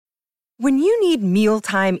When you need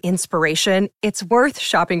mealtime inspiration, it's worth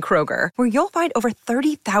shopping Kroger, where you'll find over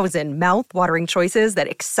 30,000 mouth-watering choices that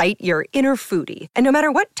excite your inner foodie. And no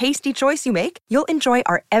matter what tasty choice you make, you'll enjoy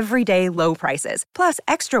our everyday low prices, plus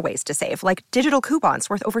extra ways to save, like digital coupons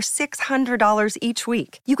worth over $600 each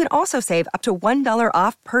week. You can also save up to $1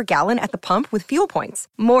 off per gallon at the pump with fuel points.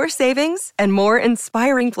 More savings and more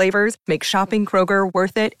inspiring flavors make shopping Kroger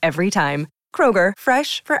worth it every time. Kroger,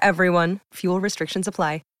 fresh for everyone. Fuel restrictions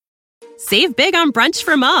apply. Save big on brunch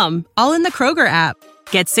for mom, all in the Kroger app.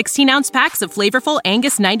 Get 16-ounce packs of flavorful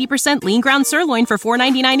Angus 90% lean ground sirloin for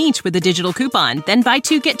 $4.99 each with a digital coupon. Then buy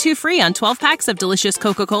 2, get 2 free on 12 packs of delicious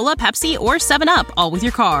Coca-Cola, Pepsi, or 7-Up, all with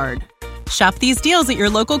your card. Shop these deals at your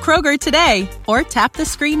local Kroger today, or tap the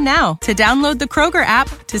screen now to download the Kroger app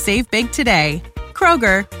to save big today.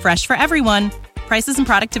 Kroger, fresh for everyone. Prices and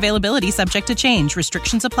product availability subject to change.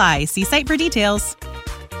 Restrictions apply. See site for details.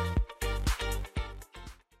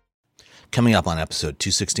 Coming up on episode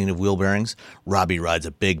 216 of Wheel Bearings, Robbie rides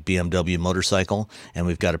a big BMW motorcycle, and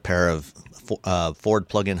we've got a pair of Ford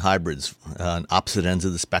plug-in hybrids on opposite ends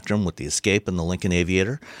of the spectrum with the Escape and the Lincoln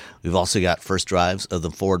Aviator. We've also got first drives of the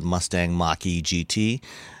Ford Mustang Mach-E GT,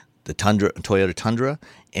 the Toyota Tundra,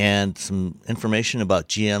 and some information about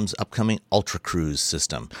GM's upcoming Ultra Cruise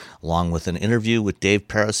system, along with an interview with Dave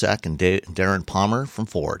Parasek and Darren Palmer from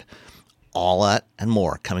Ford. All that and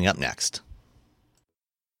more coming up next.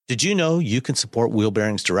 Did you know you can support Wheel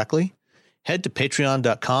Bearings directly? Head to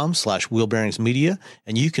patreon.com/wheelbearingsmedia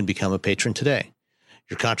and you can become a patron today.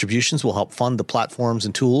 Your contributions will help fund the platforms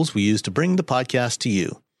and tools we use to bring the podcast to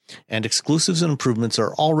you. And exclusives and improvements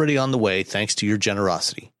are already on the way thanks to your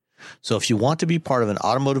generosity. So if you want to be part of an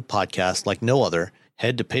automotive podcast like no other,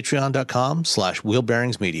 head to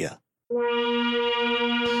patreon.com/wheelbearingsmedia.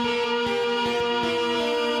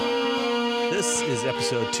 This is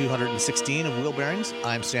episode 216 of Wheel Bearings.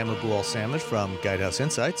 I'm Sam Abuel-Samad from Guidehouse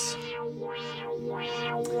Insights.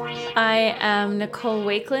 I am Nicole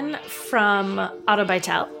Wakelin from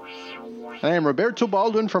AutoBytel. I am Roberto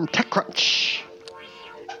Baldwin from TechCrunch.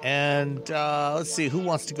 And let's see, who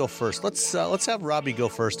wants to go first? Let's have Robbie go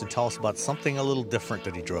first and tell us about something a little different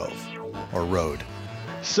that he drove or rode.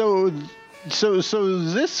 So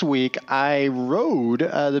this week I rode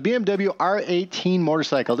the BMW R18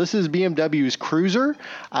 motorcycle. This is BMW's cruiser.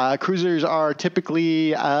 Cruisers are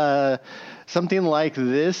typically something like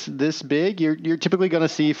this big. You're typically going to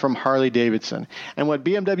see from Harley Davidson. And what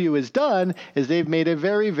BMW has done is they've made a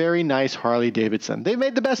very, very nice Harley Davidson. They've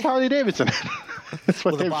made the best Harley Davidson. That's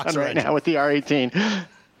what they've done right now with the R18.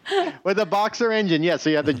 With the boxer engine, yeah. So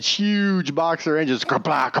you have the huge boxer engines,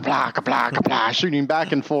 ka-blah, ka-blah, ka-blah, ka-blah, shooting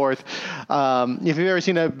back and forth. If you've ever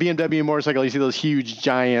seen a BMW motorcycle, you see those huge,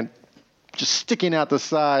 giant, just sticking out the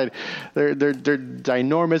side. They're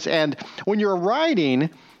ginormous. And when you're riding,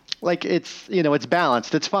 like it's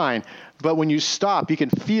balanced, it's fine. But when you stop, you can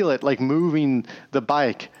feel it like moving the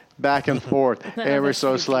bike back and forth ever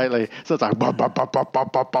so slightly. So it's like bop, bop, bop, bop,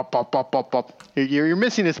 bop, bop, bop, bop, bop, bop, bop. You're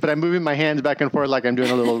missing this, but I'm moving my hands back and forth like I'm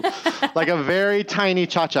doing a little, like a very tiny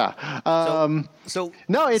cha-cha. The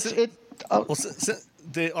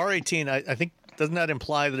R18, I think, doesn't that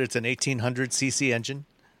imply that it's an 1800 cc engine?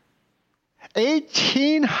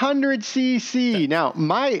 1800 cc. Now,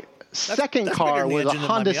 my second car was a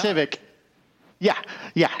Honda Civic. Yeah,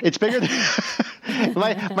 it's bigger than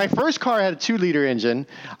my first car had a 2-liter engine.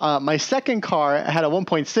 My second car had a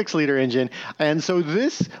 1.6-liter engine. And so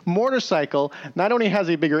this motorcycle not only has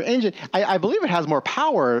a bigger engine, I believe it has more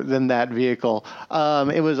power than that vehicle.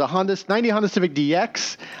 It was a 90 Honda Civic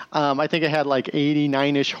DX. I think it had like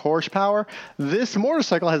 89-ish horsepower. This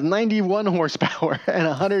motorcycle has 91 horsepower and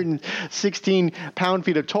 116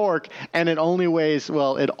 pound-feet of torque, and it only weighs,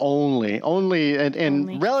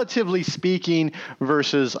 relatively speaking,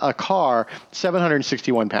 versus a car,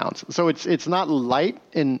 761 pounds. So it's not light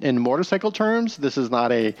in motorcycle terms. This is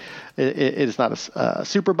not it is not a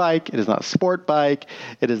super bike. It is not a sport bike.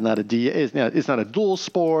 It is not it's not a dual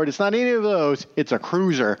sport. It's not any of those. It's a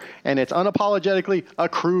cruiser, and it's unapologetically a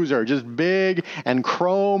cruiser, just big and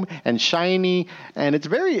chrome and shiny, and it's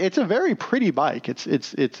a very pretty bike.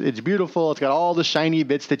 It's beautiful. It's got all the shiny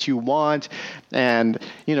bits that you want, and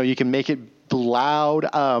you can make it loud.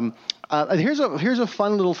 Here's a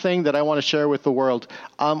fun little thing that I want to share with the world.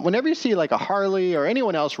 Whenever you see like a Harley or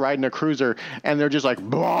anyone else riding a cruiser and they're just like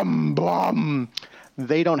blum blum,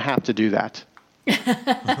 they don't have to do that.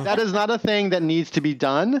 That is not a thing that needs to be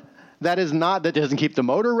done. that doesn't keep the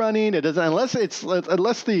motor running. It doesn't unless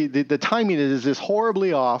the timing is just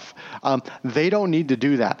horribly off. They don't need to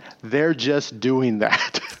do that. They're just doing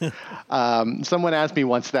that. Someone asked me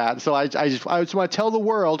once that, so I just want to tell the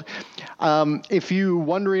world, if you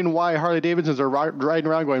wondering why Harley Davidsons are riding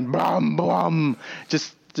around going blum blum,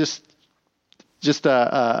 just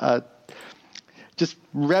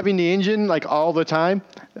revving the engine like all the time,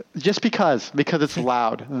 just because it's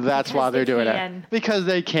loud. That's why they're doing it. Because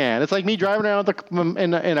they can. It's like me driving around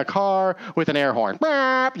in a car with an air horn,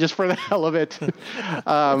 just for the hell of it.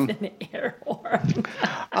 An air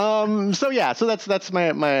horn. So that's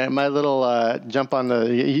my little jump on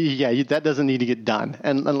the that doesn't need to get done,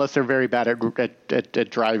 and unless they're very bad at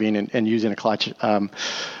driving and using a clutch.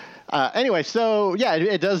 Anyway, so yeah,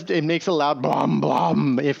 it makes a loud blum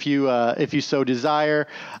blum if you so desire.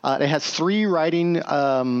 It has 3 riding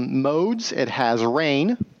modes. It has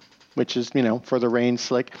rain, which is for the rain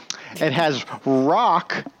slick. It has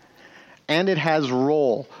rock, and it has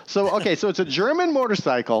roll. So it's a German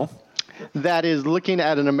motorcycle that is looking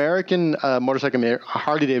at an American motorcycle,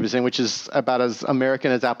 Harley Davidson, which is about as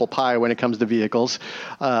American as apple pie when it comes to vehicles,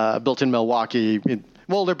 built in Milwaukee.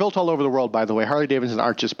 Well, they're built all over the world, by the way. Harley Davidson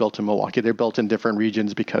aren't just built in Milwaukee. They're built in different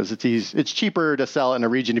regions because it's cheaper to sell in a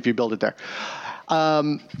region if you build it there.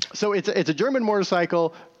 So it's a German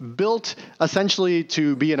motorcycle built essentially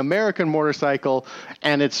to be an American motorcycle,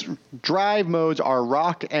 and its drive modes are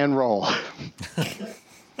rock and roll.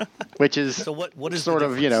 Which is so what is sort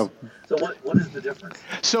of So what is the difference?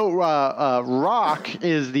 So rock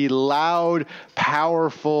is the loud,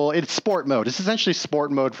 powerful. It's sport mode. It's essentially sport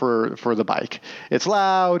mode for the bike. It's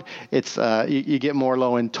loud. It's you get more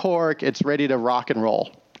low end torque. It's ready to rock and roll.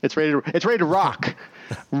 It's ready to rock.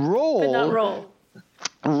 Roll. But not roll.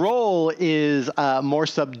 Roll is more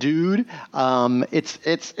subdued.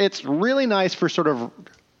 It's really nice for sort of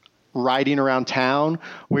riding around town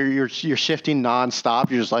where you're shifting nonstop.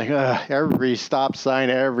 You're just like every stop sign,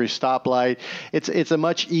 every stoplight. It's a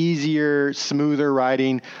much easier, smoother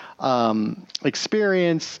riding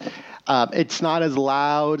experience. It's not as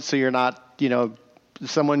loud, so you're not.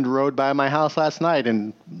 Someone rode by my house last night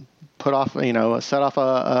and set off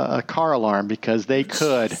a car alarm because they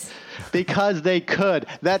could. Because they could.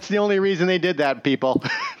 That's the only reason they did that, people.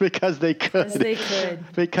 Because they could.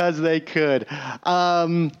 Because they could.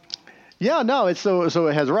 So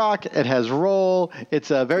it has rock, it has roll, it's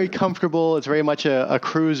very comfortable, it's very much a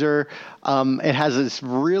cruiser. It has this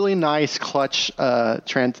really nice clutch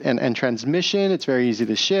and transmission. It's very easy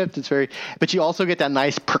to shift. But you also get that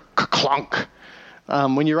nice clunk.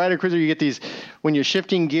 When you ride a cruiser, you get these, when you're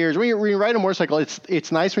shifting gears, when you ride a motorcycle,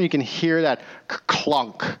 it's nice when you can hear that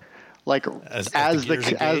clunk, like as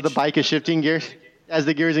the bike is shifting gears. As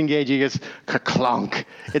the gears engage, you get clunk.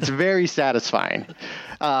 It's very satisfying.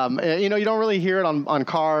 You don't really hear it on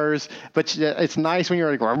cars, but it's nice when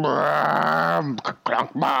you're like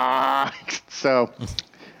clunk. So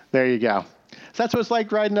there you go. So that's what it's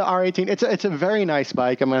like riding the R18. It's a very nice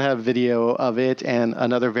bike. I'm going to have video of it and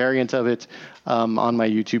another variant of it on my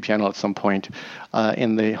YouTube channel at some point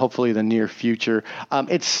in hopefully the near future.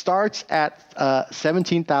 It starts at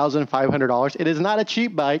 $17,500. It is not a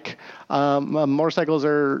cheap bike. Motorcycles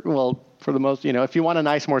are, for the most, if you want a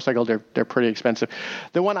nice motorcycle, they're pretty expensive.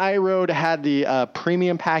 The one I rode had the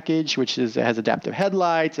premium package, which it has adaptive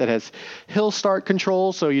headlights. It has hill start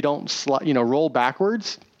control, so you don't roll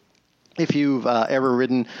backwards. If you've ever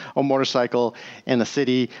ridden a motorcycle in the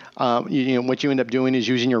city, what you end up doing is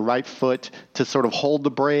using your right foot to sort of hold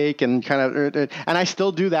the brake and and I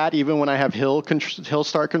still do that even when I have hill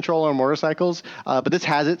start control on motorcycles. But this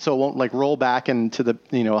has it, so it won't roll back into the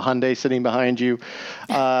Hyundai sitting behind you.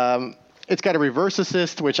 It's got a reverse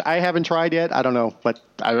assist, which I haven't tried yet. I don't know, but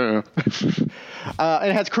I don't know.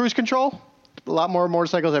 It has cruise control. A lot more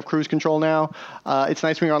motorcycles have cruise control now. It's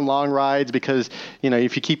nice when you're on long rides because,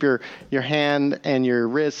 if you keep your hand and your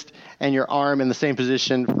wrist and your arm in the same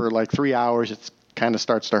position for like 3 hours, it kind of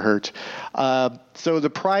starts to hurt. So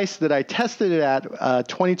the price that I tested it at,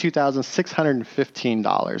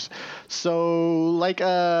 $22,615. So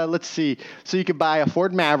let's see. So you could buy a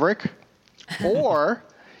Ford Maverick or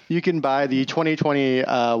you can buy the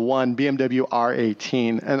 2021 BMW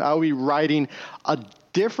R18. And I'll be riding a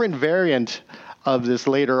different variant of this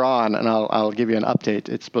later on, and I'll give you an update.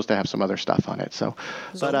 It's supposed to have some other stuff on it. So,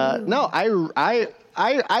 but no,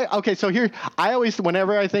 Okay, so here I always,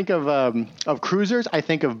 whenever I think of cruisers, I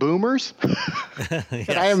think of boomers.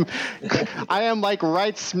 Yes. I am like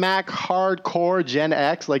right smack hardcore Gen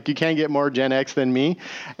X. Like you can't get more Gen X than me.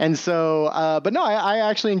 And so, but no, I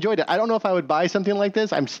actually enjoyed it. I don't know if I would buy something like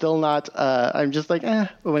this. I'm still not. I'm just like,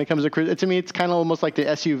 when it comes to cruise, to me, it's kind of almost like the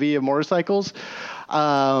SUV of motorcycles.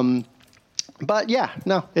 But yeah,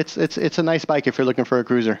 no, it's a nice bike if you're looking for a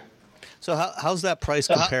cruiser. So how's that price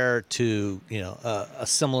compare to a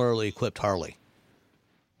similarly equipped Harley?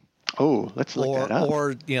 Oh, let's look that up.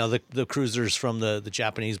 Or the cruisers from the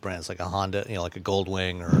Japanese brands like a Honda, like a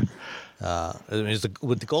Goldwing, or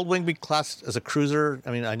would the Goldwing be classed as a cruiser?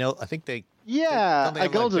 I mean, I think they. Yeah, a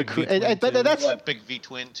Gold's but that's big V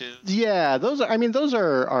twin too. Yeah, those are.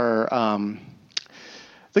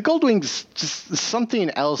 The Goldwing's just something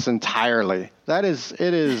else entirely. It is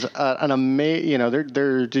an amazing.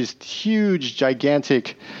 They're just huge,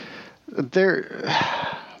 gigantic.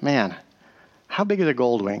 Man, how big is a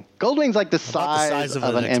Goldwing? Goldwing's like the size of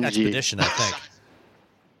an MG. Expedition, I think.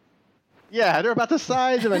 Yeah, they're about the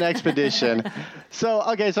size of an Expedition. So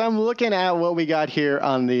I'm looking at what we got here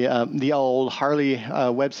on the old Harley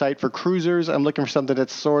website for cruisers. I'm looking for something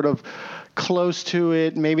that's sort of close to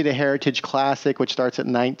it, maybe the Heritage Classic, which starts at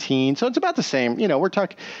 19. So it's about the same. We're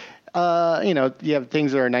talking, you have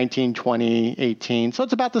things that are 19, 20, 18. So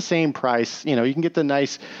it's about the same price. You can get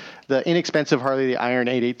the inexpensive Harley, the Iron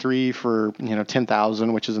 883 for,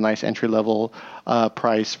 $10,000, which is a nice entry level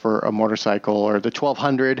price for a motorcycle, or the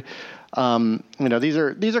 1200.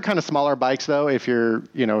 These are kind of smaller bikes though. If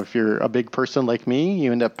you're a big person like me,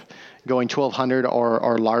 you end up going 1200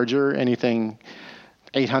 or larger. Anything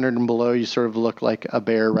 800 and below, you sort of look like a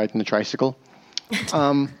bear riding a tricycle.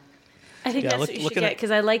 I think that's what you should get,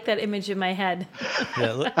 because I like that image in my head.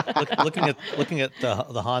 Yeah, looking at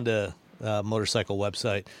the Honda motorcycle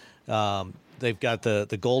website, they've got the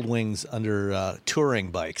Goldwings under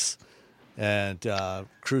touring bikes, and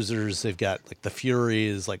cruisers. They've got like the Fury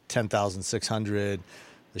is like 10,600,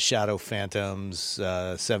 the Shadow Phantoms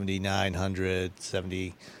 7,900,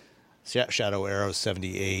 Shadow Arrow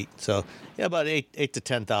 78. So yeah, about $8,000 to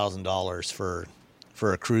 $10,000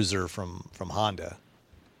 for a cruiser from Honda.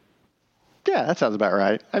 Yeah, that sounds about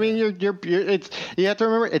right. I mean, you have to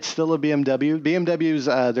remember it's still a BMW. BMW's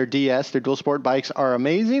their DS, their dual sport bikes are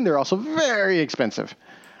amazing. They're also very expensive.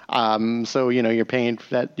 So you're paying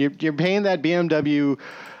that BMW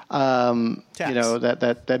tax.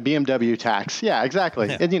 That BMW tax. Yeah, exactly.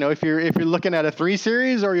 Yeah. And if you're looking at a 3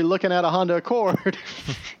 Series or you're looking at a Honda Accord.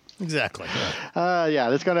 Exactly. Yeah,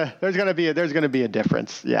 there's gonna be a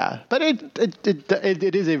difference. Yeah, but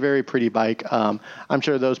it is a very pretty bike. I'm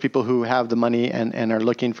sure those people who have the money and are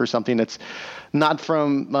looking for something that's not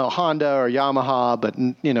from Honda or Yamaha, but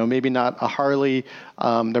maybe not a Harley.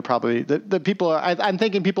 They're probably the people. I'm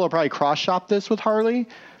thinking people are probably cross shop this with Harley.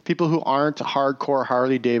 People who aren't hardcore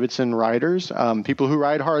Harley Davidson riders. People who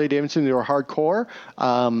ride Harley Davidson who are hardcore.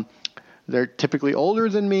 They're typically older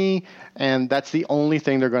than me, and that's the only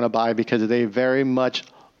thing they're going to buy because they very much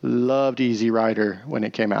loved Easy Rider when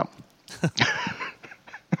it came out.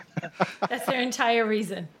 That's their entire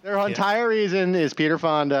reason. Their entire reason is Peter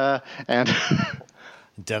Fonda and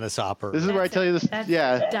Dennis Hopper. This is where I tell you this.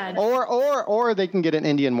 Done. Or they can get an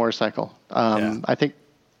Indian motorcycle. I think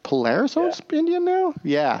Polaris owns Indian now.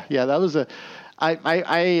 Yeah. That was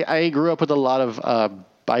I grew up with a lot of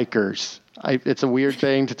bikers. It's a weird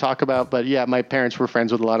thing to talk about, but yeah, my parents were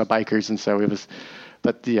friends with a lot of bikers, and so it was.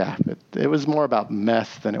 But yeah, it was more about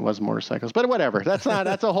meth than it was motorcycles. But whatever, that's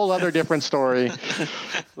a whole other different story.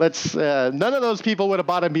 None of those people would have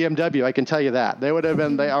bought a BMW. I can tell you that. They would have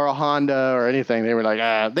been or a Honda or anything. They were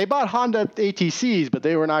like, they bought Honda ATCs, but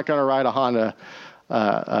they were not going to ride a Honda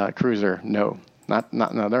cruiser. No,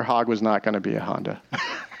 no. Their hog was not going to be a Honda.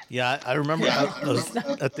 Yeah, I remember I was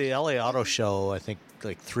at the LA Auto Show, I think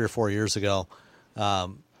like 3 or 4 years ago.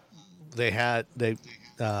 They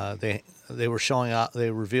were showing out. They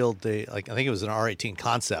revealed I think it was an R18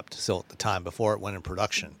 concept still at the time before it went in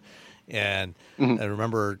production, and I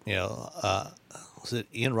remember was it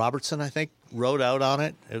Ian Robertson, I think, rode out on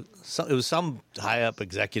it. It was some high up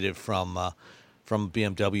executive from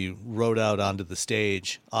BMW rode out onto the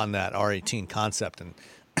stage on that R18 concept, and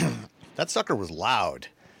that sucker was loud.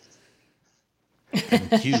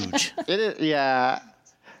 And huge. It is, yeah.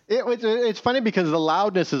 It's funny because the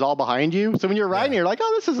loudness is all behind you. So when you're riding, you're like,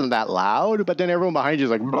 "Oh, this isn't that loud," but then everyone behind you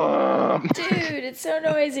is like, "Dude, it's so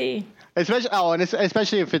noisy."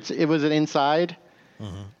 Especially if it was an inside.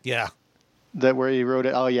 Mm-hmm. Yeah. That where you rode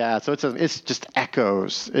it. Oh yeah. So it's just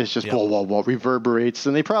echoes. It's just whoa, reverberates,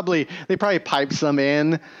 and they probably pipe some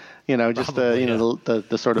in. just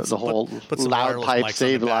the sort of the whole loud pipe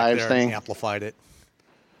save lives thing. Amplified it.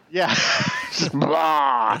 Yeah. Just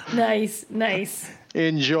blah. Nice.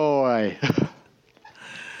 Enjoy.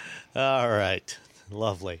 All right.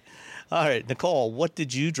 Lovely. All right, Nicole, what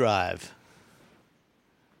did you drive?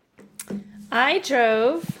 I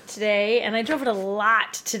drove today, and I drove it a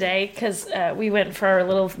lot today because we went for our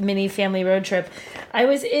little mini family road trip. I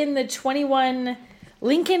was in the 21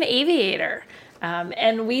 Lincoln Aviator,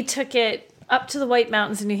 and we took it up to the White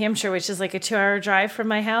Mountains in New Hampshire, which is like a 2-hour drive from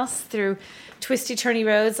my house through twisty, turny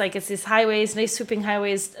roads. Like it's these highways, nice swooping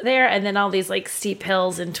highways there, and then all these like steep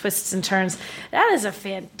hills and twists and turns. That is a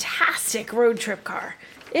fantastic road trip car.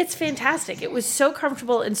 It's fantastic. It was so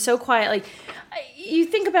comfortable and so quiet. Like, you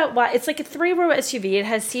think about why it's like a 3-row SUV. It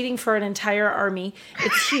has seating for an entire army.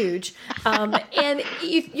 It's huge. And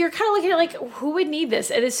you're kind of looking at like, who would need this?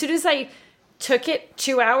 And as soon as I took it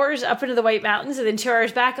 2 hours up into the White Mountains and then 2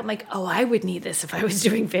 hours back, I'm like, oh, I would need this if I was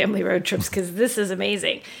doing family road trips because this is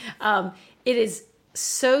amazing. It is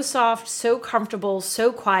so soft, so comfortable,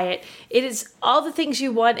 so quiet. It is all the things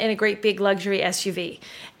you want in a great big luxury SUV.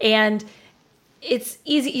 And it's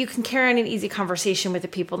easy. You can carry on an easy conversation with the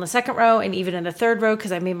people in the second row and even in the third row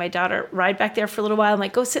because I made my daughter ride back there for a little while. I'm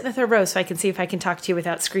like, go sit in the third row so I can see if I can talk to you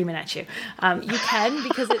without screaming at you. You can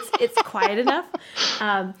because it's quiet enough.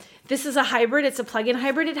 This is a hybrid. It's a plug-in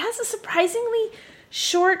hybrid. It has a surprisingly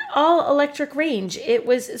short all-electric range.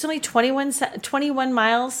 It's only 21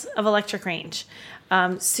 miles of electric range.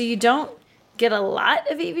 So you don't get a lot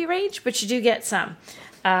of EV range, but you do get some.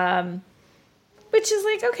 Which is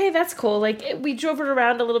like, okay, that's cool. Like, we drove it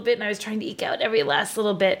around a little bit, and I was trying to eke out every last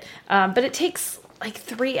little bit. But it takes like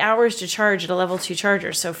 3 hours to charge at a level 2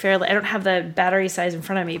 charger. So fairly, I don't have the battery size in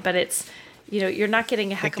front of me, but it's, you're not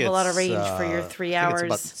getting a heck of a lot of range for your 3 hours. It's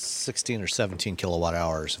about 16 or 17 kilowatt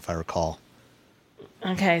hours, if I recall.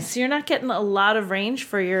 Okay, so you're not getting a lot of range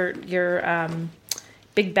for your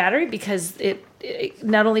big battery because it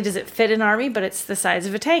not only does it fit an army, but it's the size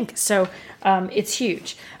of a tank. So it's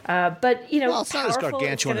huge. But, it's not as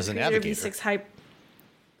gargantuan as a Navigator.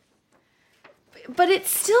 But it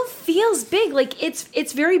still feels big. Like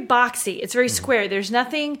it's very boxy. It's very square. There's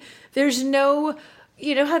no,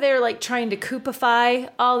 how they're like trying to coupify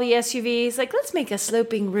all the SUVs. Like, let's make a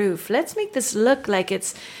sloping roof. Let's make this look like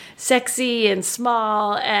it's sexy and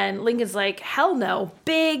small. And Lincoln's like, hell no.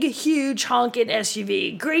 Big, huge, honking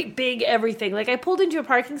SUV. Great big everything. Like, I pulled into a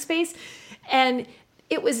parking space and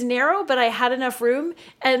it was narrow, but I had enough room,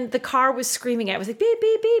 and the car was screaming at me. It was like, beep,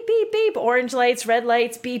 beep, beep, beep, beep, orange lights, red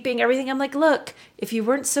lights, beeping, everything. I'm like, look, if you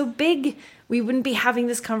weren't so big, we wouldn't be having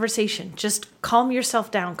this conversation. Just calm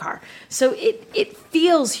yourself down, car. So it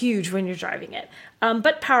feels huge when you're driving it,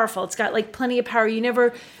 but powerful. It's got like plenty of power. You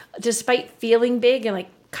never, despite feeling big and like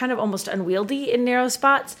kind of almost unwieldy in narrow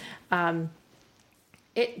spots,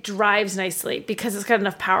 it drives nicely because it's got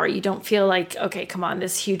enough power. You don't feel like, okay, come on,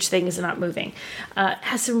 this huge thing is not moving. It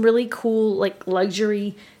has some really cool, like,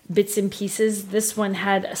 luxury bits and pieces. This one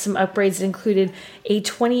had some upgrades that included a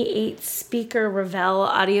 28-speaker Revell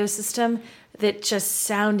audio system that just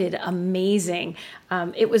sounded amazing.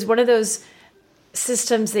 It was one of those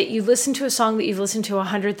systems that you listen to a song that you've listened to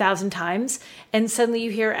 100,000 times, and suddenly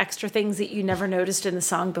you hear extra things that you never noticed in the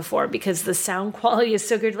song before because the sound quality is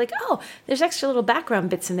so good. Like, oh, there's extra little background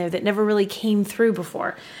bits in there that never really came through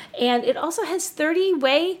before. And it also has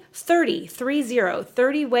 30-way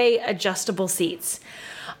adjustable seats.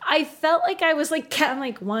 I felt like I was like counting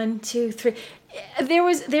like 1, 2, 3.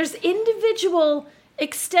 There's individual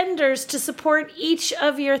extenders to support each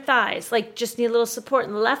of your thighs. Like, just need a little support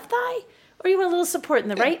in the left thigh, or you want a little support in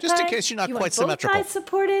the right just thigh? Just in case you're not you quite want symmetrical. Both thighs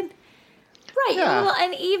supported? Right. Yeah.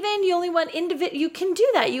 And even you only want individual. You can do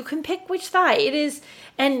that. You can pick which thigh it is,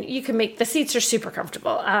 and you can make the seats are super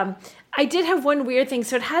comfortable. I did have one weird thing.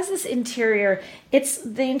 So it has this interior.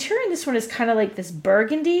 The interior in this one is kind of like this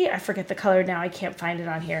burgundy. I forget the color now. I can't find it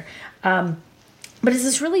on here. But it's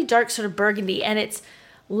this really dark sort of burgundy, and it's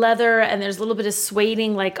leather, and there's a little bit of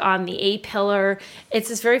sueding like on the A-pillar. It's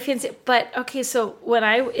this very fancy, but okay, so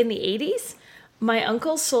in the 80s, my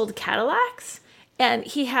uncle sold Cadillacs, and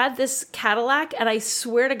he had this Cadillac, and I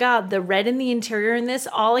swear to God, the red in the interior in this,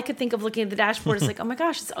 all I could think of looking at the dashboard is like, oh my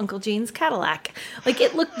gosh, it's Uncle Gene's Cadillac. Like,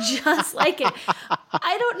 it looked just like it.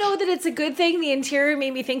 I don't know that it's a good thing. The interior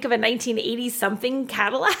made me think of a 1980-something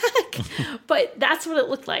Cadillac, but that's what it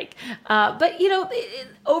looked like. But,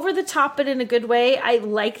 over the top, but in a good way. I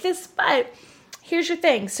like this, but here's your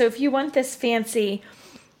thing. So if you want this fancy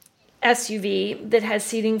SUV that has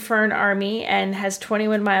seating for an army and has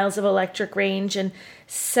 21 miles of electric range and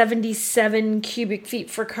 77 cubic feet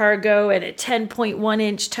for cargo and a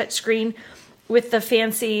 10.1-inch touchscreen, with the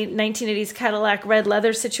fancy 1980s Cadillac red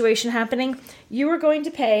leather situation happening, you are going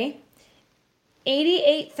to pay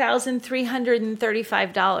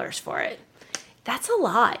 $88,335 for it. That's a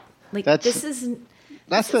lot. Like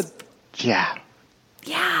yeah.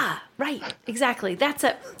 Yeah, right. Exactly.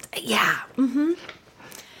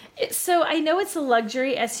 So I know it's a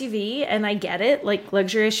luxury SUV, and I get it. Like,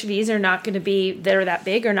 luxury SUVs are not going to be, they're that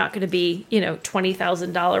big, are not going to be,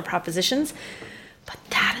 $20,000 propositions. But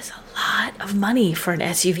that is a lot of money for an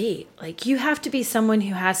SUV. Like, you have to be someone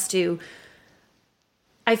who has to,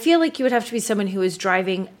 I feel like you would have to be someone who is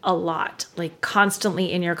driving a lot, like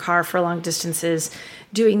constantly in your car for long distances,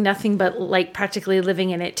 doing nothing but like practically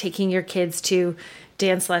living in it, taking your kids to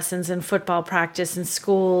dance lessons and football practice and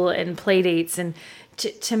school and play dates, and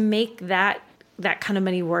to make that kind of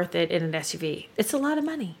money worth it in an SUV. It's a lot of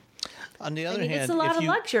money. On the other hand, it's a lot of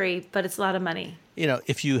luxury, but it's a lot of money.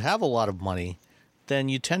 If you have a lot of money, then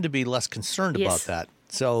you tend to be less concerned about that.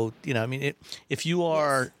 So, if you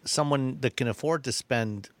are someone that can afford to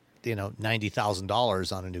spend,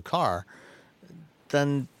 $90,000 on a new car,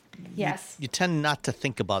 then you tend not to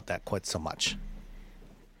think about that quite so much.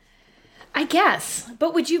 I guess,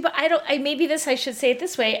 but would you? But I should say it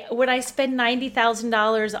this way: would I spend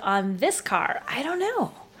 $90,000 on this car? I don't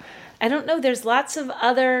know. There's lots of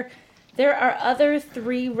other. There are other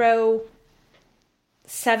 3-row,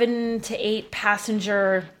 7 to 8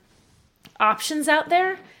 passenger options out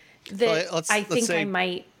there that I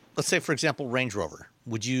might. Let's say, for example, Range Rover.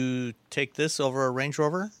 Would you take this over a Range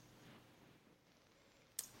Rover?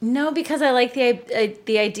 No, because I like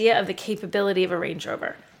the idea of the capability of a Range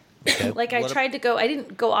Rover. Okay. Like I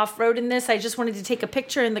didn't go off-road in this. I just wanted to take a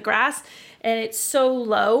picture in the grass, and it's so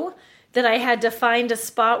low that I had to find a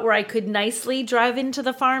spot where I could nicely drive into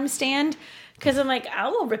the farm stand, because I'm like, I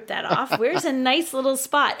will rip that off. Where's a nice little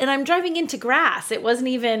spot? And I'm driving into grass. It wasn't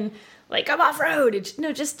even like I'm off-road.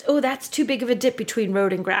 That's too big of a dip between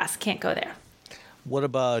road and grass. Can't go there. What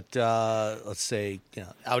about, let's say,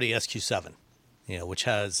 Audi SQ7, which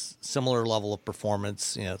has similar level of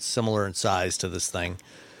performance, similar in size to this thing.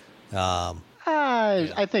 I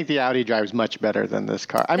think the Audi drives much better than this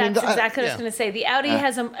car. That's exactly what I was going to say. The Audi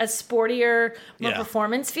has a sportier, more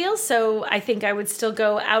performance feel, so I think I would still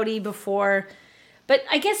go Audi before. But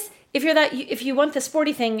I guess if you want the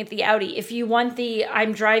sporty thing, the Audi. If you want the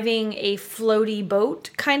I'm driving a floaty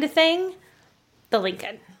boat kind of thing, the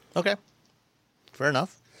Lincoln. Okay, fair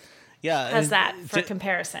enough. Yeah, has that for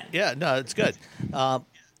comparison. Yeah, no, it's good.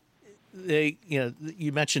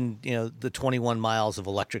 You mentioned, the 21 miles of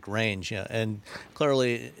electric range, and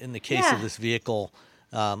clearly in the case of this vehicle,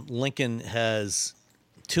 Lincoln has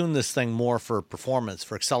tuned this thing more for performance,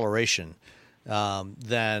 for acceleration,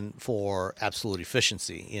 than for absolute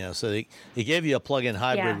efficiency. So they gave you a plug-in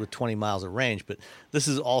hybrid with 20 miles of range, but this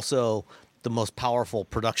is also the most powerful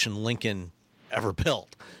production Lincoln ever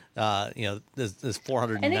built. There's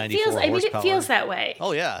 494 horsepower. It feels that way.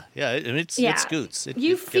 Oh yeah. It scoots.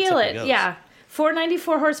 You feel it. Yeah.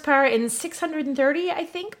 494 horsepower and 630, I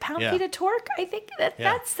think, pound-feet of torque. I think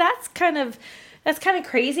that's kind of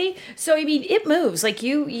crazy. So it moves. Like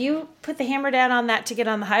you put the hammer down on that to get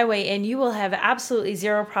on the highway, and you will have absolutely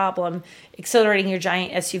zero problem accelerating your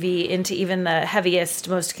giant SUV into even the heaviest,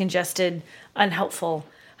 most congested, unhelpful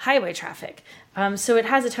highway traffic. So it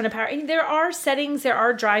has a ton of power. And there are settings, there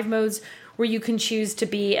are drive modes where you can choose to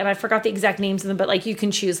be, and I forgot the exact names of them, but like you can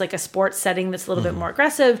choose like a sports setting that's a little bit more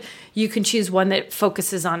aggressive. You can choose one that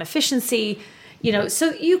focuses on efficiency,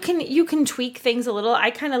 so you can tweak things a little. I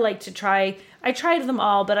kind of like to I tried them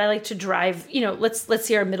all, but I like to drive, let's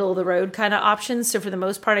see our middle of the road kind of options. So for the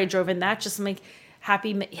most part, I drove in that, just like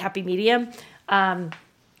happy medium.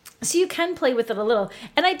 So you can play with it a little.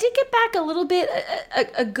 And I did get back a little bit,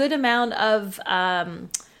 a good amount of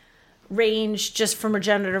range just from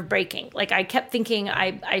regenerative braking. Like I kept thinking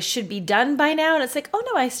I should be done by now. And it's like, oh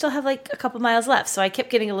no, I still have like a couple miles left. So I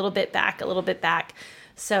kept getting a little bit back.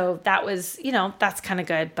 So that was, that's kind of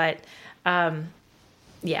good. But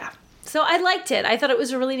yeah. So I liked it. I thought it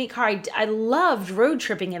was a really neat car. I loved road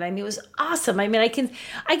tripping it. It was awesome. I could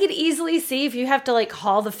easily see if you have to like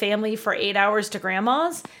haul the family for 8 hours to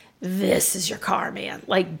grandma's, this is your car, man.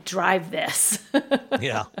 Like, drive this.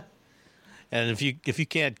 Yeah. And if you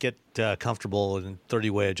can't get comfortable in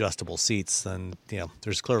 30-way adjustable seats, then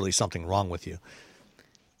there's clearly something wrong with you.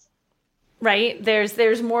 Right?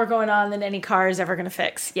 There's more going on than any car is ever going to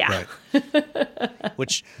fix. Yeah. Right.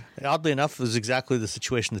 Which, oddly enough, was exactly the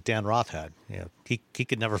situation that Dan Roth had. He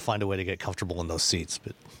could never find a way to get comfortable in those seats,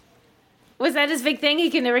 but. Was that his big thing? He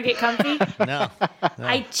can never get comfy? No.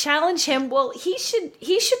 I challenge him. Well, he should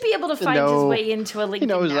be able to find his way into a Lincoln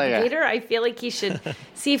Navigator. I feel like he should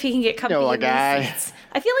see if he can get comfy in these seats.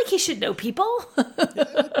 I feel like he should know people.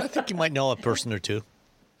 I think you might know a person or two.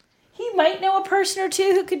 He might know a person or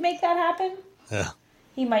two who could make that happen. Yeah.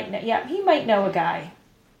 He might know. Yeah, he might know a guy.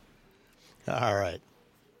 All right.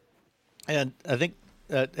 And I think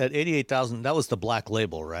at 88,000, that was the Black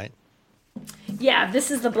Label, right? Yeah, this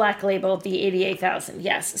is the Black Label, the 88,000.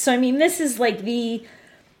 Yes. So I mean, this is like the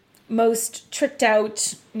most tricked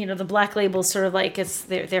out. The Black Label sort of like it's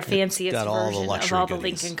their fanciest version of all the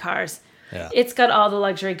Lincoln cars. Yeah. It's got all the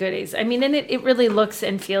luxury goodies. I mean, and it really looks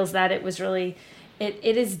and feels that it was really.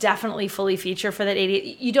 It is definitely fully featured for that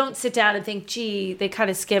 88. You don't sit down and think, gee, they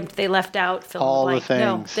kind of skimped. They left out fill all in the blank. things.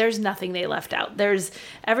 No, there's nothing they left out. There's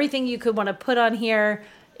everything you could want to put on here.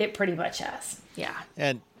 It pretty much has. Yeah.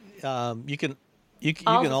 And you can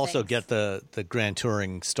also get the Grand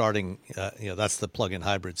Touring starting. That's the plug-in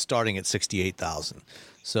hybrid starting at 68,000.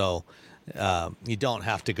 So you don't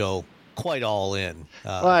have to go quite all in.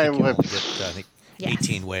 I think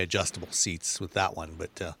 18-way adjustable seats with that one,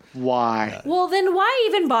 but why? Well, then why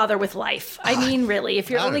even bother with Life? I mean, really, if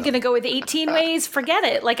you're only going to go with 18 ways, forget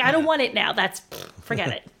it. Like, I don't want it now.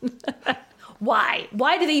 Forget it. Why?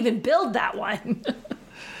 Why do they even build that one?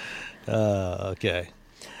 Okay.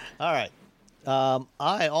 All right.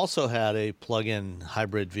 I also had a plug-in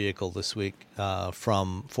hybrid vehicle this week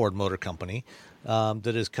from Ford Motor Company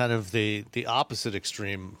that is kind of the opposite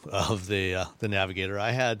extreme of the Navigator.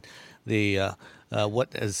 I had the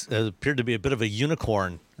what has appeared to be a bit of a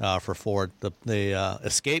unicorn for Ford, the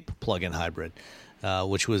Escape plug-in hybrid,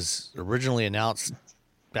 which was originally announced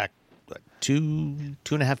back two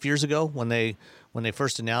and a half years ago when they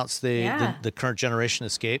first announced the current generation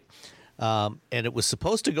Escape, and it was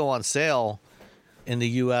supposed to go on sale in the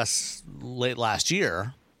U.S. late last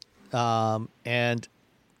year, and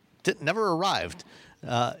never arrived.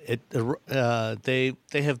 They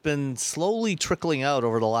have been slowly trickling out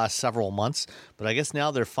over the last several months, but I guess now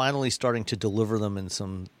they're finally starting to deliver them in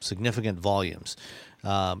some significant volumes.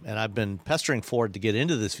 And I've been pestering Ford to get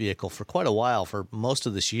into this vehicle for quite a while, for most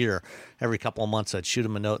of this year. Every couple of months, I'd shoot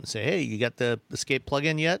them a note and say, "Hey, you got the Escape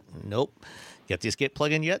plug-in yet?" "Nope." "Got the Escape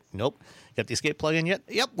plug-in yet?" "Nope." "Got the Escape plug-in yet?"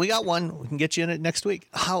 "Yep, we got one. We can get you in it next week."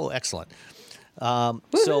 "Oh, excellent."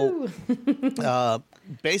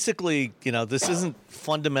 Basically, this isn't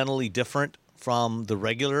fundamentally different from the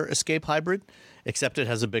regular Escape hybrid, except it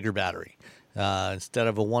has a bigger battery. Instead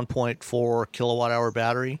of a 1.4 kilowatt hour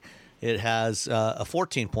battery, it has a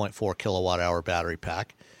 14.4 kilowatt hour battery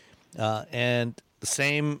pack, and the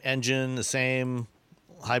same engine, the same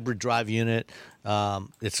hybrid drive unit.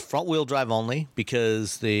 It's front wheel drive only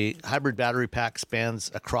because the hybrid battery pack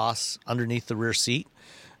spans across underneath the rear seat.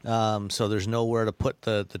 So there's nowhere to put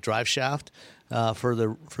the drive shaft for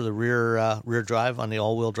the rear drive on the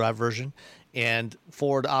all-wheel drive version, and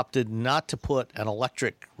Ford opted not to put an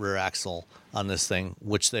electric rear axle on this thing,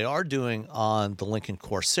 which they are doing on the Lincoln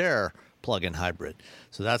Corsair plug-in hybrid.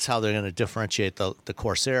 So that's how they're going to differentiate the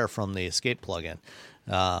Corsair from the Escape plug-in,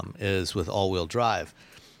 is with all-wheel drive.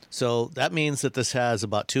 So that means that this has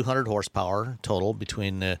about 200 horsepower total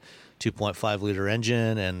between the 2.5 liter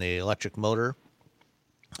engine and the electric motor.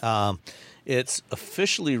 It's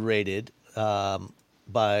officially rated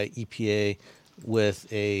by EPA with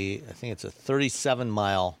I think it's a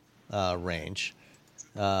 37-mile range.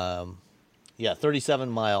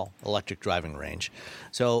 37-mile electric driving range.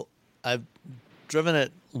 So I've driven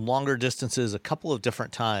it longer distances a couple of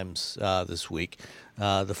different times this week.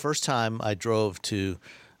 The first time I drove to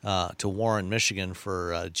Warren, Michigan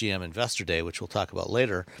for GM Investor Day, which we'll talk about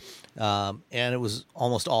later, and it was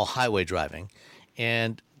almost all highway driving.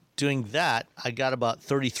 And doing that, I got about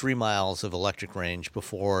 33 miles of electric range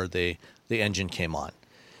before the engine came on.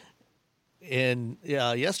 And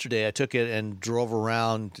yesterday, I took it and drove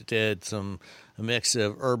around, did a mix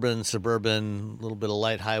of urban, suburban, a little bit of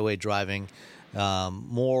light highway driving,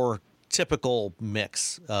 more typical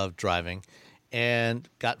mix of driving, and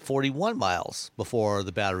got 41 miles before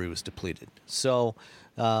the battery was depleted. So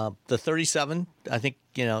the 37, I think,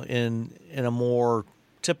 in a more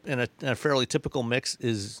in a fairly typical mix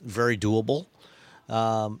is very doable,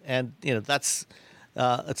 and that's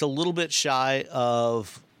it's a little bit shy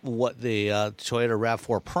of what the Toyota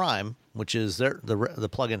RAV4 Prime, which is the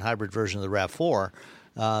plug-in hybrid version of the RAV4,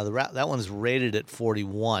 that one's rated at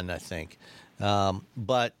 41, I think.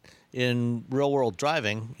 But in real-world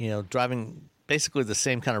driving, driving basically the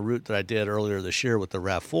same kind of route that I did earlier this year with the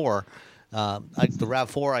RAV4, the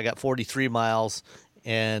RAV4 I got 43 miles.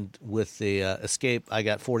 And with the Escape, I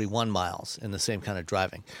got 41 miles in the same kind of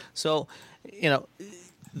driving. So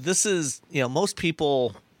this is, most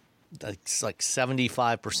people, it's like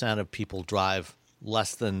 75% of people drive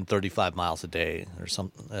less than 35 miles a day or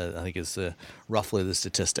something, I think is roughly the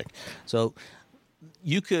statistic. So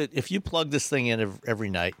you could, if you plug this thing in every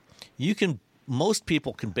night, most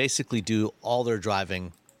people can basically do all their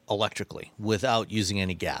driving electrically without using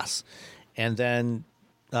any gas. And then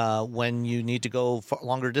when you need to go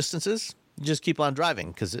longer distances, you just keep on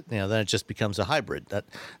driving because then it just becomes a hybrid.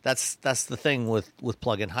 That's the thing with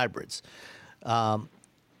plug-in hybrids.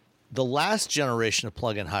 The last generation of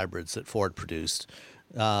plug-in hybrids that Ford produced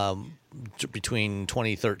between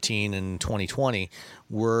 2013 and 2020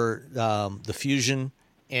 were the Fusion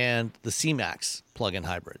and the C-Max plug-in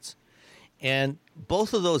hybrids. And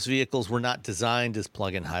both of those vehicles were not designed as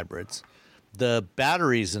plug-in hybrids. The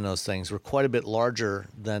batteries in those things were quite a bit larger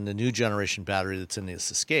than the new generation battery that's in this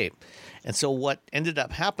Escape. And so what ended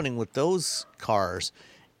up happening with those cars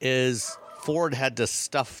is Ford had to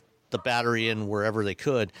stuff the battery in wherever they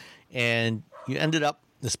could. And you ended up,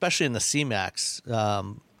 especially in the C-Max,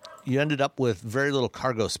 you ended up with very little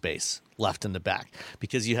cargo space left in the back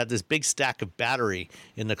because you had this big stack of battery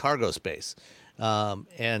in the cargo space.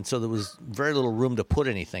 And so there was very little room to put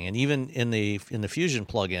anything. And even in the Fusion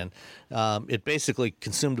plug-in, it basically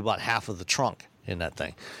consumed about half of the trunk in that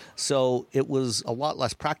thing. So it was a lot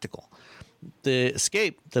less practical. The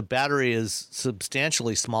Escape, the battery is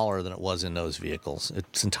substantially smaller than it was in those vehicles.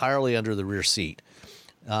 It's entirely under the rear seat.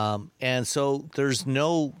 And so there's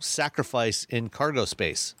no sacrifice in cargo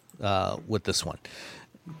space with this one.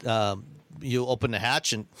 You open the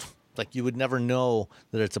hatch and you would never know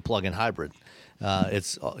that it's a plug-in hybrid.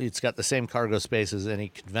 It's got the same cargo space as any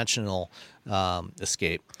conventional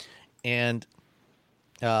Escape, and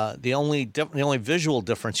the only visual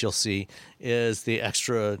difference you'll see is the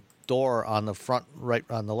extra door on the front, right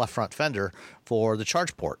on the left front fender for the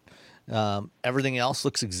charge port. Everything else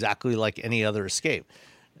looks exactly like any other Escape,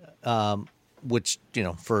 which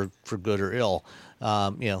for good or ill.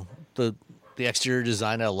 The exterior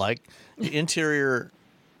design I like, the interior.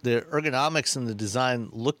 The ergonomics and the design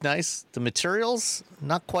look nice. The materials,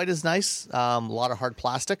 not quite as nice. A lot of hard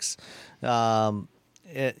plastics.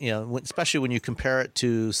 Especially when you compare it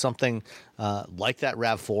to something like that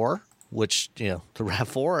RAV4, which the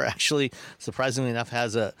RAV4 actually, surprisingly enough,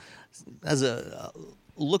 has a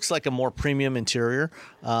looks like a more premium interior,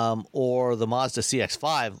 or the Mazda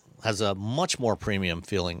CX-5 has a much more premium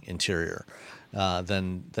feeling interior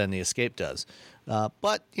than the Escape does.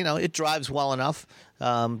 But it drives well enough.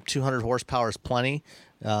 200 horsepower is plenty.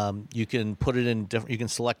 You can put it in you can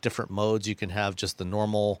select different modes. You can have just the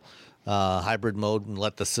normal hybrid mode and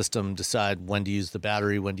let the system decide when to use the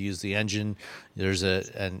battery, when to use the engine. There's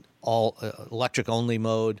an all electric only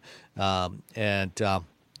mode, and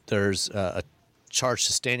there's a charge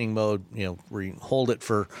sustaining mode. Where you hold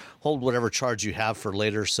whatever charge you have for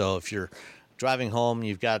later. So if you're driving home,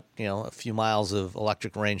 you've got a few miles of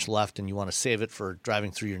electric range left, and you want to save it for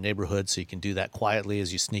driving through your neighborhood, so you can do that quietly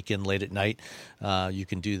as you sneak in late at night. You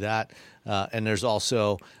can do that, and there's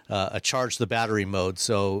also a charge the battery mode.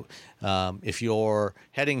 So if you're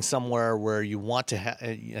heading somewhere where you want to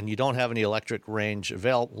and you don't have any electric range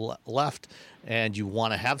left, and you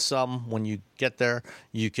want to have some when you get there,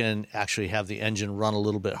 you can actually have the engine run a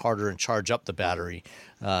little bit harder and charge up the battery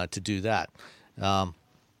to do that.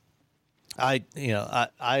 I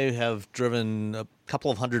have driven a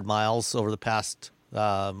couple of 100 miles over the past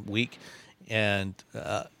week, and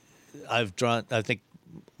I've drawn, I think,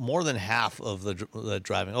 more than half of the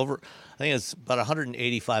driving. I think it's about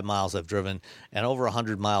 185 miles I've driven, and over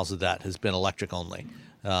 100 miles of that has been electric only.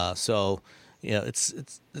 So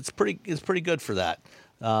it's pretty good for that.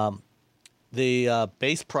 The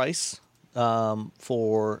base price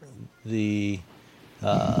for the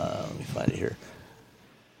let me find it here.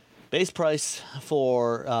 Base price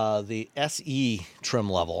for the SE trim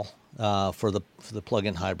level for the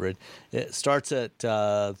plug-in hybrid, it starts at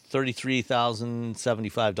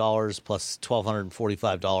 $33,075 plus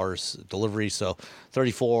 $1,245 delivery, so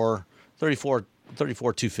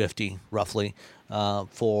 $34,250 roughly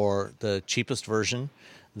for the cheapest version.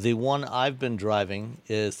 The one I've been driving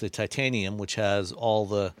is the Titanium, which has all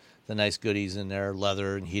the nice goodies in there,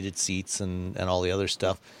 leather and heated seats and all the other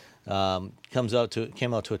stuff. Came out to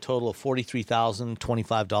a total of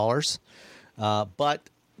 $43,025, but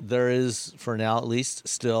there is, for now at least,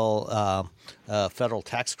 still a federal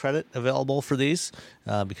tax credit available for these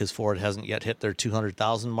because Ford hasn't yet hit their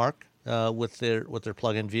 200,000 mark with their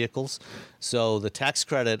plug-in vehicles. So the tax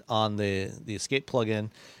credit on the Escape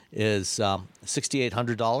plug-in is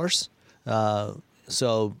 $6,800.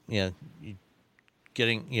 So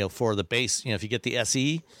getting for the base, if you get the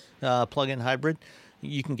SE plug-in hybrid.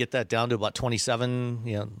 You can get that down to about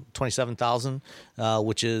 27,000,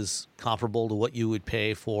 which is comparable to what you would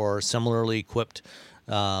pay for similarly equipped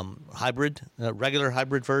hybrid, regular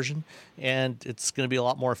hybrid version, and it's going to be a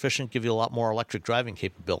lot more efficient, give you a lot more electric driving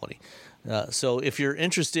capability. So if you're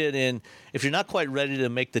interested in, if you're not quite ready to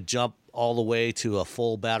make the jump all the way to a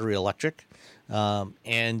full battery electric,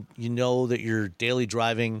 and you know that your daily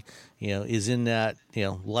driving, is in that,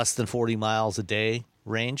 less than 40 miles a day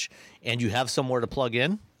range, and you have somewhere to plug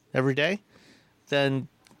in every day, then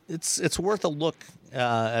it's worth a look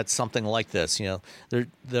at something like this. The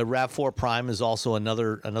RAV4 Prime is also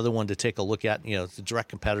another one to take a look at. It's a direct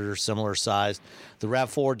competitor, similar size. The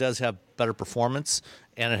RAV4 does have better performance,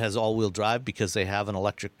 and it has all-wheel drive because they have an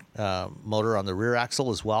electric motor on the rear axle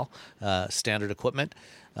as well, standard equipment.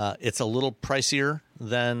 It's a little pricier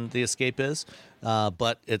than the Escape is,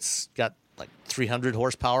 but it's got like 300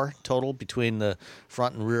 horsepower total between the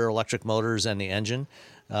front and rear electric motors and the engine.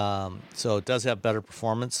 So it does have better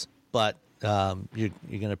performance, but you're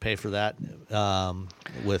going to pay for that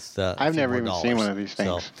with I've never even seen one of these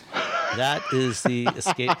things. So that is the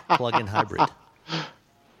Escape plug-in hybrid.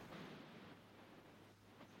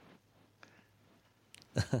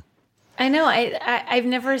 I know. I've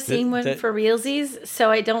never seen one for realsies, so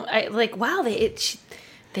I don't. Wow,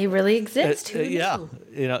 they really exist. Yeah,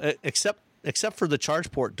 except for the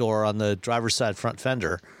charge port door on the driver's side front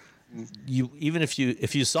fender. Even if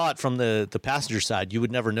you saw it from the passenger side, you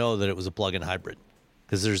would never know that it was a plug-in hybrid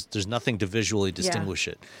because there's nothing to visually distinguish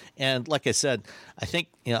it. And like I said, I think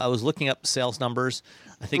I was looking up sales numbers.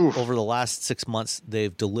 I think over the last 6 months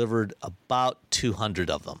they've delivered about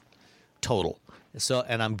 200 of them total. So,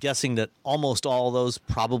 and I'm guessing that almost all of those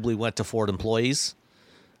probably went to Ford employees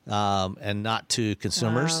and not to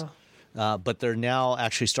consumers. Wow. But they're now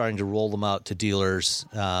actually starting to roll them out to dealers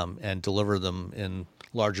and deliver them in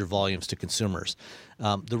larger volumes to consumers.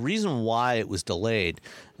 The reason why it was delayed,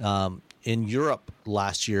 in Europe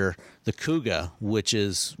last year, the Kuga, which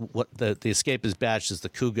is what the Escape is badged as the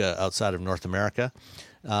Kuga outside of North America,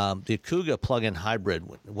 the Kuga plug-in hybrid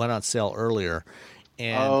went on sale earlier,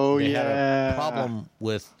 and they had a problem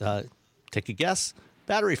with, take a guess,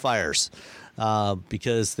 battery fires,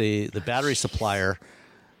 because the battery supplier,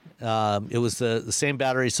 it was the same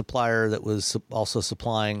battery supplier that was also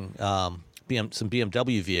supplying some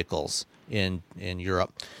BMW vehicles in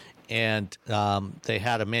Europe, and they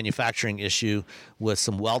had a manufacturing issue with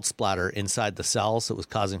some weld splatter inside the cells that was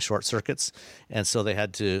causing short circuits, and so they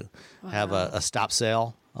had to have a stop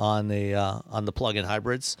sale on the plug-in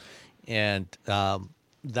hybrids, and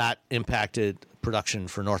that impacted production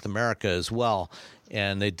for North America as well,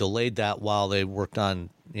 and they delayed that while they worked on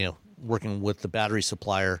working with the battery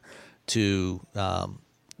supplier to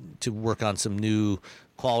work on some new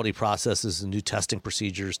quality processes and new testing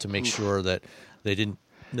procedures to make sure that they wouldn't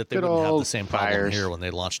have the same problem here when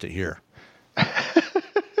they launched it here.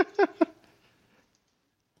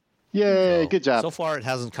 Yay, good job. So far, it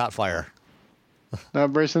hasn't caught fire.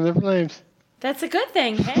 Not bursting the flames. That's a good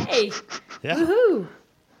thing. Hey. Yeah. Woohoo.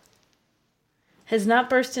 Has not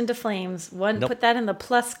burst into flames. Nope. Put that in the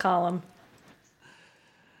plus column.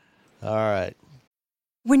 All right.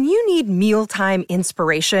 When you need mealtime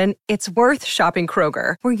inspiration, it's worth shopping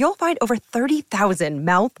Kroger, where you'll find over 30,000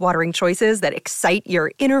 mouth-watering choices that excite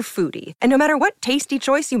your inner foodie. And no matter what tasty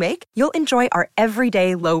choice you make, you'll enjoy our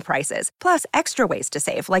everyday low prices, plus extra ways to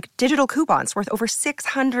save, like digital coupons worth over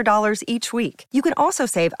 $600 each week. You can also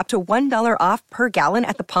save up to $1 off per gallon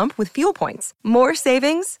at the pump with fuel points. More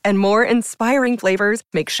savings and more inspiring flavors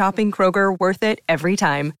make shopping Kroger worth it every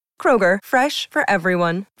time. Kroger, fresh for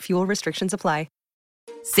everyone. Fuel restrictions apply.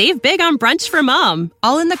 Save big on brunch for mom,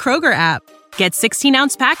 all in the Kroger app. Get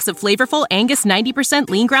 16-ounce packs of flavorful Angus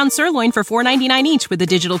 90% lean ground sirloin for $4.99 each with a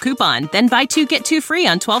digital coupon. Then buy 2, get 2 free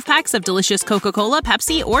on 12 packs of delicious Coca-Cola,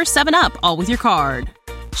 Pepsi, or 7-Up, all with your card.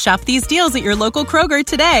 Shop these deals at your local Kroger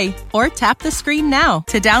today, or tap the screen now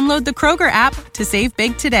to download the Kroger app to save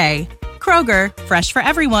big today. Kroger, fresh for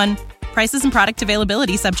everyone. Prices and product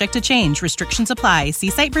availability subject to change. Restrictions apply.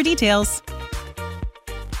 See site for details.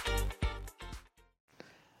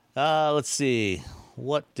 Let's see.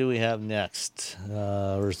 What do we have next?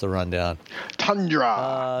 Where's the rundown?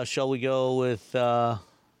 Tundra. Shall we go with...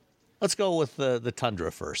 let's go with the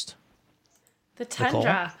Tundra first. The Tundra.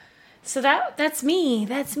 Nicole? So that's me.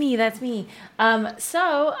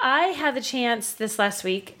 So I had the chance this last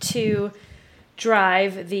week to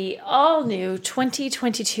drive the all-new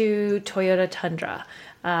 2022 Toyota Tundra.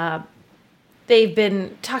 They've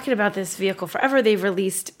been talking about this vehicle forever. They've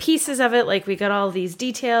released pieces of it, like we got all these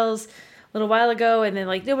details. little while ago, and then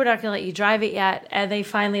like, no, we're not going to let you drive it yet. And they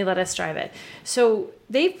finally let us drive it. So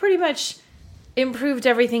they've pretty much improved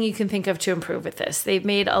everything you can think of to improve with this. They've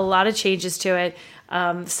made a lot of changes to it.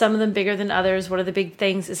 Some of them bigger than others. One of the big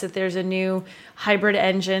things is that there's a new hybrid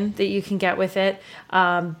engine that you can get with it.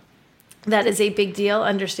 That is a big deal,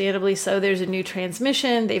 understandably so. There's a new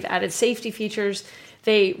transmission. They've added safety features.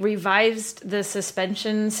 They revised the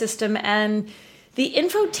suspension system, and the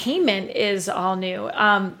infotainment is all new.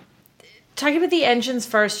 Talking about the engines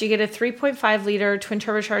first, you get a 3.5 liter twin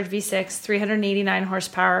turbocharged V6, 389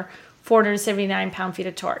 horsepower, 479 pound-feet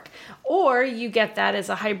of torque. Or you get that as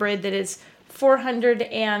a hybrid that is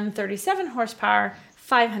 437 horsepower,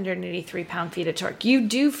 583 pound-feet of torque. You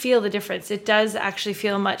do feel the difference. It does actually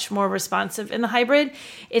feel much more responsive in the hybrid.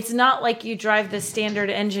 It's not like you drive the standard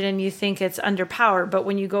engine and you think it's underpowered, but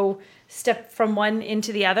when you go step from one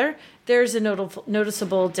into the other, there's a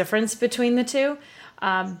noticeable difference between the two.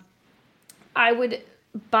 I would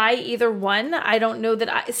buy either one. I don't know that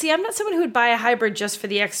I'm not someone who would buy a hybrid just for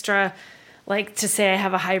the extra, like to say I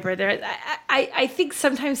have a hybrid. I think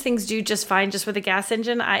sometimes things do just fine just with a gas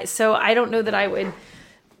engine. So I don't know that I would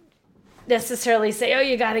necessarily say, oh,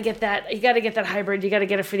 you got to get that hybrid, you got to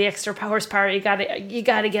get it for the extra horsepower, you got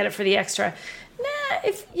to get it for the extra. Nah,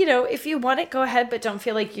 if you want it, go ahead, but don't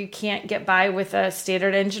feel like you can't get by with a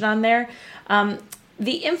standard engine on there.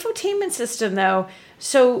 The infotainment system, though,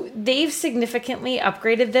 so they've significantly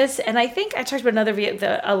upgraded this, and I think I talked about another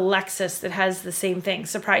the Lexus that has the same thing.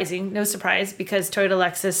 Surprising, no surprise, because Toyota,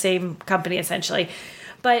 Lexus, same company essentially,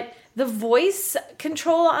 but the voice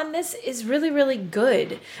control on this is really, really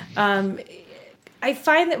good. I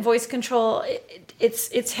find that voice control,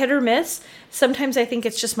 it's hit or miss. Sometimes I think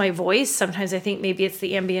it's just my voice. Sometimes I think maybe it's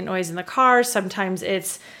the ambient noise in the car. Sometimes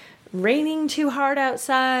it's raining too hard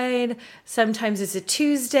outside. Sometimes it's a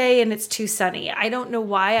Tuesday and it's too sunny. I don't know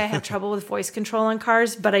why I have trouble with voice control on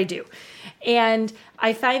cars, but I do. And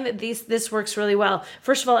I find that this works really well.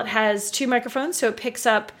 First of all, it has 2 microphones, so it picks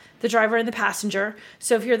up the driver and the passenger.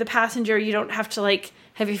 So if you're the passenger, you don't have to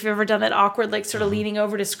have you ever done that awkward, sort of leaning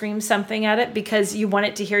over to scream something at it because you want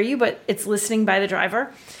it to hear you, but it's listening by the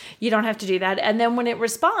driver? You don't have to do that. And then when it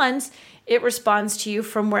responds to you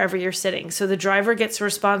from wherever you're sitting. So the driver gets a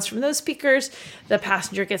response from those speakers, the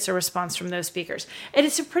passenger gets a response from those speakers. And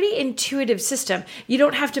it's a pretty intuitive system. You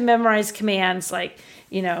don't have to memorize commands like,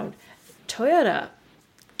 Toyota,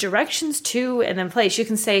 directions to, and then place. You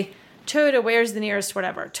can say, Toyota, where's the nearest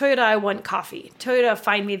whatever? Toyota, I want coffee. Toyota,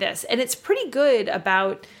 find me this. And it's pretty good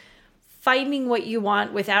about finding what you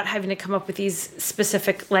want without having to come up with these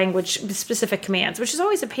specific commands, which is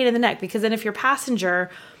always a pain in the neck, because then if your passenger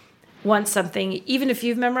wants something, even if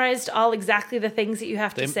you've memorized all exactly the things that you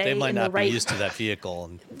have to say, they might not be used to that vehicle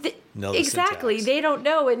and know the exactly syntax. They don't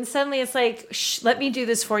know, and suddenly it's like, let me do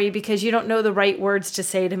this for you because you don't know the right words to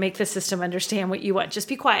say to make the system understand what you want. Just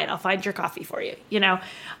be quiet, I'll find your coffee for you.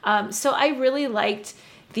 So I really liked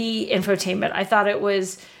the infotainment. I thought it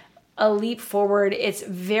was a leap forward. It's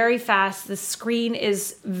very fast. The screen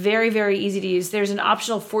is very, very easy to use. There's an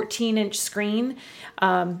optional 14-inch screen.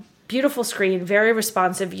 Beautiful screen, very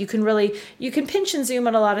responsive. You can pinch and zoom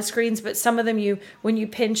on a lot of screens, but some of them when you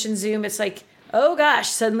pinch and zoom, it's like, oh gosh,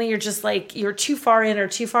 suddenly you're just you're too far in or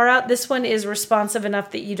too far out. This one is responsive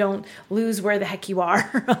enough that you don't lose where the heck you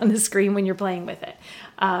are on the screen when you're playing with it.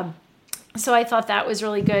 So I thought that was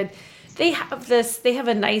really good. They have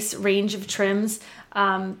a nice range of trims.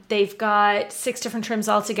 They've got 6 different trims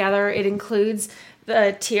altogether. It includes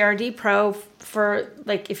the TRD Pro for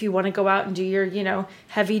if you want to go out and do your,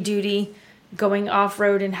 heavy duty going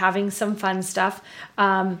off-road and having some fun stuff.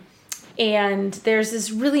 And there's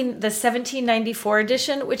the 1794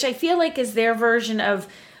 edition, which I feel like is their version of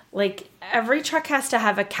every truck has to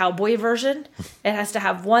have a cowboy version. It has to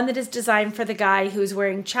have one that is designed for the guy who's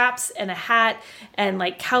wearing chaps and a hat and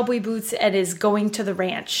cowboy boots and is going to the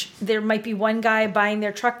ranch. There might be one guy buying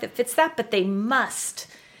their truck that fits that, but they must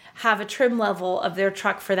have a trim level of their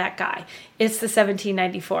truck for that guy. It's the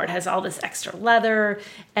 1794. It has all this extra leather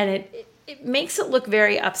and it makes it look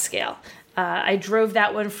very upscale. I drove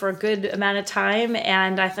that one for a good amount of time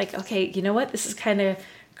and I think, okay, you know what? This is kind of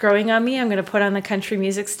growing on me. I'm going to put on the country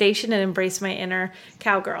music station and embrace my inner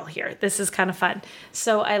cowgirl here. This is kind of fun.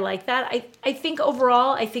 So I like that. I think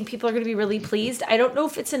overall, people are going to be really pleased. I don't know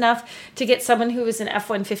if it's enough to get someone who is an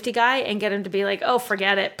F-150 guy and get him to be like, oh,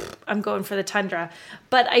 forget it. I'm going for the Tundra.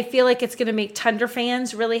 But I feel like it's going to make Tundra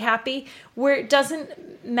fans really happy. Where it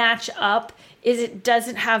doesn't match up is it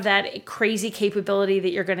doesn't have that crazy capability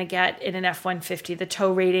that you're going to get in an F-150. The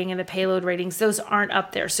tow rating and the payload ratings, those aren't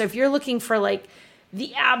up there. So if you're looking for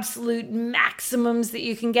the absolute maximums that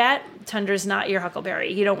you can get, Tundra's not your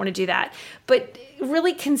Huckleberry. You don't want to do that. But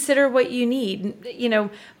really consider what you need. You know,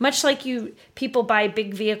 much like people buy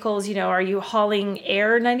big vehicles, you know, are you hauling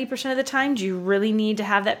air 90% of the time? Do you really need to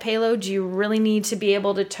have that payload? Do you really need to be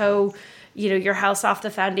able to tow, you know, your house off the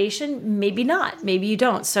foundation? Maybe not. Maybe you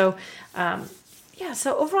don't. So,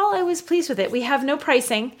 so overall, I was pleased with it. We have no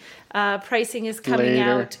pricing. Pricing is coming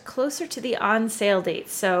out closer to the on-sale date.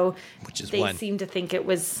 So they seem to think it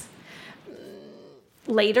was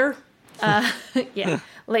later.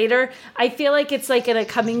 Later. I feel like it's like in a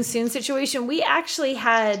coming soon situation. We actually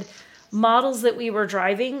had models that we were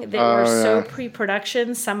driving that were so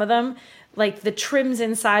pre-production, some of them. Like the trims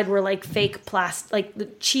inside were like fake plastic, like the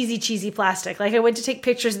cheesy plastic. Like I went to take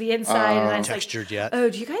pictures of the inside and I was textured like, yet? "Oh,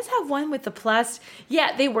 do you guys have one with the plastic?"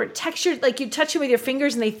 Yeah, they were textured. Like you touch them with your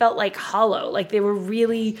fingers and they felt like hollow. Like they were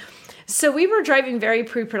really. So we were driving very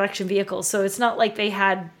pre-production vehicles. So it's not like they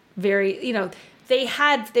had very, you know,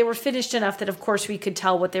 they were finished enough that of course we could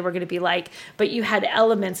tell what they were going to be like. But you had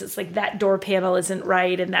elements. It's like that door panel isn't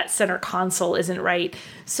right and that center console isn't right.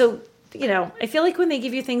 So. You know, I feel like when they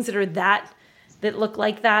give you things that look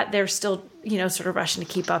like that, they're still, you know, sort of rushing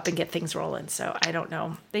to keep up and get things rolling. So I don't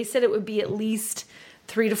know. They said it would be at least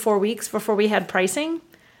 3 to 4 weeks before we had pricing.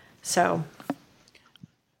 So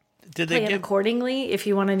did they plan accordingly if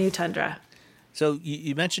you want a new Tundra. So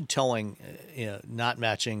you mentioned towing, you know, not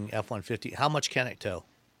matching F-150. How much can it tow?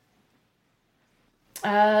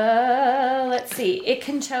 Let's see. It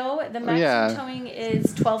can tow. The maximum towing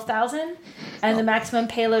is 12,000, and the maximum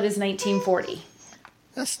payload is 1940.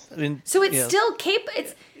 So it's still capable.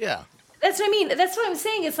 That's what I mean. That's what I'm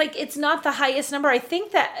saying. It's like it's not the highest number. I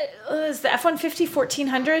think that is the F-150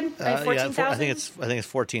 1400, 14,000. I think it's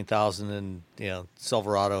 14,000, and you know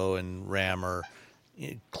Silverado and Ram are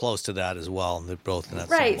close to that as well, and they're both in that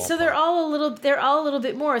right. same So they're all a little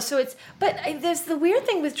bit more. So it's there's the weird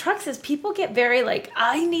thing with trucks is people get very like,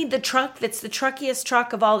 I need the truck that's the truckiest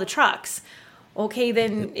truck of all the trucks. Okay,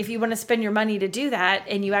 then if you want to spend your money to do that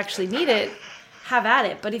and you actually need it, have at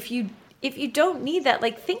it. But if you don't need that,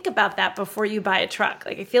 like think about that before you buy a truck.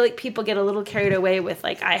 Like I feel like people get a little carried away with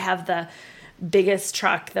like, I have the biggest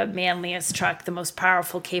truck, the manliest truck, the most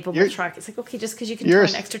powerful, capable truck. It's like, okay, just because you can tow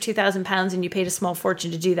an extra 2,000 pounds and you paid a small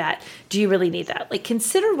fortune to do that, do you really need that? Like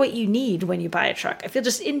consider what you need when you buy a truck. I feel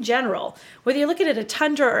just in general, whether you're looking at a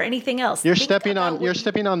Tundra or anything else, you're stepping on the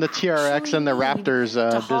TRX and the Raptors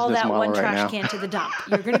to haul business that model one right now. trash can to the dump.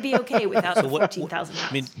 You're going to be okay without the 14,000 pounds.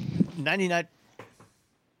 I mean, 99.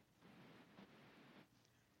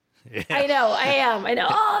 Yeah. I know.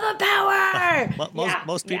 Oh, the power!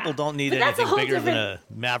 Most people don't need anything bigger than a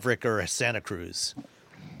Maverick or a Santa Cruz.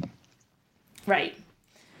 Right.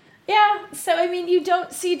 Yeah. So I mean, you don't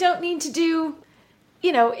need to do,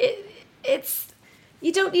 you know,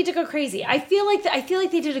 you don't need to go crazy. I feel like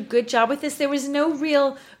they did a good job with this. There was no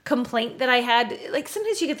real complaint that I had. Like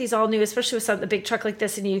sometimes you get these all new, especially with a big truck like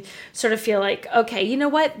this, and you sort of feel like, okay, you know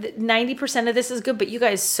what, 90% of this is good, but you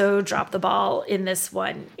guys so dropped the ball in this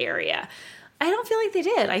one area. I don't feel like they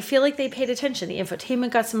did. I feel like they paid attention. The infotainment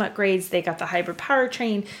got some upgrades. They got the hybrid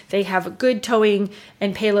powertrain. They have a good towing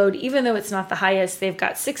and payload, even though it's not the highest. They've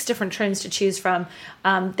got 6 different trims to choose from.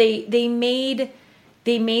 They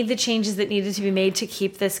made the changes that needed to be made to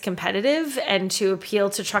keep this competitive and to appeal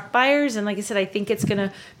to truck buyers. And like I said, I think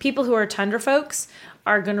people who are Tundra folks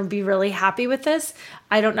are going to be really happy with this.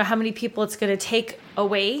 I don't know how many people it's going to take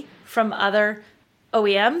away from other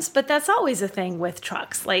OEMs, but that's always a thing with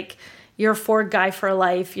trucks. Like you're a Ford guy for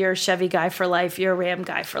life, you're a Chevy guy for life, you're a Ram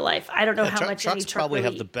guy for life. I don't know how much any truck probably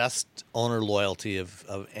have the best owner loyalty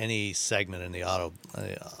of any segment in the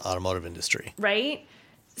automotive industry. Right?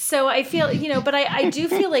 So I feel, you know, but I do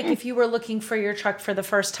feel like if you were looking for your truck for the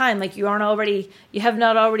first time, like you have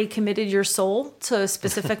not already committed your soul to a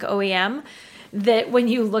specific OEM, that when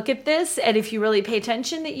you look at this and if you really pay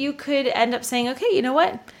attention, that you could end up saying, okay, you know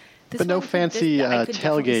what? But no fancy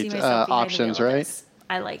tailgate options, right?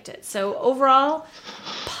 I liked it. So overall,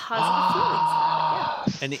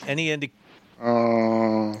 positive feelings. Any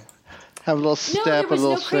have a little step, there was a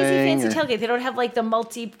little no crazy thing. fancy tailgate. They don't have like the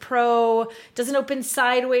multi-pro, doesn't open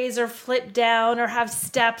sideways or flip down or have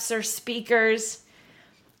steps or speakers.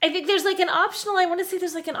 I think there's like an optional, I want to say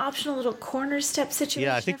there's like an optional little corner step situation.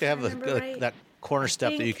 Yeah, I think they have that corner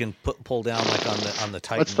step that you can pull down like on the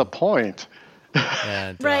Titan. What's the point?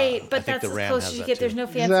 And, right, but that's as close as you get. There's no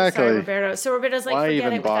fancy. Exactly. Sorry, Roberto. So Roberto's like,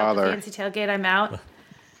 forget it. Without the fancy tailgate, I'm out.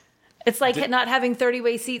 It's like not having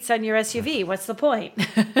 30-way seats on your SUV. What's the point?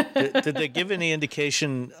 Did they give any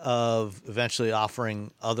indication of eventually offering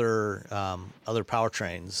other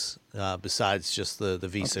powertrains besides just the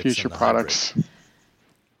V6 future and the products? hybrid?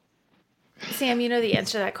 Sam, you know the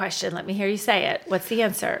answer to that question. Let me hear you say it. What's the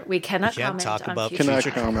answer? We cannot Can't comment talk on about future Cannot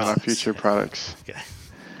future comment on products. future products. Okay.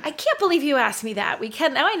 I can't believe you asked me that.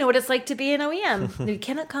 Now I know what it's like to be an OEM. We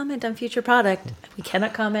cannot comment on future product. We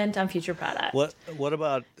cannot comment on future product. What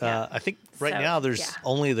about? Yeah. I think right So, now there's yeah.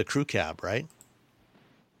 only the crew cab, right?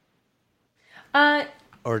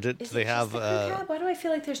 Or do Is they it have? just the crew cab? Why do I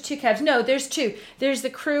feel like there's two cabs? No, there's two. There's the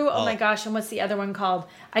crew. Oh my gosh! And what's the other one called?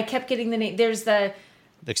 I kept getting the name. There's the.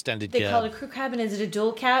 extended They cab? call it a crew cab, and is it a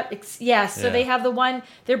dual cab? So Yeah. they have the one.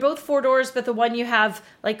 They're both 4 doors, but the one you have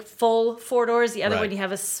like full 4 doors. The other Right. one you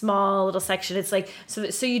have a small little section. It's like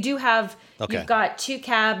so you do have. Okay. You've got 2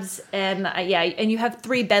 cabs, and and you have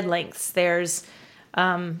 3 bed lengths. There's.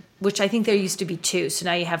 Which I think there used to be 2, so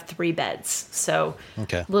now you have 3 beds. So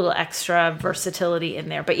Okay. a little extra versatility in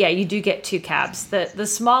there. But yeah, you do get 2 cabs. The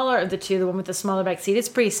smaller of the 2, the one with the smaller back seat, it's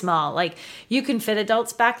pretty small. Like you can fit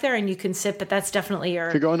adults back there and you can sit, but that's definitely your.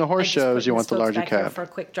 If you're going to horse I just shows, put you want the Miss Folks larger back there cab. for a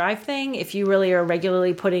quick drive thing. If you really are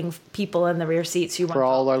regularly putting people in the rear seats, you want For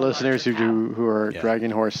all the our listeners larger cab. who are Yeah.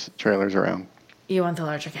 dragging horse trailers around. You want the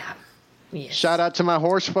larger cab. Yes. Shout out to my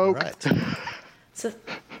horse folk. Right. So,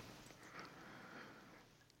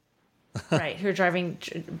 right, who are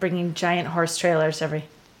bringing giant horse trailers every.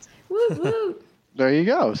 Woo woo. There you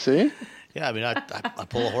go. See? Yeah, I mean, I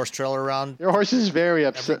pull a horse trailer around Your horse is very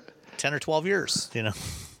upset. 10 or 12 years.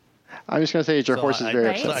 I'm just going to say that your So horse is I- very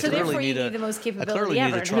Right? upset. I So clearly therefore you need need the most I capability clearly need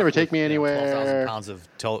ever. a truck never with, take me 12,000 anywhere. pounds of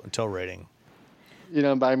tow rating. You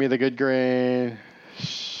don't buy me the good grain.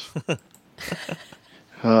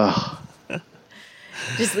 Ugh.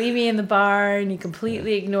 Just leave me in the barn. You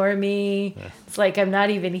completely ignore me. It's like I'm not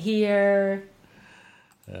even here.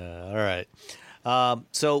 All right.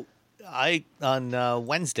 So on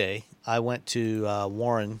Wednesday, I went to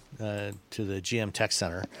Warren to the GM Tech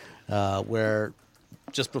Center where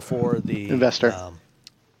just before the Investor.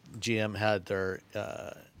 GM had their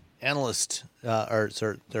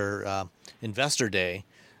investor day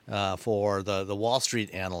for the Wall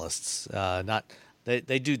Street analysts.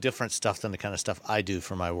 They do different stuff than the kind of stuff I do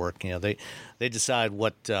for my work. They decide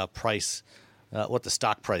what what the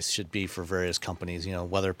stock price should be for various companies.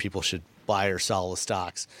 Whether people should buy or sell the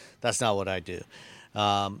stocks. That's not what I do.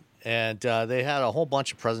 And they had a whole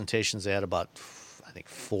bunch of presentations. They had about, I think,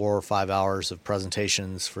 4 or 5 hours of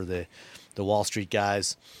presentations for the Wall Street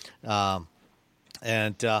guys.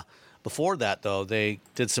 And before that, though, they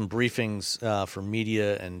did some briefings for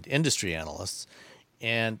media and industry analysts.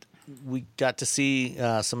 And we got to see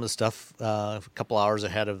some of the stuff a couple hours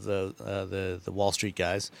ahead of the Wall Street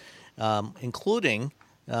guys, including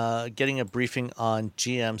getting a briefing on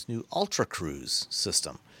GM's new Ultra Cruise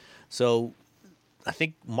system. So I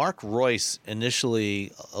think Mark Royce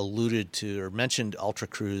initially alluded to or mentioned Ultra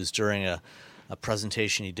Cruise during a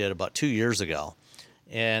presentation he did about 2 years ago.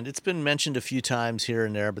 And it's been mentioned a few times here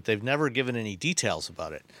and there, but they've never given any details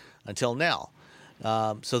about it until now.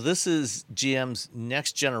 So this is GM's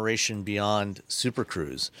next generation beyond Super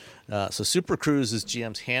Cruise. So Super Cruise is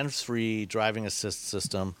GM's hands-free driving assist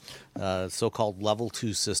system, so-called Level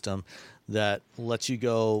 2 system that lets you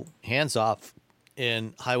go hands-off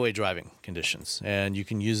in highway driving conditions. And you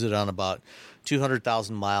can use it on about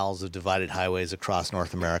 200,000 miles of divided highways across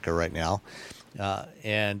North America right now.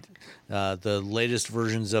 And the latest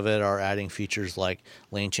versions of it are adding features like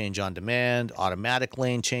lane change on demand, automatic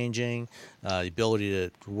lane changing, the ability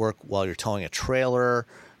to work while you're towing a trailer,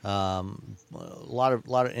 a lot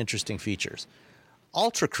of interesting features.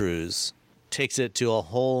 Ultra Cruise takes it to a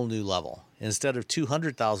whole new level. Instead of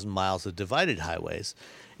 200,000 miles of divided highways,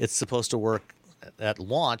 it's supposed to work at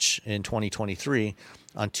launch in 2023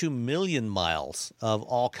 on 2 million miles of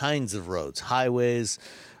all kinds of roads, highways,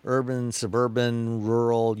 urban, suburban,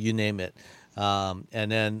 rural, you name it. And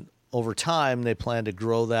then over time, they plan to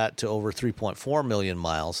grow that to over 3.4 million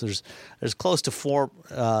miles. There's close to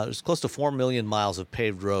 4 million miles of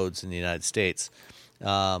paved roads in the United States,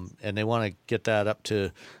 and they want to get that up to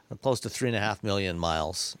close to 3.5 million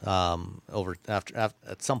miles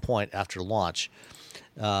at some point after launch.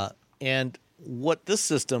 And what this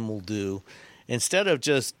system will do, instead of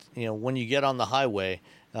just when you get on the highway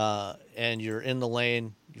and you're in the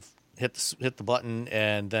lane, you hit the button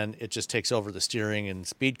and then it just takes over the steering and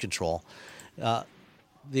speed control.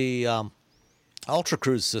 The Ultra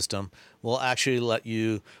Cruise system will actually let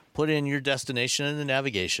you put in your destination in the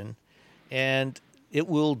navigation, and it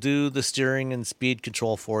will do the steering and speed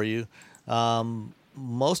control for you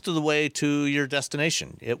most of the way to your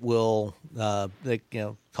destination. It will, they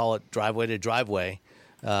call it driveway to driveway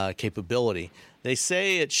capability. They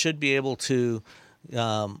say it should be able to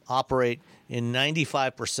operate in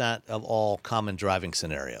 95% of all common driving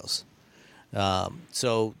scenarios.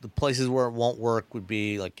 So the places where it won't work would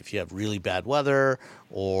be like if you have really bad weather,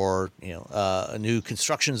 or a new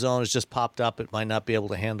construction zone has just popped up. It might not be able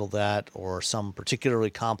to handle that, or some particularly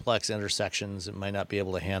complex intersections it might not be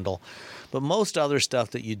able to handle. But most other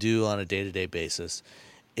stuff that you do on a day-to-day basis,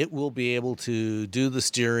 it will be able to do the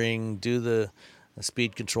steering, do the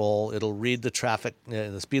speed control. It'll read the traffic,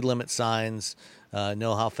 the speed limit signs,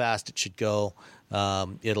 know how fast it should go.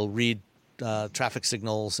 It'll read traffic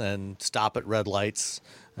signals and stop at red lights,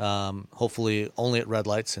 hopefully only at red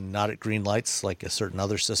lights and not at green lights like a certain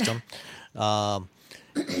other system. But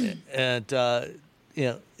it's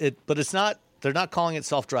not, they're not calling it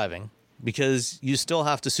self-driving because you still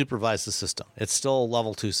have to supervise the system. It's still a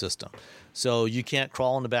level 2 system. So you can't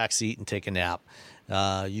crawl in the back seat and take a nap.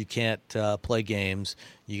 You can't play games.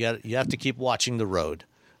 You have to keep watching the road,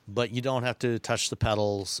 but you don't have to touch the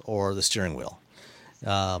pedals or the steering wheel.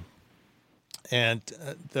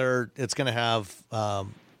 It's going to have a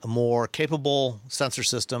more capable sensor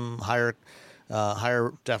system, higher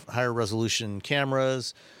resolution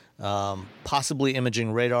cameras, possibly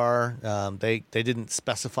imaging radar. They didn't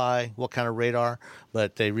specify what kind of radar,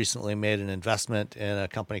 but they recently made an investment in a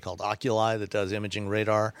company called Oculi that does imaging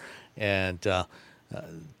radar, and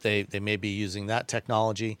they may be using that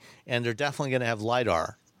technology. And they're definitely going to have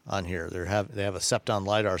LiDAR on here. They have a Septon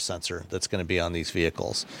LiDAR sensor that's going to be on these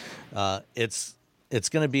vehicles. It's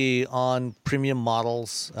going to be on premium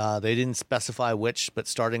models. They didn't specify which, but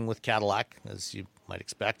starting with Cadillac, as you might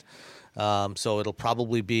expect. So it'll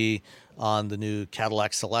probably be on the new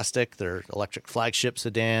Cadillac Celestiq, their electric flagship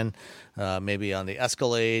sedan, maybe on the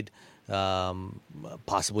Escalade,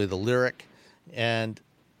 possibly the Lyriq. And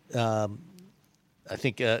I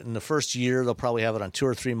think in the first year, they'll probably have it on 2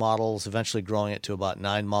 or 3 models, eventually growing it to about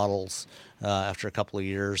 9 models after a couple of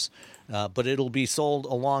years. But it'll be sold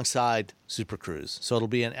alongside Super Cruise. So it'll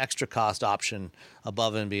be an extra cost option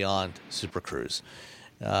above and beyond Super Cruise.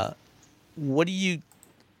 What do you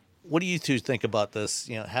two think about this?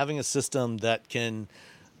 Having a system that can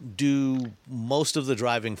do most of the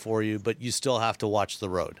driving for you, but you still have to watch the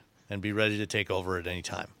road and be ready to take over at any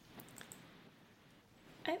time.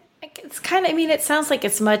 It's kind of, it sounds like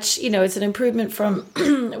it's much, it's an improvement from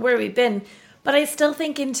where we've been, but I still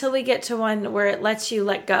think until we get to one where it lets you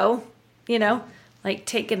let go, like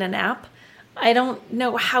taking a nap, I don't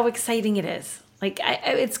know how exciting it is. Like,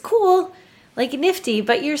 it's cool, like nifty,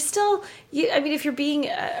 but you're still, if you're being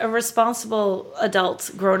a responsible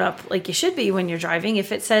adult grown up, like you should be when you're driving,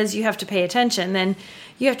 if it says you have to pay attention, then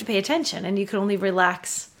you have to pay attention, and you can only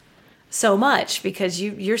relax so much because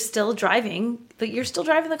you're still driving, but you're still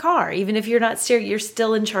driving the car. Even if you're not steering, you're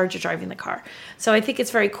still in charge of driving the car. So I think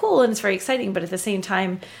it's very cool and it's very exciting, but at the same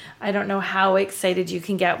time, I don't know how excited you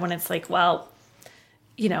can get when it's like, well,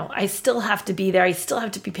 I still have to be there. I still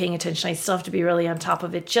have to be paying attention. I still have to be really on top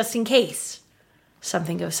of it just in case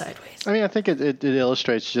something goes sideways. I think it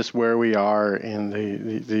illustrates just where we are in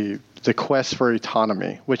the quest for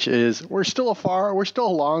autonomy, which is we're still a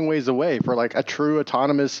long ways away for like a true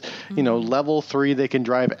autonomous, level 3 they can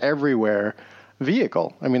drive everywhere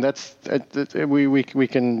vehicle. That's we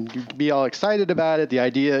can be all excited about it. The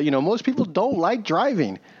idea, most people don't like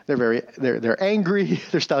driving. They're angry.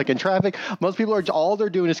 They're stuck in traffic. Most people all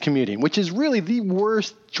they're doing is commuting, which is really the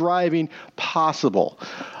worst driving possible.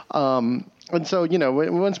 And so,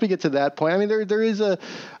 once we get to that point, there is a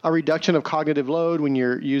reduction of cognitive load when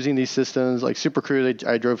you're using these systems like Super Cruise.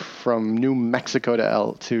 I drove from New Mexico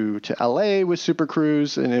to LA with Super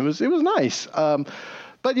Cruise, and it was nice.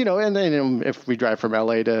 But, and then if we drive from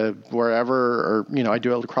LA to wherever, or, I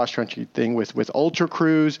do a cross-country thing with Ultra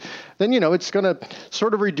Cruise, then, it's going to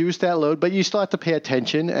sort of reduce that load, but you still have to pay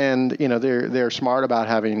attention. And, they're smart about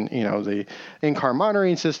having, the in-car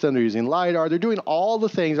monitoring system. They're using LiDAR. They're doing all the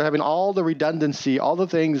things. They're having all the redundancy, all the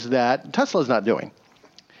things that Tesla's not doing.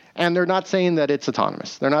 And they're not saying that it's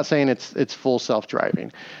autonomous. They're not saying it's full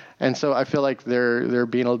self-driving. And so I feel like they're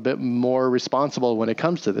being a bit more responsible when it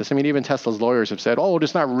comes to this. Even Tesla's lawyers have said,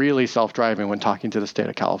 it's not really self-driving when talking to the state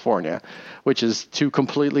of California, which is 2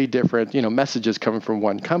 completely different, messages coming from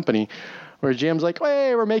one company. Where GM's like,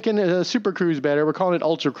 hey, we're making a Super Cruise better. We're calling it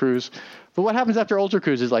Ultra Cruise. But what happens after Ultra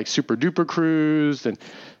Cruise is like Super Duper Cruise and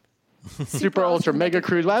Super Ultra Mega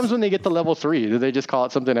Cruise. What happens when they get to level 3? Do they just call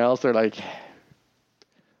it something else? They're like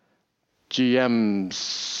GM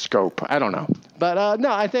Scope. I don't know. But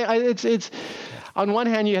no, I think it's on one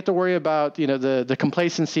hand, you have to worry about, the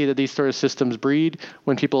complacency that these sort of systems breed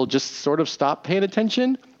when people just sort of stop paying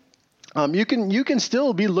attention. You can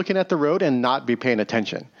still be looking at the road and not be paying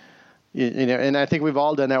attention. You know, and I think we've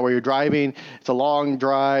all done that where you're driving, it's a long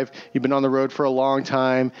drive, you've been on the road for a long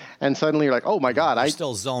time, and suddenly you're like, oh my God, You're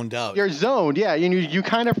still zoned out. You're zoned, yeah, and you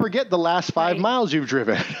kind of forget the last 5 miles you've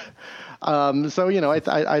driven. So, you know,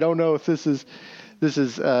 I don't know if this is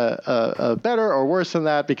better or worse than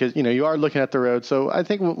that, because, you know, you are looking at the road. So I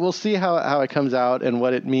think we'll see how it comes out and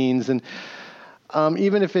what it means. And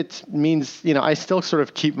even if it means, you know, I still sort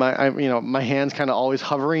of keep my hands kind of always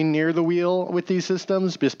hovering near the wheel with these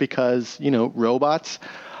systems, just because, you know, robots.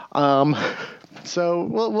 So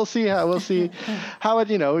we'll see how it,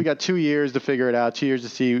 you know, we got 2 years to figure it out, 2 years to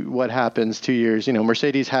see what happens, 2 years. You know,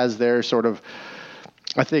 Mercedes has their sort of,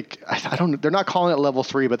 I think, I don't, they're not calling it level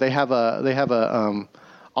 3, but they have a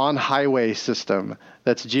on highway system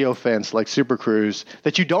that's geofenced, like Super Cruise,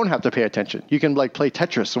 that you don't have to pay attention. You can like play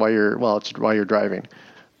Tetris while you're driving.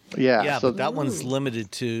 Yeah. So but that one's limited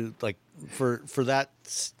to, like, for that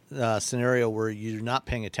scenario where you're not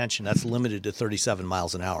paying attention, that's limited to 37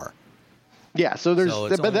 miles an hour. Yeah. So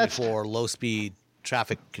it's only for low speed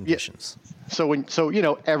traffic conditions. Yeah. So you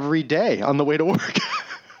know, every day on the way to work.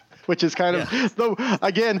 Which is kind of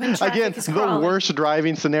the worst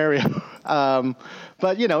driving scenario.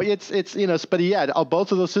 But you know, it's you know, but yeah,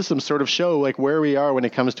 both of those systems sort of show like where we are when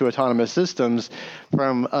it comes to autonomous systems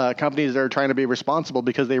from companies that are trying to be responsible,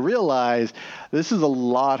 because they realize this is a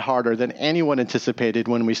lot harder than anyone anticipated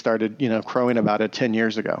when we started, you know, crowing about it 10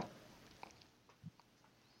 years ago.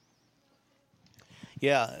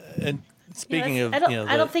 Yeah, and speaking of, I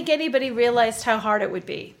don't think anybody realized how hard it would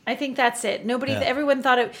be. I think that's it. Everyone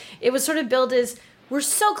thought it was sort of billed as, we're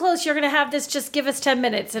so close, you're going to have this, just give us 10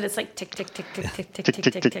 minutes. And it's like tick, tick, tick, tick, tick, tick, tick,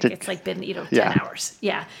 tick, tick. It's like been, 10 hours.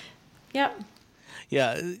 Yeah. Yep.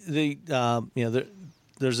 Yeah.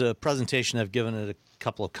 There's a presentation I've given at a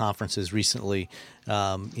couple of conferences recently,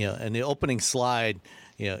 and the opening slide,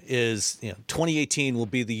 is, 2018 will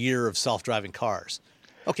be the year of self-driving cars.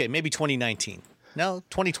 Okay. Maybe 2019. No,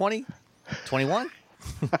 2020? 21?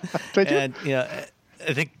 And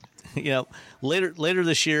I think later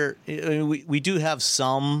this year, we do have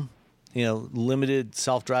some limited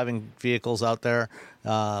self-driving vehicles out there.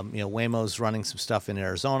 Waymo's running some stuff in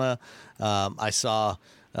Arizona. I saw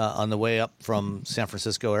on the way up from San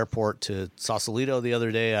Francisco Airport to Sausalito the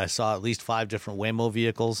other day, I saw at least 5 different Waymo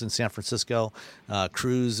vehicles in San Francisco.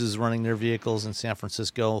 Cruise is running their vehicles in San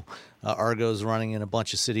Francisco. Argo's running in a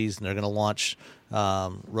bunch of cities, and they're going to launch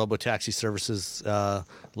robotaxi services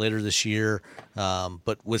later this year,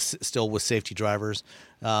 but still with safety drivers.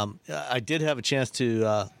 I did have a chance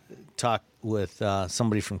to talk with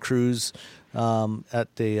somebody from Cruise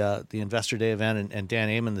at the Investor Day event, and Dan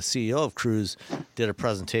Amon, the CEO of Cruise, did a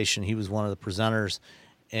presentation. He was one of the presenters,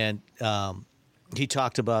 and he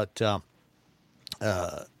talked about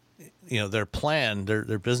their plan,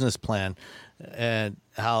 their business plan, and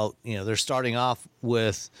how they're starting off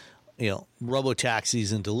with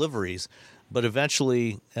robotaxis and deliveries, but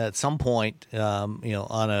eventually at some point on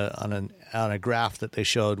a graph that they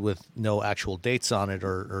showed with no actual dates on it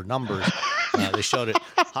or numbers, they showed it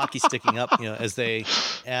hockey sticking up as they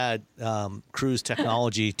add Cruise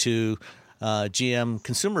technology to GM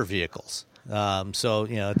consumer vehicles. So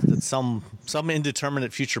at some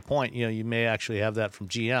indeterminate future point, you may actually have that from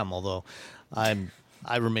GM, although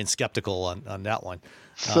I remain skeptical on that one.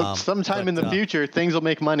 Sometime in the future, things will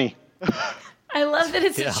make money. I love that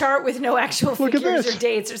it's a chart with no actual figures or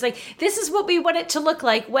dates. It's like, this is what we want it to look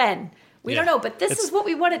like when. We don't know, but this is what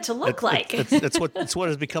we want it to look like. It's what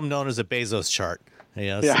has become known as a Bezos chart.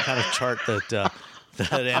 It's the kind of chart that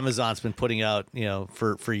Amazon's been putting out,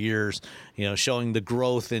 for years, showing the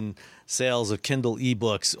growth in sales of Kindle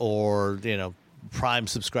ebooks or, Prime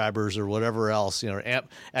subscribers or whatever else, or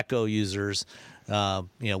Echo users,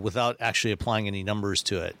 without actually applying any numbers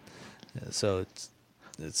to it. So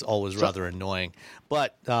it's always rather annoying.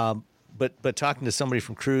 But talking to somebody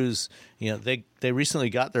from Cruise, they recently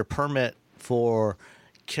got their permit for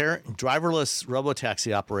driverless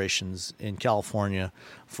robotaxi operations in California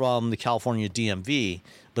from the California DMV,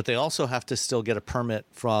 but they also have to still get a permit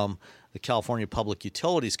from the California Public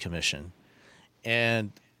Utilities Commission.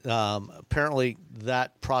 And apparently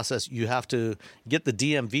that process, you have to get the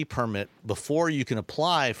DMV permit before you can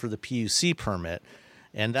apply for the PUC permit,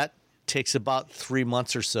 and that takes about 3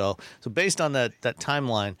 months or so. So based on that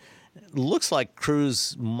timeline, it looks like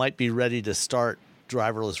Cruise might be ready to start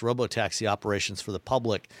driverless robotaxi operations for the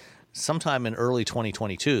public sometime in early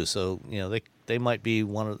 2022. So they might be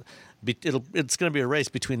one of it's going to be a race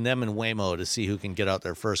between them and Waymo to see who can get out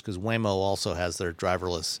there first, because Waymo also has their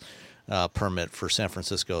driverless permit for San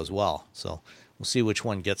Francisco as well. So we'll see which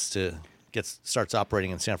one gets to starts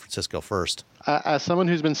operating in San Francisco first. As someone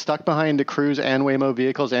who's been stuck behind the Cruise and Waymo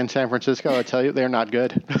vehicles in San Francisco, I tell you, they're not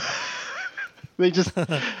good. They just,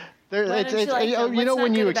 when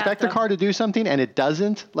you expect the car to do something and it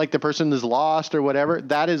doesn't, like the person is lost or whatever,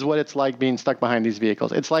 that is what it's like being stuck behind these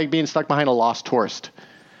vehicles. It's like being stuck behind a lost tourist.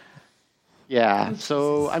 Yeah.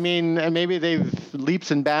 So, I mean, maybe they've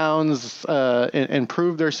leaps and bounds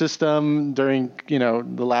improved their system during,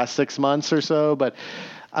 the last 6 months or so. But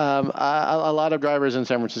a lot of drivers in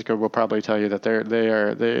San Francisco will probably tell you that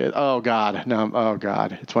oh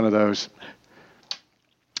God, it's one of those.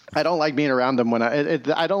 I don't like being around them when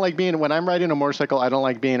when I'm riding a motorcycle. I don't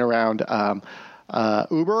like being around Uber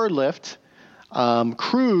or Lyft,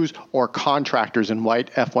 Cruise, or contractors in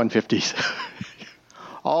white F-150s.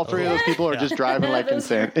 All three of those people are just driving like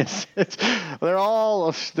insane. It's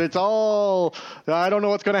all, I don't know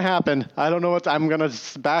what's going to happen. I don't know I'm going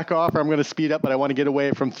to back off or I'm going to speed up, but I want to get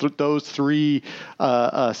away from those three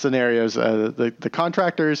scenarios. The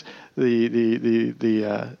contractors, the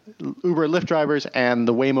Uber Lyft drivers, and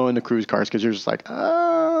the Waymo and the Cruise cars, because you're just like,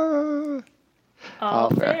 all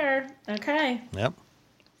fair. Okay. Yep.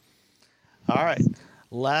 All right.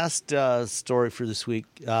 Last story for this week.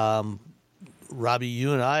 Robbie,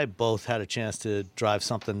 you and I both had a chance to drive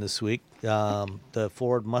something this week, the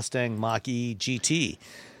Ford Mustang Mach-E GT.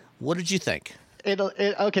 What did you think?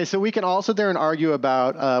 Okay, so we can all sit there and argue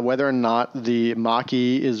about whether or not the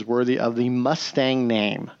Mach-E is worthy of the Mustang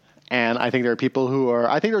name. And I think there's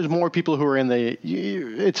more people who are in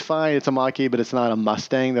it's fine, it's a Mach-E, but it's not a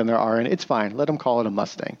Mustang than there are in, it's fine, let them call it a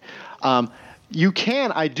Mustang. I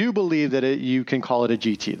do believe that you can call it a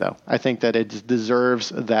GT, though. I think that it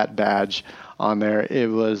deserves that badge on there. It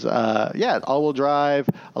was, all-wheel drive,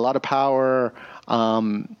 a lot of power.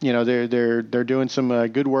 They're doing some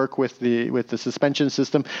good work with the suspension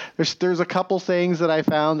system. There's a couple things that I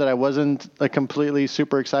found that I wasn't completely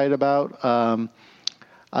super excited about.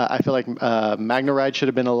 I feel like MagneRide should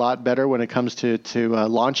have been a lot better when it comes to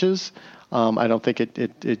launches. I don't think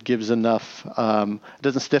it gives enough. It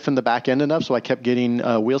doesn't stiffen the back end enough, so I kept getting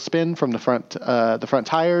wheel spin from the front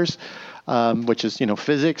tires, which is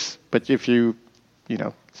physics. But if you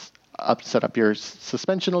set up your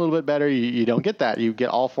suspension a little bit better, you don't get that. You get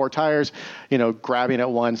all four tires, grabbing at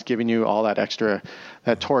once, giving you all that extra,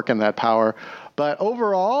 that torque and that power. But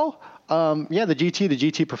overall, the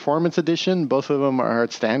GT Performance Edition, both of them are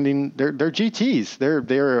outstanding. They're GTs.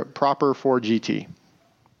 They're proper Ford GT.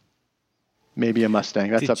 Maybe a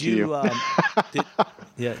Mustang. That's up to you.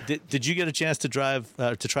 Did you get a chance to try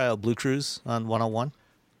out Blue Cruise on 101?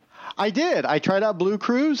 I did. I tried out Blue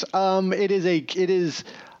Cruise. It is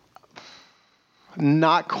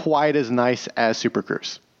not quite as nice as Super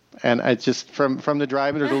Cruise. And it's just from the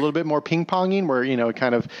drive, there's a little bit more ping-ponging where,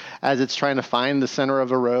 kind of as it's trying to find the center of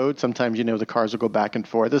the road, sometimes, the cars will go back and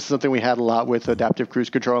forth. This is something we had a lot with adaptive cruise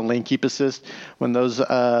control and lane keep assist. When those,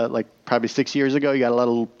 probably 6 years ago, you got a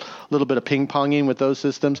little bit of ping-ponging with those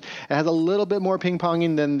systems. It has a little bit more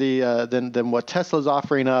ping-ponging than what Tesla's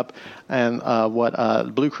offering up and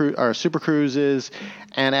what Blue Cruise or Super Cruise is.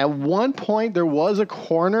 And at one point, there was a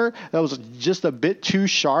corner that was just a bit too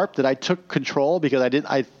sharp that I took control because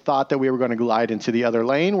I thought that we were going to glide into the other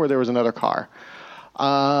lane where there was another car.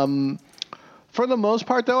 For the most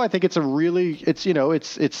part, though, I think it's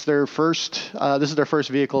their first. This is their first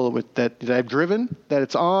vehicle that I've driven that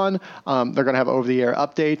it's on. They're going to have over-the-air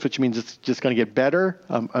updates, which means it's just going to get better,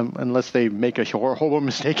 unless they make a horrible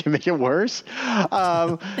mistake and make it worse.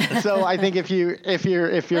 So I think if you're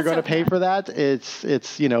going to pay for that, it's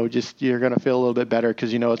you're going to feel a little bit better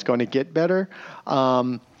because it's going to get better.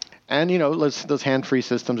 And those hand-free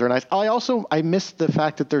systems are nice. I missed the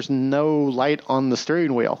fact that there's no light on the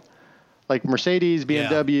steering wheel. Like Mercedes,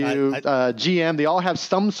 BMW, GM, they all have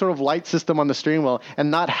some sort of light system on the steering wheel, and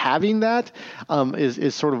not having that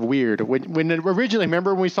is sort of weird. When originally,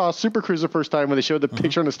 remember when we saw Super Cruise the first time when they showed the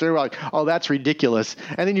picture on the steering wheel, like, oh, that's ridiculous.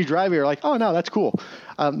 And then you drive it, you're like, oh, no, that's cool.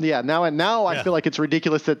 Now I feel like it's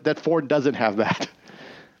ridiculous that Ford doesn't have that.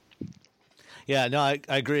 Yeah, no, I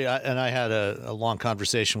agree. And I had a long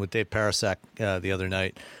conversation with Dave Parasek the other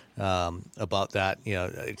night about that,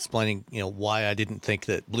 explaining, why I didn't think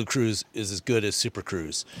that Blue Cruise is as good as Super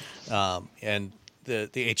Cruise. And the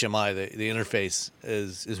HMI, the interface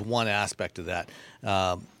is one aspect of that.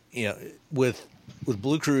 With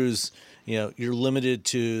Blue Cruise, you're limited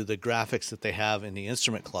to the graphics that they have in the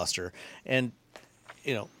instrument cluster. And,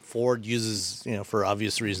 Ford uses, for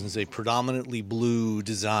obvious reasons, a predominantly blue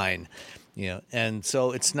design, and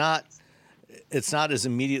so it's not as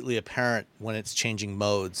immediately apparent when it's changing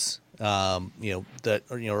modes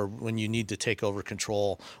or when you need to take over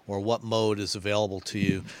control, or what mode is available to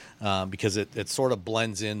you, because it sort of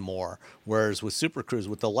blends in more. Whereas with Super Cruise,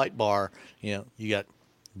 with the light bar, you got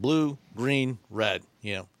blue, green, red,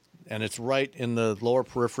 and it's right in the lower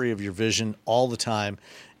periphery of your vision all the time.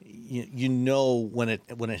 You know when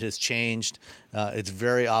it has changed. It's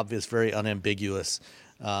very obvious, very unambiguous.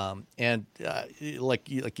 And like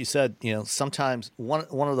you said, sometimes one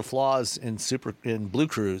of the flaws in Blue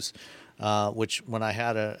Cruise, which when I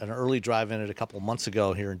had an early drive in it a couple of months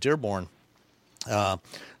ago here in Dearborn, I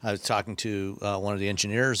was talking to one of the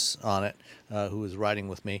engineers on it who was riding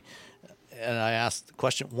with me, and I asked the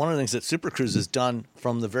question. One of the things that Super Cruise has done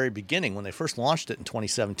from the very beginning, when they first launched it in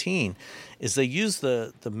 2017, is they use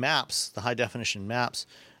the maps, the high definition maps,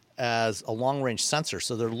 as a long-range sensor.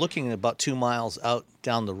 So they're looking about 2 miles out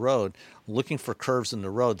down the road, looking for curves in the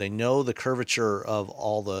road. They know the curvature of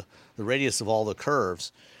all the radius of all the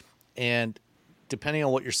curves. And depending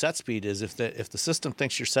on what your set speed is, if the system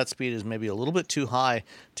thinks your set speed is maybe a little bit too high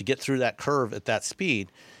to get through that curve at that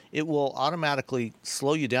speed, it will automatically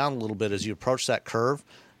slow you down a little bit as you approach that curve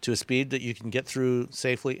to a speed that you can get through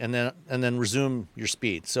safely, and then resume your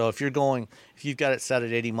speed. So if you've got it set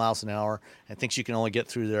at 80 miles an hour and thinks you can only get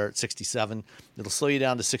through there at 67, it'll slow you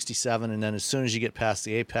down to 67, and then as soon as you get past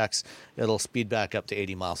the apex, it'll speed back up to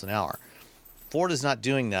 80 miles an hour. Ford is not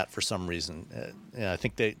doing that for some reason. I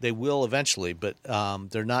think they will eventually, but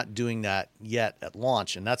they're not doing that yet at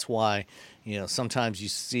launch, and that's why sometimes you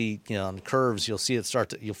see on the curves you'll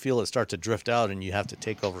feel it start to drift out, and you have to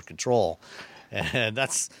take over control. And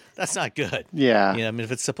that's not good. Yeah. I mean,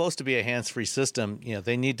 if it's supposed to be a hands-free system,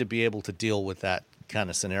 they need to be able to deal with that kind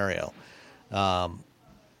of scenario. But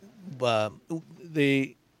I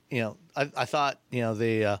thought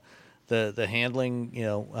the handling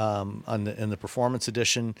in the Performance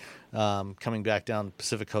Edition, coming back down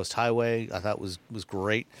Pacific Coast Highway, I thought was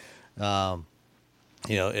great.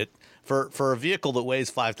 It for a vehicle that weighs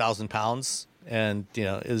 5,000 pounds and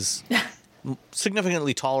is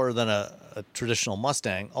significantly taller than a traditional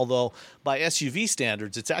Mustang, although by SUV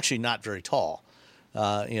standards it's actually not very tall.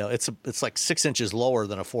 It's like 6 inches lower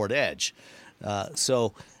than a Ford Edge.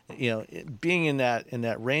 So being in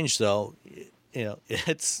that range though,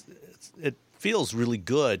 it feels really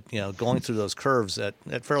good, going through those curves at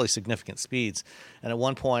fairly significant speeds. And at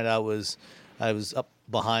one point I was up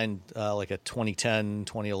behind like a 2010,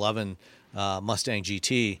 2011 Mustang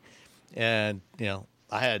GT, and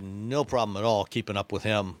I had no problem at all keeping up with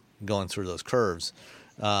him going through those curves.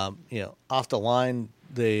 Off the line,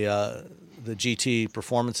 the GT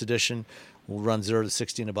Performance Edition will run 0 to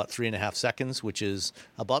 60 in about 3.5 seconds, which is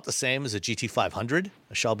about the same as a GT500,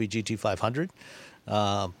 a Shelby GT500.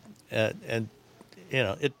 And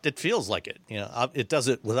it feels like it. It does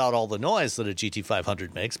it without all the noise that a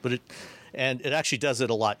GT500 makes, but it actually does it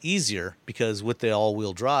a lot easier, because with the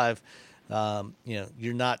all-wheel drive,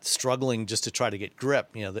 you're not struggling just to try to get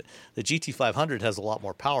grip. The GT500 has a lot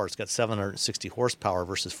more power. It's got 760 horsepower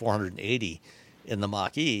versus 480 in the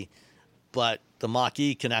Mach-E, but the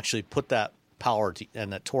Mach-E can actually put that power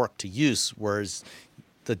and that torque to use, whereas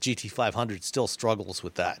the GT500 still struggles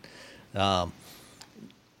with that.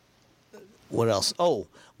 What else? Oh,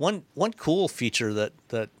 one cool feature that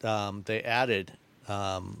they added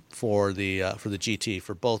for the GT,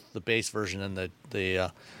 for both the base version and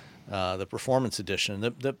the Performance Edition.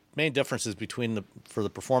 The main difference is for the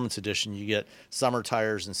Performance Edition, you get summer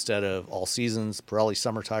tires instead of all seasons, Pirelli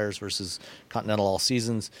summer tires versus Continental all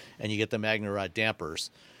seasons, and you get the MagneRide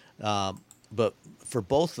dampers. But for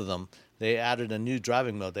both of them, they added a new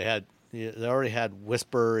driving mode. They already had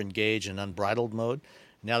Whisper, Engage, and Unbridled mode.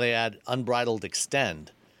 Now they add Unbridled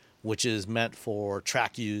Extend, which is meant for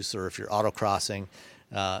track use or if you're autocrossing.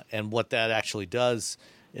 And what that actually does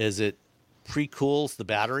is it pre-cools the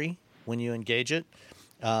battery when you engage it,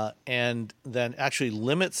 and then actually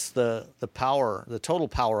limits the total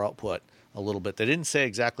power output a little bit. They didn't say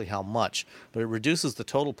exactly how much, but it reduces the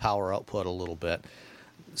total power output a little bit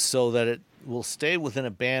so that it will stay within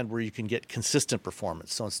a band where you can get consistent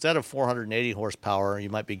performance. So instead of 480 horsepower, you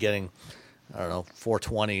might be getting,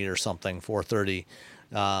 420 or something, 430,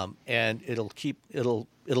 and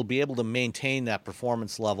it'll be able to maintain that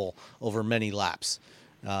performance level over many laps,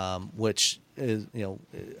 which is,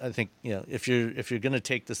 I think, if you're going to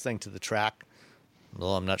take this thing to the track,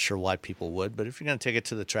 well, I'm not sure why people would, but if you're going to take it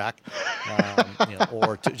to the track,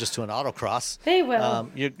 or just to an autocross, they will.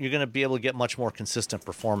 You're going to be able to get much more consistent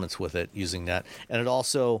performance with it using that, and it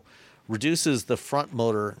also reduces the front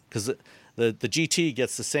motor, because the GT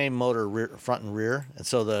gets the same motor front and rear, and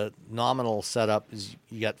so the nominal setup is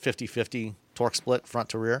you got 50-50 torque split front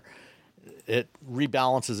to rear. it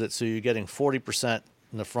rebalances it so you're getting 40%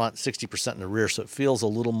 in the front, 60% in the rear, so it feels a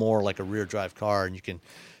little more like a rear drive car, and you can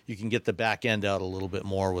get the back end out a little bit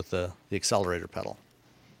more with the accelerator pedal.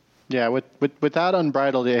 Yeah, without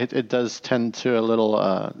unbridled, it does tend to a little.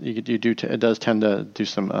 It does tend to do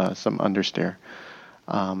some understeer.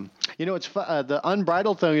 It's the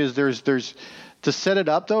unbridled thing is there's to set it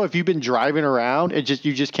up though. If you've been driving around,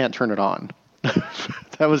 you just can't turn it on.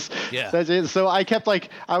 That's it. So I kept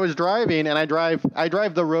I was driving, and I drive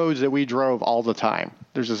the roads that we drove all the time.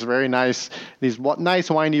 There's this these nice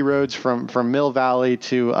windy roads from Mill Valley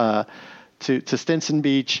to Stinson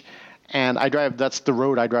Beach, and that's the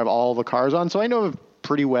road I drive all the cars on. So I know it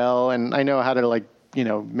pretty well, and I know how to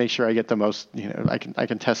make sure I get the most. I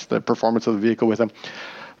can test the performance of the vehicle with them.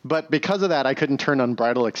 But because of that, I couldn't turn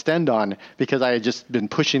unbridled extend on because I had just been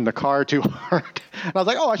pushing the car too hard. And I was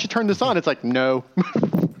like, oh, I should turn this on. It's like, no.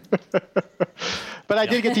 But I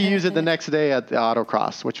did get to use it the next day at the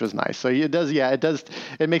autocross, which was nice. So it does.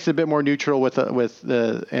 It makes it a bit more neutral you'll get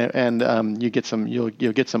some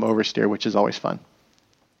oversteer, which is always fun.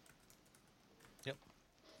 Yep.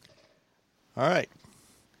 All right.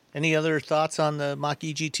 Any other thoughts on the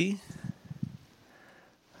Mach-E GT?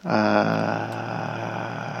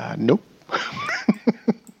 Nope.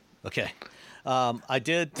 Okay. I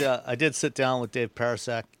did sit down with Dave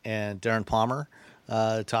Parasek and Darren Palmer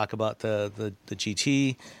to talk about the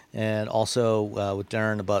GT, and also with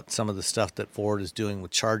Darren about some of the stuff that Ford is doing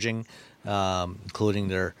with charging, including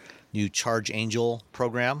their new Charge Angel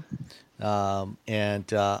program.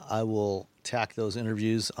 And I will tack those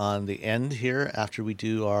interviews on the end here after we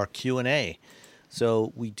do our Q&A.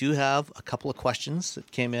 So we do have a couple of questions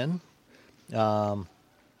that came in. Let's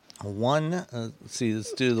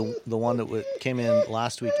do the one that came in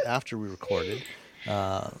last week after we recorded.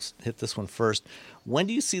 Let's hit this one first. When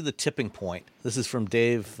do you see the tipping point? This is from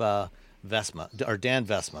Dave Vesma, or Dan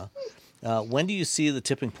Vesma. When do you see the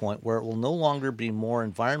tipping point where it will no longer be more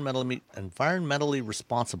environmentally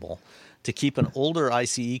responsible to keep an older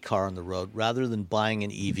ICE car on the road rather than buying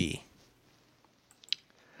an EV?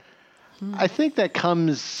 I think that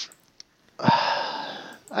comes.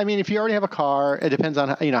 If you already have a car, it depends on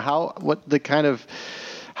how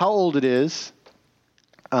old it is.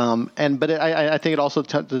 I think it also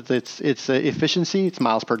it's efficiency. It's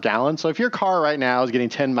miles per gallon. So if your car right now is getting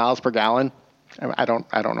 10 miles per gallon, I don't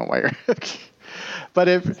know why you're. But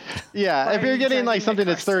if you're getting something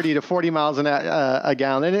that's 30 to 40 miles a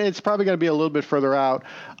gallon, then it's probably going to be a little bit further out.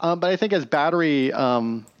 But I think as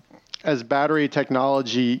battery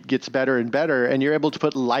technology gets better and better, and you're able to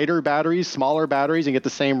put lighter batteries, smaller batteries, and get the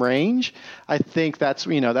same range, I think that's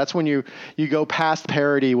when you go past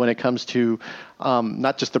parity when it comes to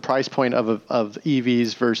not just the price point of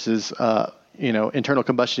EVs versus internal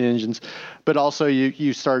combustion engines, but also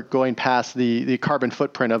you start going past the carbon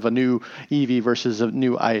footprint of a new EV versus a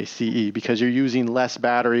new ICE, because you're using less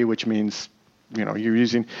battery, which means you're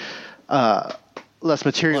using less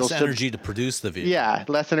materials, less energy to produce the vehicle. Yeah,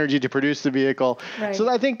 less energy to produce the vehicle. Right. So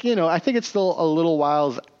I think it's still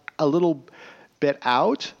a little bit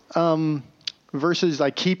out versus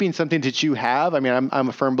keeping something that you have. I'm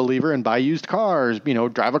a firm believer in buy used cars.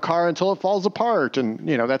 Drive a car until it falls apart, and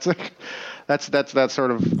that's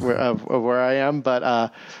sort of where I am. But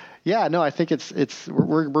I think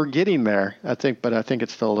we're getting there. I think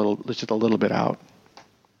it's still just a little bit out.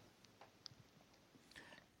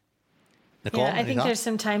 Nicole, I think there's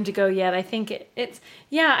some time to go yet. I think I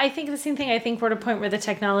think the same thing. I think we're at a point where the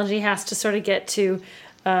technology has to sort of get to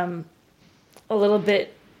a little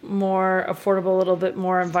bit more affordable, a little bit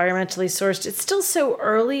more environmentally sourced. It's still so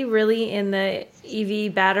early, really, in the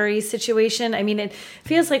EV battery situation. It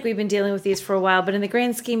feels like we've been dealing with these for a while, but in the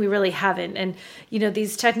grand scheme, we really haven't. And,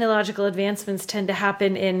 these technological advancements tend to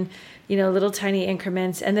happen in, little tiny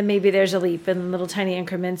increments, and then maybe there's a leap, and little tiny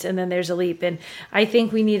increments, and then there's a leap. And I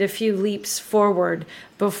think we need a few leaps forward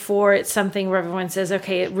before it's something where everyone says,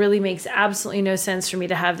 okay, it really makes absolutely no sense for me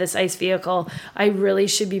to have this ICE vehicle. I really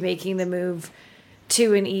should be making the move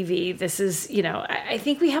to an EV. This is, I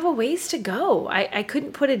think we have a ways to go. I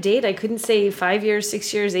couldn't put a date. I couldn't say 5 years,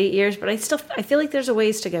 6 years, 8 years, but I feel like there's a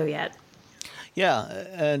ways to go yet. Yeah.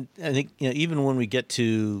 And I think, even when we get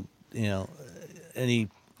to,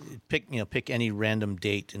 pick any random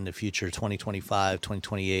date in the future, 2025,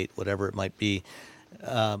 2028, whatever it might be,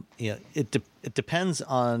 it depends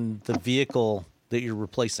on the vehicle that you're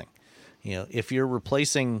replacing. If you're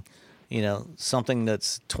replacing, something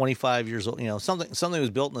that's 25 years old, something that was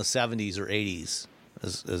built in the 70s or 80s,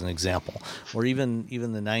 as an example, or even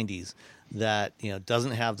the 90s, that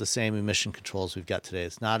doesn't have the same emission controls we've got today.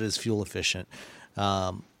 It's not as fuel efficient.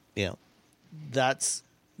 That's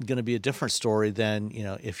going to be a different story than,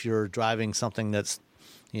 if you're driving something that's,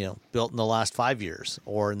 built in the last 5 years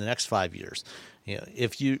or in the next 5 years.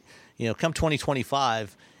 If you, come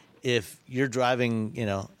 2025, if you're driving,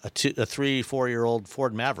 a 3-4 year old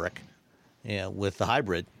Ford Maverick, with the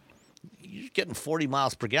hybrid, you're getting 40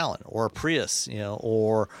 miles per gallon, or a Prius,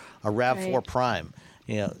 or a RAV4 Prime.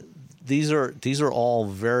 These are all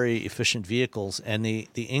very efficient vehicles, and the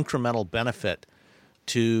incremental benefit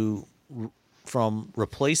from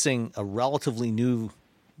replacing a relatively new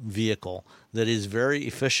vehicle that is very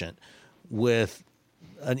efficient with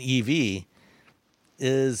an EV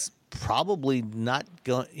is probably not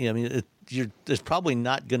going. There's probably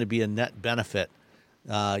not going to be a net benefit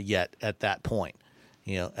yet at that point,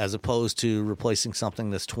 as opposed to replacing something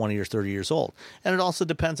that's 20 or 30 years old. And it also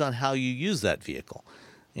depends on how you use that vehicle.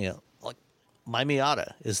 Like my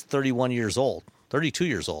Miata is 32 years old,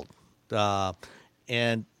 but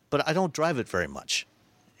I don't drive it very much.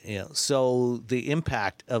 So the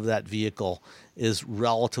impact of that vehicle is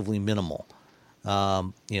relatively minimal.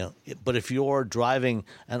 But if you're driving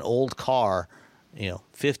an old car,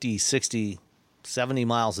 50, 60, 70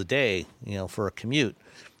 miles a day, for a commute,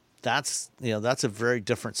 that's a very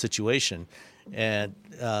different situation. And,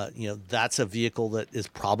 that's a vehicle that is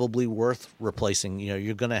probably worth replacing.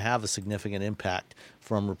 You're going to have a significant impact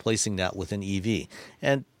from replacing that with an EV.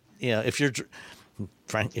 And, if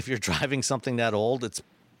you're driving something that old, it's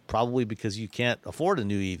probably because you can't afford a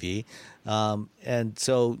new EV. And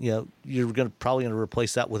so, you're probably going to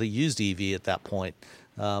replace that with a used EV at that point.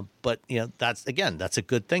 But, that's a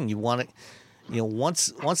good thing. You want to,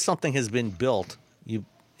 once something has been built,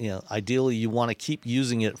 ideally you want to keep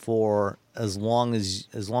using it for as long as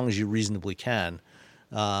you reasonably can,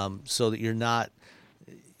 so that you're not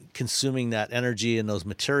consuming that energy and those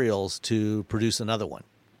materials to produce another one.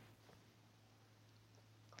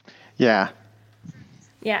 Yeah.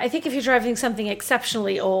 Yeah, I think if you're driving something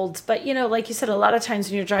exceptionally old, but like you said, a lot of times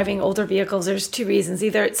when you're driving older vehicles, there's two reasons.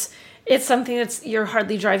 Either it's something that's you're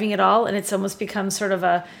hardly driving at all, and it's almost become sort of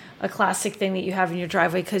a classic thing that you have in your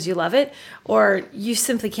driveway because you love it, or you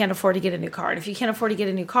simply can't afford to get a new car. And if you can't afford to get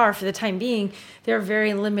a new car for the time being, there are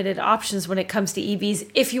very limited options when it comes to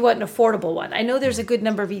EVs if you want an affordable one. I know there's a good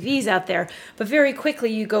number of EVs out there, but very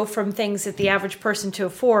quickly you go from things that the average person can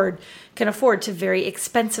afford to very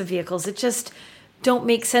expensive vehicles. It just don't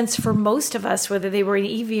make sense for most of us, whether they were an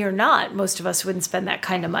EV or not. Most of us wouldn't spend that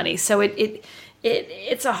kind of money. So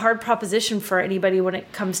it's a hard proposition for anybody when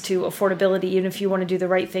it comes to affordability, even if you want to do the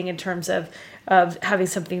right thing in terms of having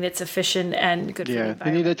something that's efficient and good for the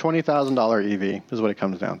environment. You need a $20,000 EV is what it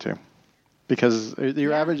comes down to. Because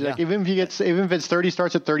your average, even if it's 30,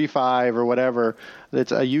 starts at 35 or whatever,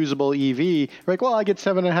 that's a usable EV. You're like, well, I get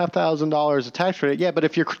 $7,500 of tax credit. Yeah, but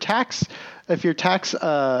if your tax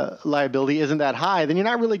liability isn't that high, then you're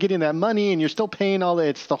not really getting that money, and you're still paying all the.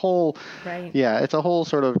 It's the whole. Right. Yeah, it's a whole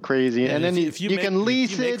sort of crazy. And then you can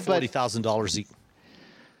lease it, but $40,000.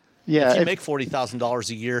 Yeah, if you make $40,000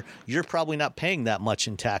 a year, you're probably not paying that much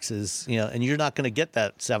in taxes, and you're not going to get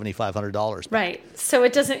that $7,500. Right. So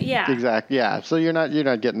it doesn't. Yeah. Exactly. Yeah. So you're not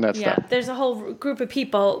getting that stuff. Yeah. There's a whole group of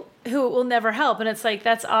people who will never help, and it's like,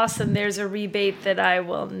 that's awesome. There's a rebate that I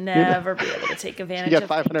will never be able to take advantage of. You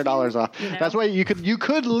get $500 off. That's why you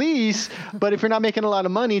could lease, but if you're not making a lot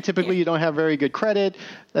of money, typically you don't have very good credit.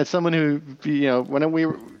 That's someone who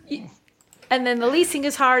and then the leasing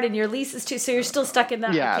is hard, and your lease is too, so you're still stuck in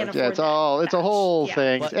that. It's a whole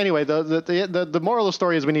thing. But anyway, the moral of the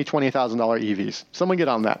story is we need $20,000 EVs. Someone get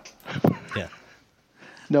on that. Yeah.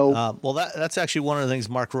 No. Well, that's actually one of the things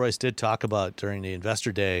Mark Royce did talk about during the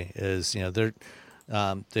Investor Day. Is they're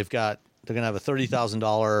going to have a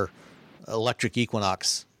 $30,000 electric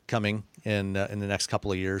Equinox coming in the next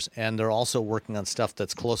couple of years, and they're also working on stuff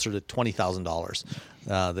that's closer to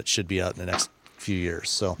 $20,000 that should be out in the next few years.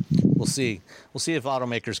 So we'll see if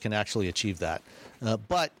automakers can actually achieve that.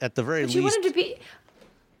 But at the very least, you want them to be.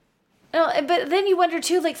 But then you wonder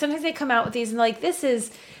too. Like sometimes they come out with these and like this is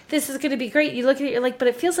going to be great. You look at it, you're like, but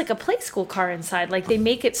it feels like a play school car inside. Like they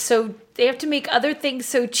make it so they have to make other things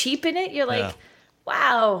so cheap in it. You're like,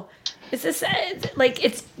 wow, is this like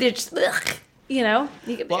it's ugh,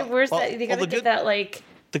 where's that? You got to get that like.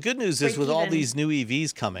 The good news is with all these new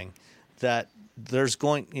EVs coming, that there's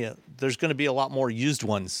going to be a lot more used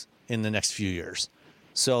ones in the next few years.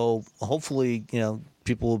 So hopefully,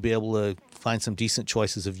 people will be able to find some decent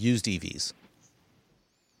choices of used EVs.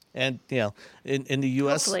 And in the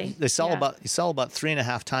U.S., hopefully, they sell about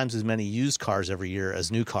 3.5 times as many used cars every year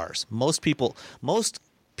as new cars. Most people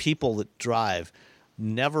that drive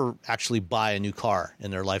never actually buy a new car in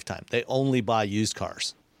their lifetime. They only buy used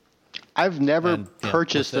cars. I've never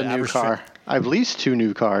purchased a new car. I've leased 2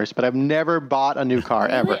 new cars, but I've never bought a new car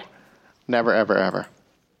ever. Really? Never, ever, ever.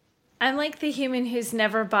 I'm like the human who's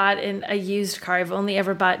never bought a used car. I've only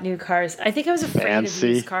ever bought new cars. I think I was afraid of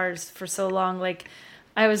used cars for so long. Like,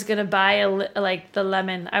 I was going to buy the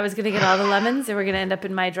lemon. I was going to get all the lemons. They were going to end up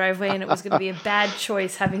in my driveway, and it was going to be a bad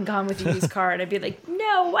choice having gone with a used car. And I'd be like,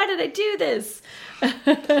 no, why did I do this?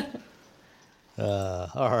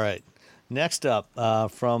 All right. Next up,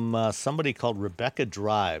 from somebody called Rebecca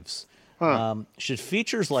Drives. Should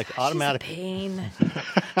features like automatic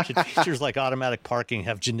should features like automatic parking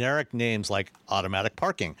have generic names like automatic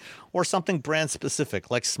parking, or something brand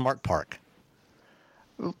specific like Smart Park?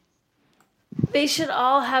 They should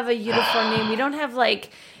all have a uniform name. We don't have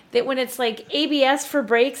that when it's like ABS for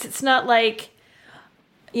brakes. It's not like,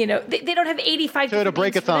 they don't have 85 different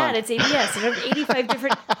names for that. It's ABS. They don't have 85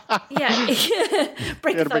 different. Yeah,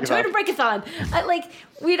 breakathon. Toyota breakathon.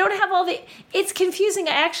 We don't have all the. It's confusing.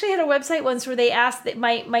 I actually had a website once where they asked that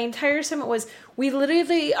my entire summit was, we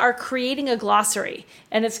literally are creating a glossary,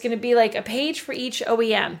 and it's going to be like a page for each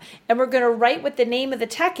OEM, and we're going to write what the name of the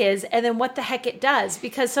tech is and then what the heck it does,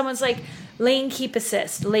 because someone's like lane keep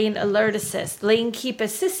assist, lane alert assist, lane keep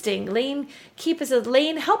assisting, lane keep assist,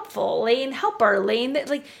 lane helpful, lane helper, lane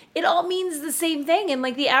it all means the same thing, and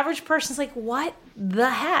the average person's like, what the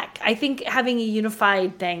heck? I think having a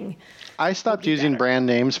unified thing. I stopped using brand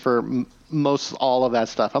names for most all of that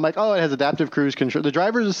stuff. I'm like, oh, it has adaptive cruise control. The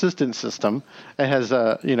driver's assistance system, it has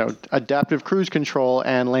adaptive cruise control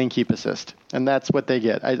and lane keep assist, and that's what they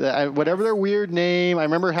get. Whatever their weird name. I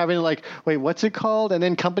remember having wait, what's it called? And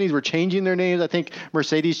then companies were changing their names. I think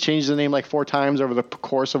Mercedes changed the name 4 times over the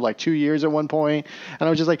course of 2 years at one point, and I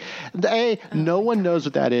was just like, A, no one knows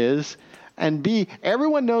what that is. And B,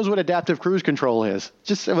 everyone knows what adaptive cruise control is.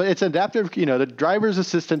 It's adaptive, the driver's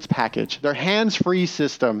assistance package. Their hands-free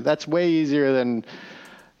system. That's way easier than,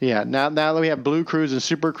 now that we have Blue Cruise and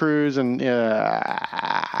Super Cruise and,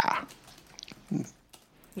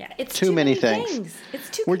 it's too many things. It's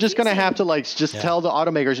too We're just going to have to tell the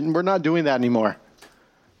automakers, we're not doing that anymore.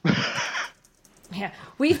 Yeah,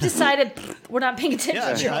 we've decided we're not paying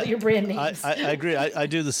attention to all your brand names. I agree. I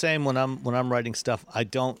do the same when I'm writing stuff. I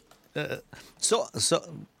don't.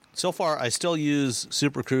 So far, I still use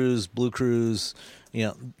Super Cruise, Blue Cruise,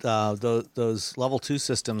 those level 2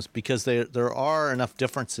 systems, because there are enough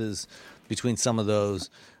differences between some of those,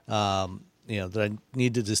 that I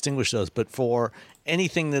need to distinguish those. But for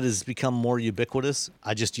anything that has become more ubiquitous,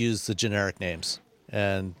 I just use the generic names,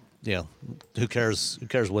 and who cares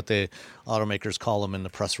what the automakers call them in the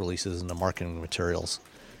press releases and the marketing materials.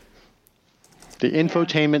 The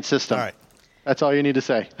infotainment system. All right. That's all you need to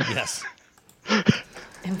say. Yes.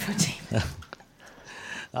 Infotainment.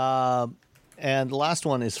 And the last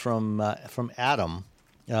one is from Adam,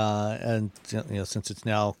 and since it's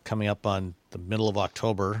now coming up on the middle of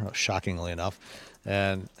October, shockingly enough,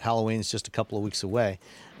 and Halloween's just a couple of weeks away,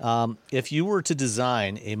 if you were to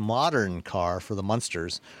design a modern car for the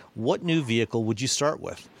Munsters, what new vehicle would you start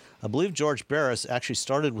with? I believe George Barris actually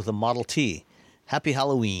started with a Model T. Happy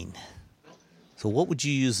Halloween. So what would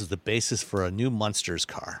you use as the basis for a new Munsters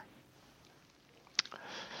car?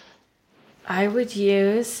 I would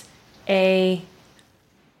use a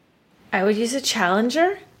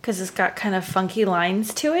Challenger, because it's got kind of funky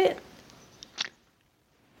lines to it.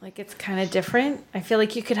 It's kind of different. I feel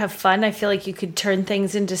like you could have fun. I feel like you could turn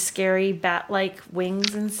things into scary bat-like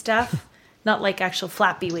wings and stuff. Not like actual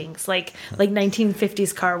flappy wings, like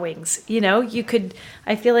 1950s car wings. You could,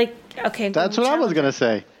 I feel like, okay. That's what I was going to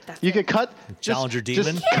say. You could cut Challenger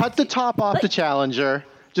Demon. Just cut the top off the Challenger.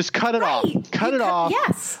 Just cut it off. Cut it off.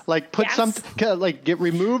 Yes.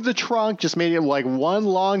 Remove the trunk. Just make it one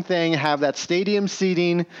long thing. Have that stadium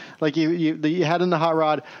seating like you had in the Hot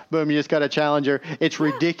Rod. Boom, you just got a Challenger. It's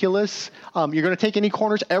ridiculous. You're going to take any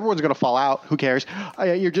corners. Everyone's going to fall out. Who cares?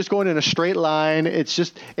 You're just going in a straight line.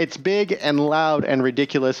 It's big and loud and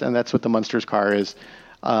ridiculous, and that's what the Munsters car is.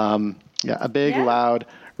 A big, loud,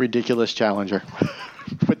 ridiculous Challenger.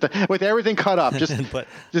 with everything cut up, just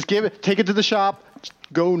take it to the shop,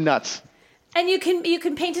 go nuts. And you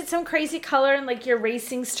can paint it some crazy color, and your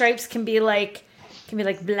racing stripes can be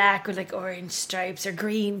black with orange stripes, or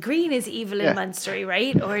green. Green is evil in Munster,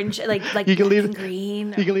 right? Orange, you can leave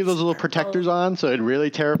green. You can leave those little protectors on, so it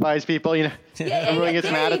really terrifies people. Everyone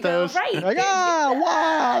gets mad at those. Right?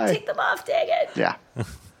 Why? Take them off, dang it. Yeah.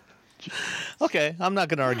 Okay, I'm not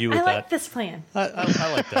going to argue with that. I like this plan.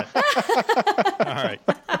 I like that. All right.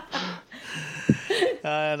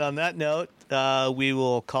 And on that note, we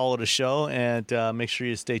will call it a show, and make sure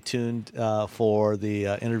you stay tuned for the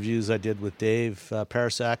interviews I did with Dave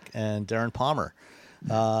Parasak and Darren Palmer.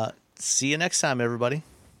 See you next time, everybody.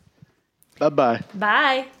 Bye-bye.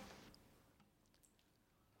 Bye.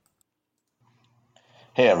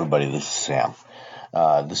 Hey everybody, this is Sam.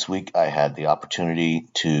 This week I had the opportunity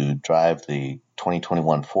to drive the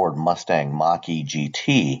 2021 Ford Mustang Mach-E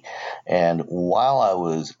GT, and while I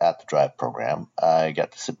was at the drive program, I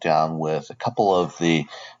got to sit down with a couple of the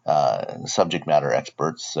subject matter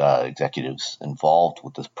experts, executives involved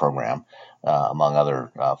with this program, among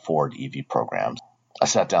other Ford EV programs. I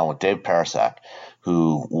sat down with Dave Parasak,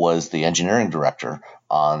 who was the engineering director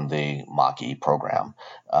on the Mach-E program,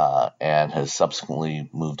 and has subsequently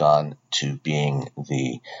moved on to being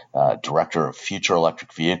the director of future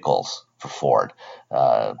electric vehicles for Ford.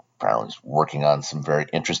 Apparently he's working on some very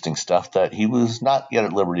interesting stuff that he was not yet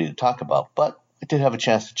at liberty to talk about, but I did have a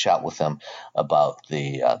chance to chat with him about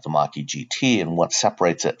the Mach-E GT and what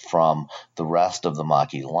separates it from the rest of the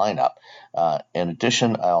Mach-E lineup. In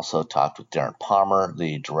addition, I also talked with Darren Palmer,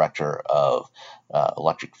 the director of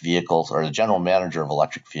electric vehicles, or the general manager of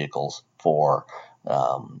electric vehicles for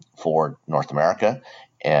Ford North America.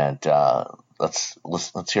 And let's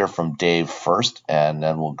hear from Dave first, and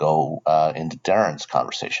then we'll go into Darren's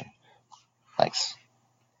conversation. Thanks.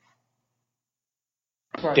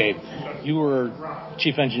 Dave, you were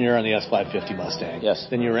chief engineer on the S550 Mustang. Yes.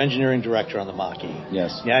 Then you were engineering director on the Mach-E.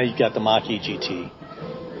 Yes. Now you got the Mach-E GT.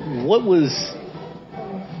 What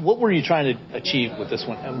were you trying to achieve with this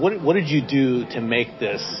one? And what did you do to make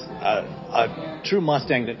this a true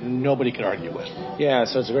Mustang that nobody could argue with? Yeah,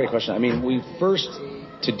 so it's a great question. I mean,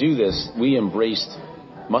 to do this, we embraced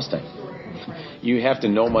Mustang. You have to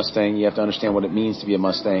know Mustang. You have to understand what it means to be a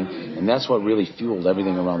Mustang. And that's what really fueled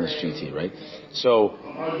everything around this GT, right? So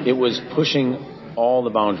it was pushing all the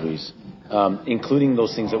boundaries, including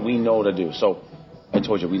those things that we know to do. So I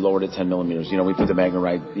told you, we lowered it 10 millimeters. We put the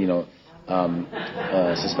MagneRide,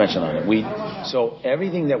 suspension on it. So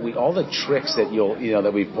everything that all the tricks that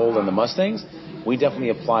that we pulled on the Mustangs, we definitely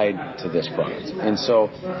applied to this product. And so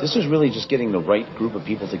this was really just getting the right group of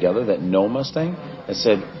people together that know Mustang that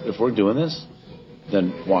said, if we're doing this,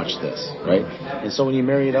 then watch this, right? And so when you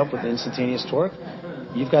marry it up with instantaneous torque,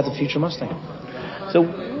 you've got the future Mustang. So,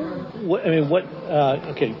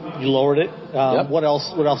 okay, you lowered it. Yep. What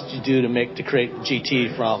else did you do to create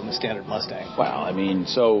GT from the standard Mustang? Wow, I mean,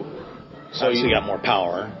 so you got more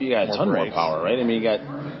power. You got a ton more power, right? I mean, you got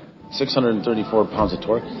 634 pounds of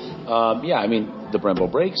torque. The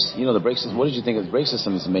Brembo brakes. The brake system. What did you think of the brake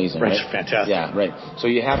system? Is amazing, Brakes right? are fantastic. Yeah, right. So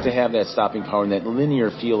you have to have that stopping power and that linear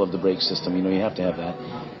feel of the brake system. You have to have that.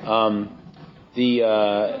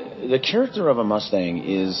 The character of a Mustang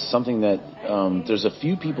is something that there's a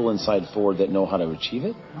few people inside Ford that know how to achieve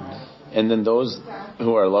it, and then those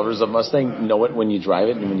who are lovers of Mustang know it when you drive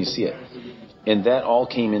it and when you see it. And that all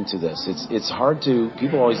came into this. It's hard to.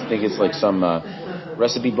 People always think it's like some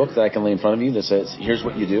recipe book that I can lay in front of you that says, here's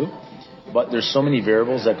what you do. But there's so many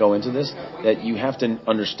variables that go into this that you have to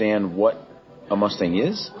understand what a Mustang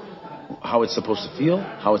is, how it's supposed to feel,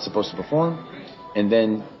 how it's supposed to perform, and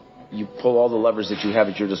then you pull all the levers that you have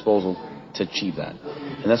at your disposal to achieve that.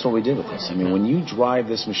 And that's what we did with this. I mean, when you drive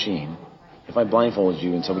this machine, if I blindfolded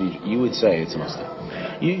you and you would say it's a Mustang.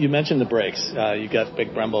 You mentioned the brakes. You got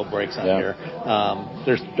big Brembo brakes on here.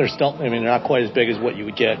 They're still, they're not quite as big as what you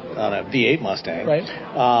would get on a V8 Mustang. Right.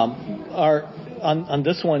 On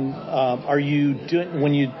this one, are you doing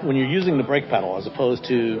when you're using the brake pedal as opposed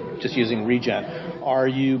to just using regen? Are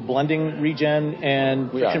you blending regen and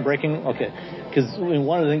friction braking? Okay, because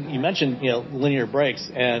one of the things you mentioned, linear brakes,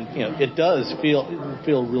 and it does feel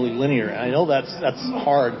really linear. And I know that's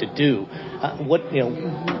hard to do. What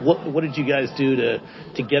did you guys do to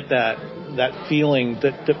get that feeling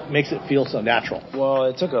that makes it feel so natural? Well,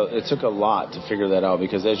 it took a lot to figure that out,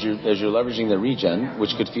 because as you're leveraging the regen,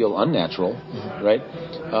 which could feel unnatural, right?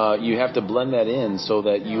 You have to blend that in so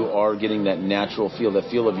that you are getting that natural feel, the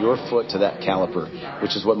feel of your foot to that caliper,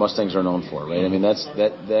 which is what Mustangs are known for, right? I mean, that's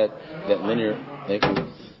that linear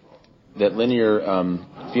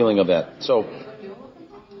feeling of that. So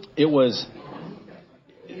it was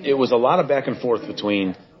a lot of back and forth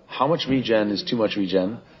between how much regen is too much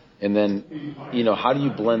regen, and then, how do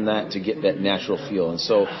you blend that to get that natural feel? And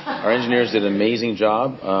so our engineers did an amazing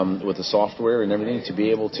job with the software and everything to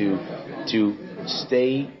be able to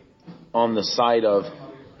stay on the side of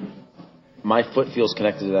my foot feels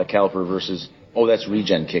connected to that caliper versus, that's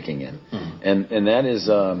regen kicking in. Mm-hmm. And that is,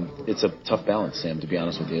 it's a tough balance, Sam, to be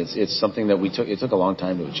honest with you. It's something that it took a long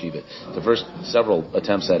time to achieve it. The first several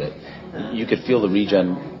attempts at it, you could feel the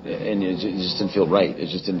regen and it just didn't feel right. It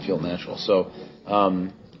just didn't feel natural. So,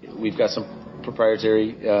 we've got some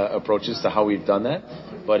proprietary approaches to how we've done that,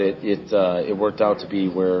 but it worked out to be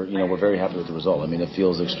where we're very happy with the result. I mean, it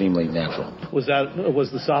feels extremely natural. Was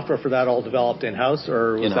the software for that all developed in-house,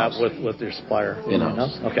 or was in-house. that with your supplier?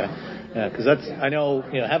 In-house. Okay. Yeah, because I know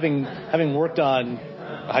having worked on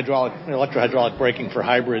electro-hydraulic braking for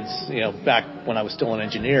hybrids, back when I was still an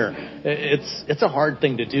engineer, it's a hard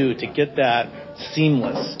thing to do, to get that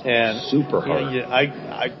seamless and super hard.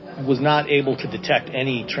 I was not able to detect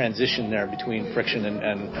any transition there between friction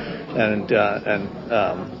and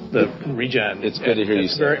the regen. It's good to hear you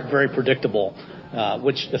say. It's very, very predictable.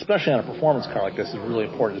 Which, especially on a performance car like this, is really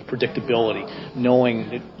important, is predictability, knowing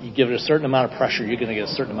that you give it a certain amount of pressure, you're going to get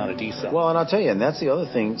a certain amount of decel. Well, and I'll tell you, and that's the other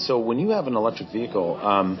thing. So when you have an electric vehicle,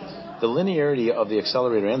 the linearity of the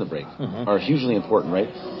accelerator and the brake are hugely important, right?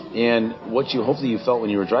 And what hopefully you felt when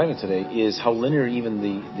you were driving today is how linear even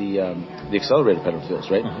the accelerator pedal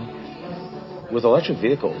feels, right? With electric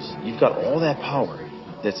vehicles, you've got all that power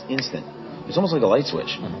that's instant. It's almost like a light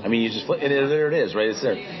switch. I mean, you just flip, and there it is, right? It's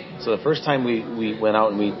there. So the first time we went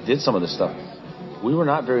out and we did some of this stuff, we were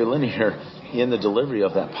not very linear in the delivery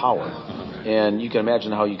of that power. And you can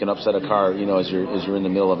imagine how you can upset a car, as you're in the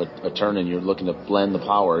middle of a turn and you're looking to blend the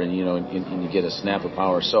power, and you get a snap of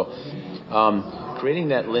power. So creating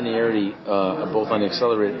that linearity both on the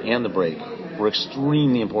accelerator and the brake were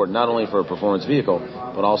extremely important, not only for a performance vehicle,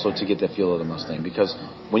 but also to get that feel of the Mustang. Because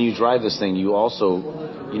when you drive this thing, you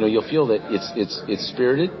also, you'll feel that it's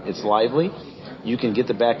spirited, it's lively. You can get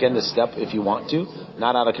the back end to step if you want to,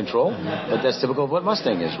 not out of control, but that's typical of what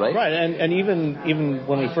Mustang is, right? Right, and even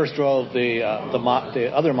when we first drove the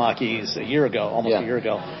other Mach-E's a year ago, almost a year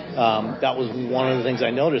ago, that was one of the things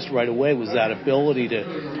I noticed right away, was that ability to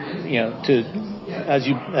as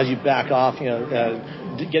you back off,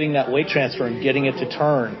 getting that weight transfer and getting it to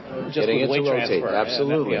turn, just getting with weight transfer.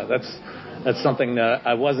 Absolutely. That's something that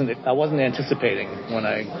I wasn't anticipating when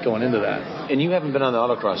I going into that. And you haven't been on the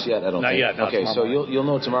autocross yet, I don't think. Not yet. Okay, so you'll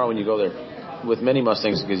know tomorrow when you go there. With many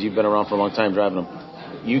Mustangs, because you've been around for a long time driving them,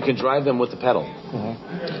 you can drive them with the pedal,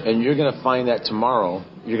 and you're going to find that tomorrow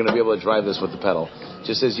you're going to be able to drive this with the pedal,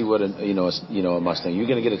 just as you would a Mustang. You're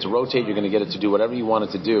going to get it to rotate, you're going to get it to do whatever you want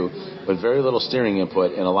it to do, but very little steering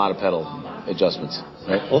input and a lot of pedal adjustments.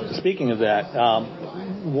 Right? Well, speaking of that,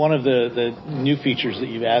 one of the new features that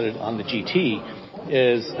you've added on the GT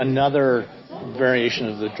is another variation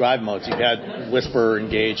of the drive modes. You've had Whisper,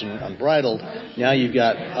 Engage, and Unbridled. Now you've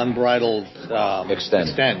got Unbridled Extend.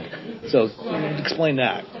 So explain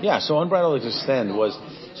that. Yeah, so Unbridled Extend was,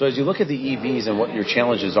 so as you look at the EVs and what your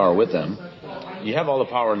challenges are with them, you have all the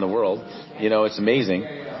power in the world. It's amazing.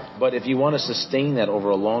 But if you want to sustain that over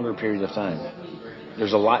a longer period of time,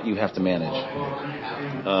 there's a lot you have to manage.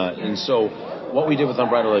 And so what we did with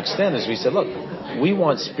Unbridled Extend is we said, look, we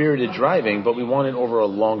want spirited driving, but we want it over a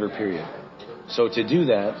longer period. So to do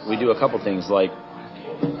that, we do a couple things, like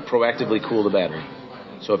proactively cool the battery.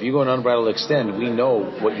 So if you go in Unbridled Extend, we know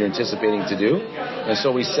what you're anticipating to do, and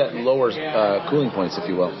so we set lower cooling points, if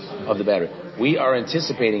you will, of the battery. We are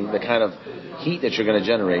anticipating the kind of heat that you're going to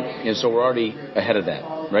generate, and so we're already ahead of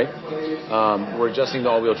that, right? We're adjusting the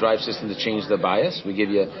all-wheel drive system to change the bias. We give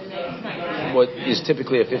you what is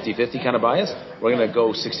typically a 50-50 kind of bias. We're going to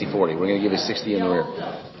go 60-40. We're going to give you 60 in the rear.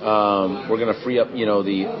 We're going to free up,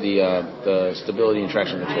 the stability and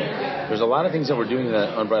traction control. There's a lot of things that we're doing in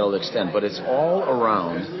that Unbridled Extend, but it's all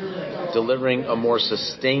around delivering a more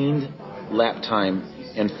sustained lap time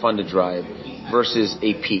and fun to drive versus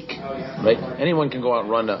a peak, right? Anyone can go out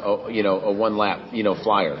and run a one lap,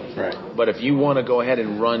 flyer. Right. But if you want to go ahead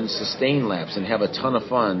and run sustained laps and have a ton of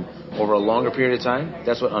fun over a longer period of time,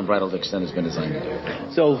 that's what Unbridled Extend has been designed to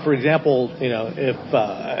do. So, for example, if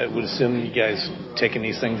I would assume you guys taking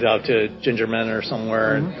these things out to Gingerman or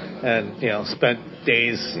somewhere and spent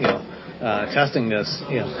days, testing this,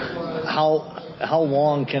 how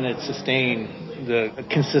long can it sustain the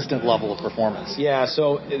consistent level of performance? Yeah,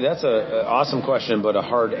 so that's an awesome question, but a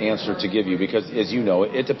hard answer to give you, because, as you know,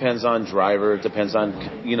 it depends on driver, it depends on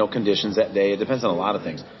conditions that day, it depends on a lot of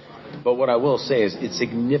things. But what I will say is it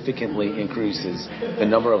significantly increases the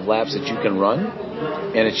number of laps that you can run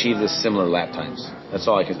and achieve the similar lap times. That's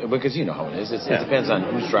all I can, because you know how it is. It depends on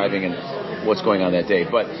who's driving and what's going on that day.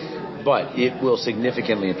 But it will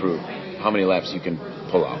significantly improve how many laps you can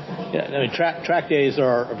pull out. Yeah, I mean, track days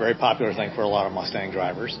are a very popular thing for a lot of Mustang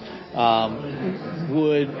drivers.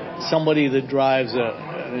 Would somebody that drives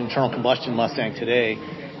an internal combustion Mustang today,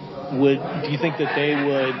 do you think that they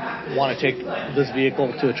would want to take this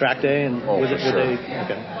vehicle to a track day? And for sure.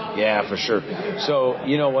 Okay. Yeah, for sure. So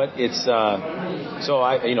you know what? It's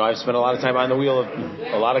I've spent a lot of time on the wheel of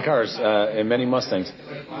a lot of cars and many Mustangs.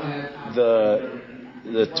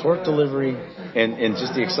 the torque delivery and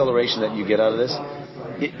just the acceleration that you get out of this,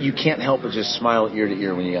 you can't help but just smile ear to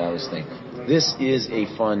ear when you get out of this thing. This is a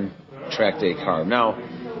fun track day car. Now,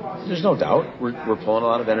 there's no doubt we're pulling a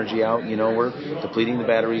lot of energy out. We're depleting the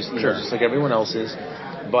batteries, just like everyone else is.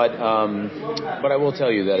 But I will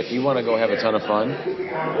tell you that if you want to go have a ton of fun,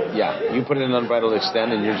 you put it in unbridled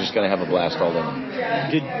extend, and you're just going to have a blast all day.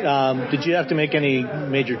 Did you have to make any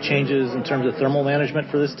major changes in terms of thermal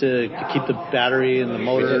management for this to keep the battery and the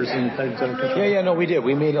motors and things under control? No, we did.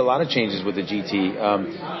 We made a lot of changes with the GT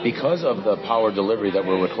because of the power delivery that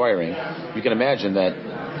we're requiring. You can imagine that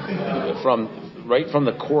right from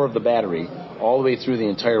the core of the battery all the way through the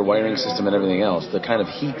entire wiring system and everything else, the kind of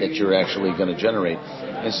heat that you're actually going to generate.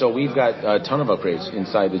 And so we've got a ton of upgrades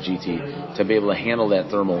inside the GT to be able to handle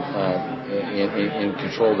that thermal and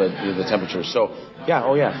control the temperature. So,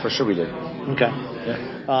 for sure we did. Okay.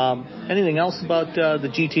 Yeah. Anything else about the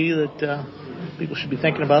GT that people should be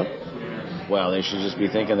thinking about? Well, they should just be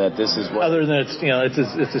thinking that this is what... Other than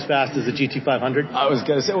it's as fast as the GT500? I was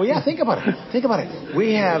going to say, think about it. Think about it.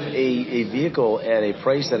 We have a vehicle at a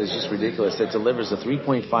price that is just ridiculous that delivers a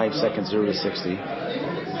 3.5 second 0 to 60.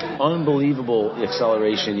 Unbelievable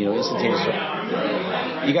acceleration, instantaneous.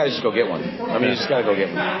 You got to just go get one. You just got to go get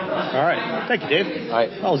one. All right. Thank you, Dave. All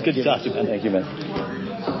right. Always good to talk to you, man. Thank you, man.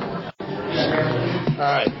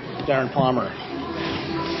 All right. Darren Palmer,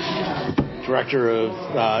 Director of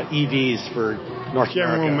EVs for North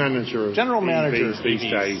America. General Manager of these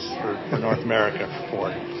days for North America for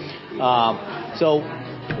Ford. So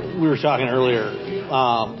we were talking earlier,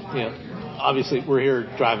 obviously we're here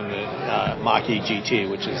driving the Mach-E GT,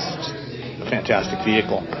 which is a fantastic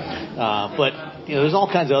vehicle. But there's all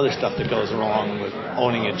kinds of other stuff that goes along with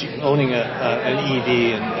owning an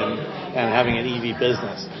EV and having an EV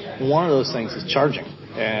business. One of those things is charging.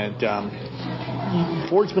 And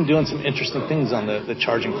Ford's been doing some interesting things on the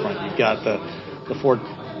charging front. You've got the Ford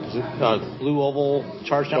Blue Oval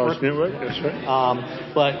Charge Network. That's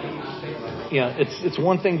right. But it's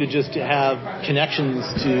one thing to just have connections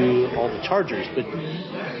to all the chargers. But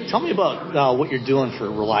tell me about what you're doing for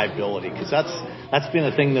reliability, because that's been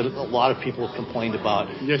a thing that a lot of people have complained about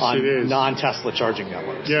on non-Tesla charging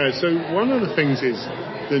networks. Yeah. So one of the things is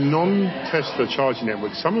the non-Tesla charging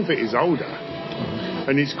network. Some of it is older.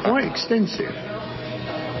 And it's quite extensive,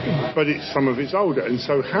 but some of it's older. And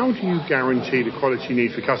so how do you guarantee the quality you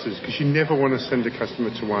need for customers? Because you never want to send a customer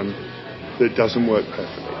to one that doesn't work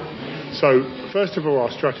perfectly. So first of all, our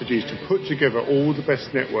strategy is to put together all the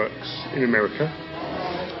best networks in America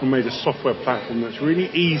and made a software platform that's really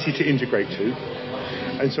easy to integrate to.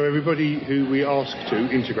 And so everybody who we ask to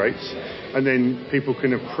integrates, and then people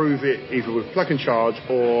can approve it either with plug and charge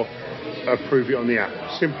or approve it on the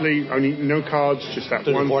app. Simply, only no cards, just that one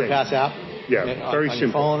thing. The Ford Pass app? Yeah, very on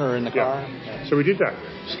simple. On your phone or in the car? Yeah. So we did that.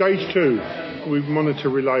 Stage 2, we monitor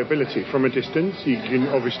reliability from a distance. You can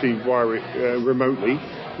obviously wire it remotely.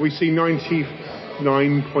 We see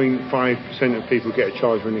 99.5% of people get a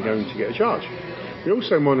charge when they're going to get a charge. We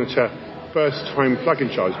also monitor first-time plug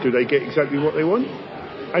and charge. Do they get exactly what they want?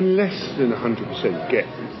 And less than 100% get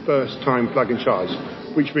first-time plug and charge,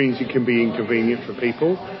 which means it can be inconvenient for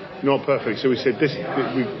people. Not perfect. So we said this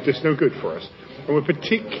no good for us. And we're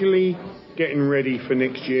particularly getting ready for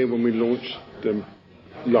next year when we launch the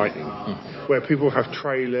Lightning, where people have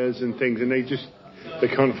trailers and things, and they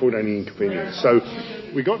can't afford any inconvenience. So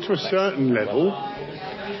we got to a certain level,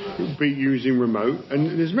 be using remote,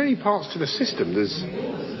 and there's many parts to the system. There's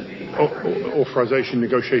authorization,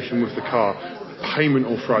 negotiation with the car, payment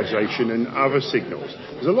authorization, and other signals.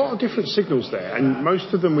 There's a lot of different signals there, and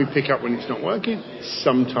most of them we pick up when it's not working.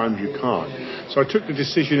 Sometimes you can't. So I took the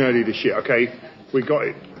decision early this year, we got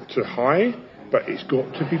it to high, but it's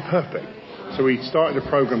got to be perfect. So we started a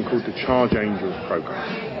program called the Charge Angels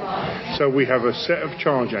program. So we have a set of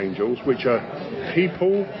Charge Angels, which are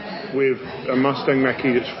people with a Mustang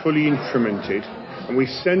Mach-E that's fully instrumented, and we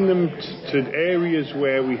send them to areas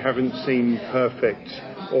where we haven't seen perfect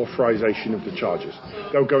authorization of the chargers.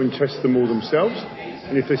 They'll go and test them all themselves,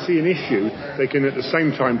 and if they see an issue, they can at the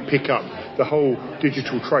same time pick up the whole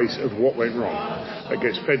digital trace of what went wrong. It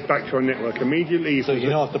gets fed back to our network immediately. So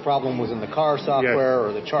if the problem was in the car software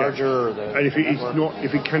or the charger or the... And if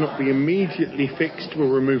it cannot be immediately fixed, we'll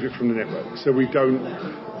remove it from the network. So we don't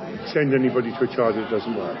send anybody to a charger that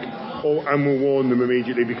doesn't work. And we'll warn them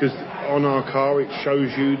immediately, because on our car it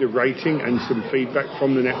shows you the rating and some feedback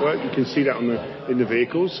from the network. You can see that in the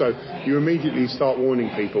vehicles, so you immediately start warning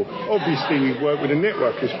people. Obviously we work with the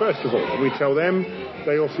networkers first of all, and we tell them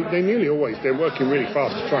they're working really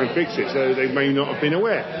fast to try and fix it, so they may not have been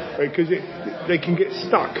aware, because they can get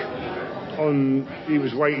stuck he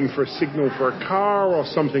was waiting for a signal for a car or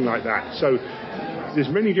something like that. So there's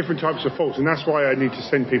many different types of faults, and that's why I need to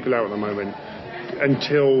send people out at the moment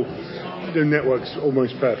until the network's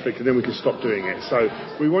almost perfect, and then we can stop doing it. So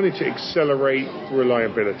we wanted to accelerate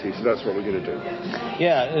reliability, so that's what we're going to do.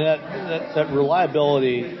 Yeah, and that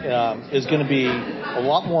reliability is going to be a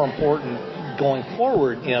lot more important going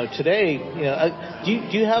forward. Today,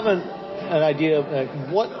 do you have an idea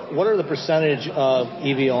of what are the percentage of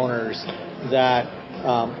EV owners that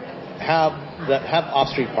have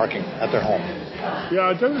off-street parking at their home? Yeah,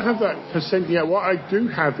 I don't have that percent yet. What I do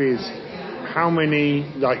have is how many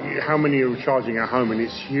are charging at home, and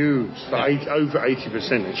it's huge. Over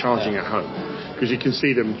 80% are charging at home, because you can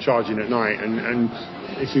see them charging at night, and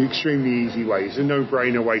it's an extremely easy way. It's a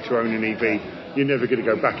no-brainer way to own an EV. You're never going to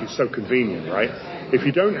go back. It's so convenient, right? If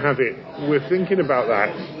you don't have it, we're thinking about that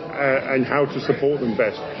and how to support them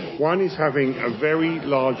best. One is having a very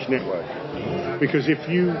large network, because if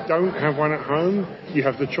you don't have one at home, you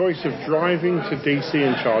have the choice of driving to DC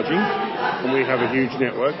and charging, and we have a huge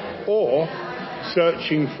network, or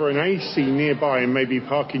searching for an AC nearby and maybe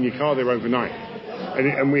parking your car there overnight.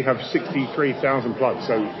 And we have 63,000 plugs,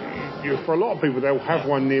 so for a lot of people, they'll have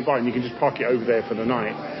one nearby, and you can just park it over there for the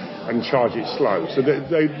night and charge it slow. So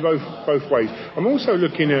they both ways. I'm also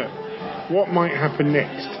looking at what might happen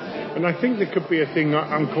next, and I think there could be a thing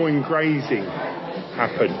I'm calling grazing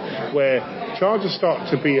happen, where chargers start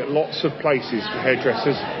to be at lots of places for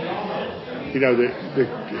hairdressers.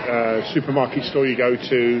 The supermarket store you go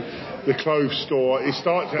to, the clothes store. This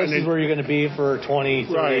is where you're going to be for 20,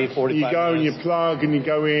 30, right. 45 You go minutes. and you plug and you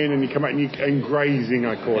go in and you come out and grazing,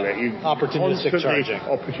 I call it. Opportunistic charging.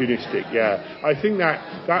 Opportunistic, yeah. I think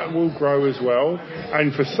that will grow as well.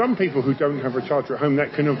 And for some people who don't have a charger at home,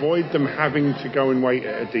 that can avoid them having to go and wait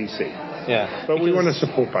at a DC. Yeah. But we want to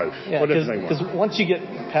support both, whatever they want. Because once you get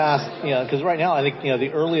past, because right now I think,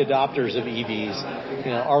 the early adopters of EVs,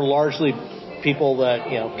 are largely people that,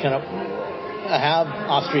 can have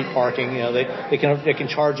off-street parking. They can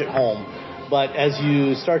charge at home. But as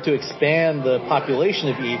you start to expand the population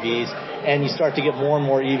of EVs, and you start to get more and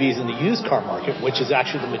more EVs in the used car market, which is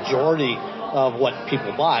actually the majority of what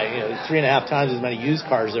people buy, 3.5 times as many used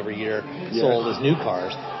cars every year sold as new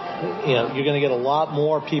cars. You're going to get a lot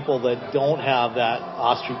more people that don't have that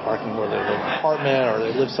off-street parking, where they live in an apartment or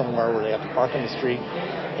they live somewhere where they have to park on the street.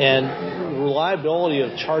 And reliability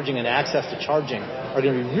of charging and access to charging are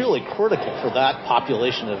going to be really critical for that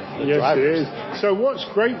population of drivers. Yes, it is. So what's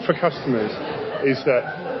great for customers is that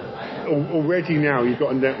already now you've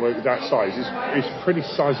got a network that size. It's pretty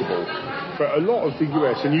sizable. But a lot of the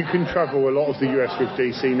US, and you can travel a lot of the US with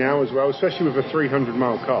DC now as well, especially with a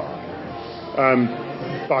 300-mile car.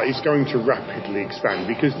 But it's going to rapidly expand,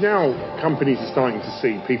 because now companies are starting to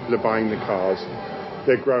see people are buying the cars,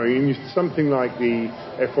 they're growing, and something like the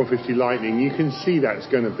F-150 Lightning, you can see that's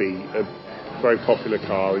going to be a very popular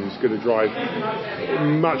car, and it's going to drive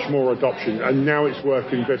much more adoption, and now it's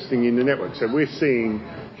worth investing in the network. So we're seeing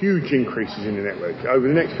huge increases in the network. Over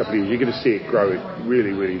the next couple of years, you're going to see it grow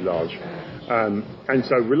really, really large. And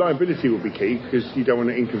so reliability will be key, because you don't want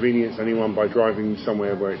to inconvenience anyone by driving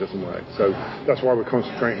somewhere where it doesn't work. So that's why we're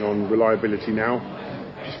concentrating on reliability now,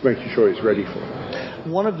 just making sure it's ready for it.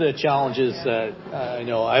 One of the challenges that I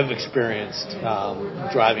know I've experienced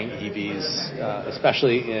driving EVs,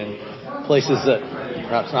 especially in places that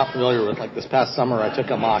perhaps not familiar with, like this past summer I took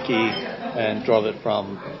a Mach-E and drove it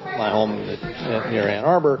from my home near Ann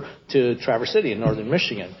Arbor to Traverse City in northern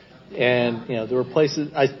Michigan. And, there were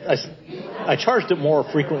places, I charged it more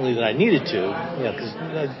frequently than I needed to, because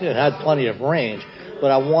it had plenty of range. But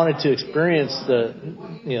I wanted to experience the,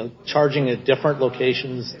 charging at different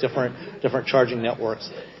locations, different charging networks.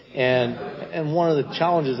 And one of the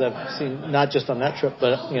challenges I've seen, not just on that trip,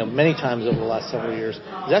 but, many times over the last several years,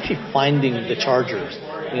 is actually finding the chargers.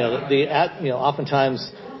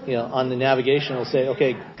 Oftentimes, on the navigation, it'll say,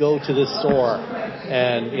 okay, go to this store,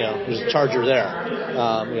 and, there's a charger there.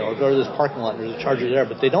 Or go to this parking lot, there's a charger there.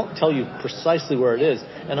 But they don't tell you precisely where it is.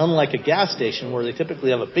 And unlike a gas station, where they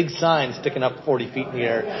typically have a big sign sticking up 40 feet in the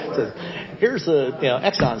air that says, here's the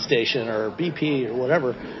Exxon station or BP or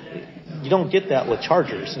whatever, you don't get that with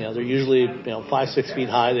chargers. They're usually 5-6 feet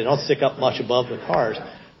high. They don't stick up much above the cars.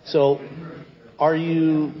 So are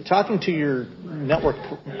you talking to your network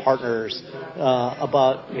partners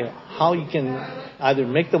about how you can either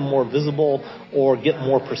make them more visible or get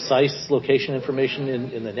more precise location information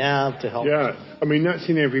in the nav to help? Yeah, I mean, that's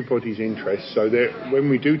in everybody's interest. So when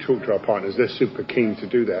we do talk to our partners, they're super keen to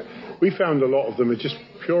do that. We found a lot of them are just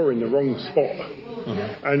pure in the wrong spot.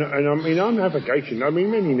 Mm-hmm. And I mean, our navigation,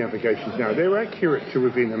 many navigations now, they're accurate to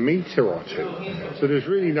within a meter or two. So there's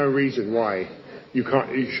really no reason why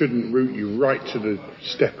it shouldn't route you right to the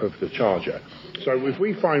step of the charger. So if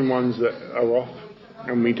we find ones that are off,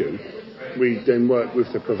 and we do, we then work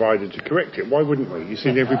with the provider to correct it. Why wouldn't we? It's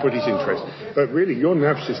in everybody's interest. But really, your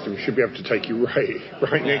nav system should be able to take you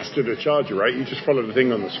right next to the charger, right? You just follow the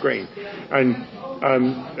thing on the screen. And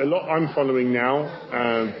a lot I'm following now,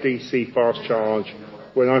 DC fast charge,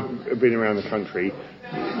 when I've been around the country,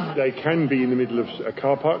 they can be in the middle of a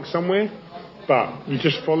car park somewhere, but you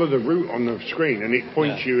just follow the route on the screen and it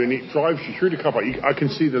points you and it drives you through the car park. I can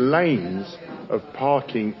see the lanes of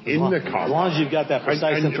parking in the car. As long as you've got that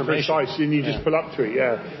precise information. And you just pull up to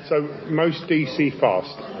it, So most DC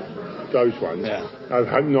fast, those ones,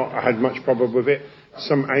 I've not had much problem with it.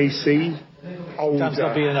 Some AC, older. Sometimes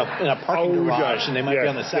they'll be in a parking garage and they might be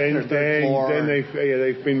on the second or third floor. Then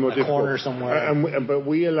they've been more difficult. Corner somewhere. But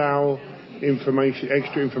we allow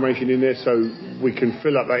extra information in there so we can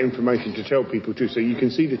fill up that information to tell people too. So you can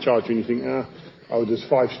see the charger and you think, there's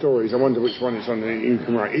 5 stories. I wonder which one it's on. And you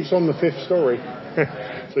can write, it's on the 5th story.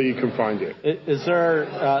 So you can find it. Is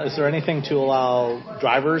there anything to allow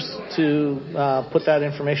drivers to put that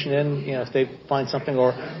information in, if they find something,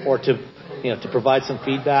 or to provide some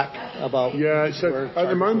feedback about? Yeah, so at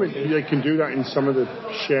the moment they can do that in some of the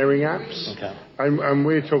sharing apps. Okay. And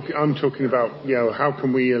I'm talking about, how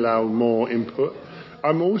can we allow more input?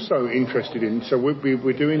 I'm also interested in, so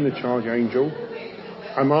we're doing the Charge Angel.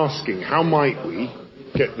 I'm asking, how might we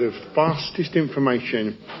get the fastest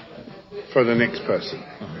information for the next person?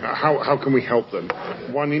 How can we help them?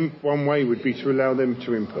 One way would be to allow them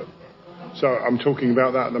to input. So I'm talking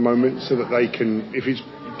about that at the moment, so that they can, if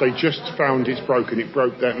they just found it's broken, it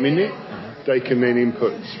broke that minute, they can then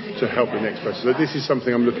input to help the next person. So this is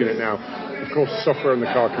something I'm looking at now. Of course, the software on the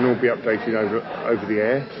car can all be updated over the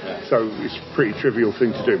air, so it's a pretty trivial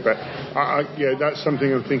thing to do. But that's something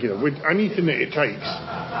I'm thinking of. With anything that it takes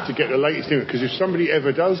to get the latest in it, because if somebody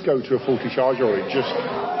ever does go to a faulty charger or it just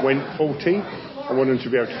went faulty, I want them to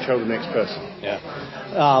be able to tell the next person. Yeah.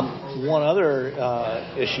 One other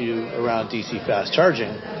issue around DC fast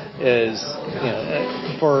charging is,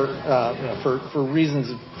 for reasons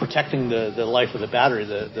of protecting the life of the battery,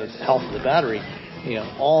 the health of the battery,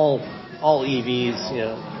 all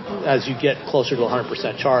EVs, as you get closer to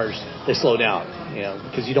 100% charge, they slow down,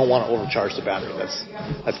 because you don't want to overcharge the battery.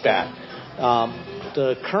 That's bad.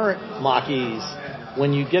 The current Mach-E's,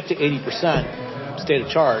 when you get to 80% state of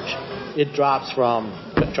charge, it drops from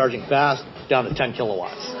charging fast down to 10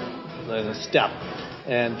 kilowatts in a step.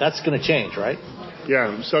 And that's going to change, right?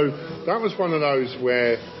 Yeah, so that was one of those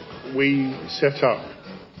where we set up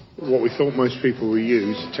what we thought most people would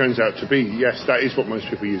use. It turns out to be, yes, that is what most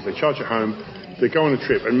people use. They charge at home, they go on a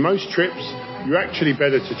trip. And most trips, you're actually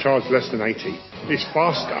better to charge less than 80. It's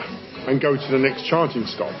faster and go to the next charging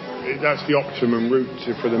stop. That's the optimum route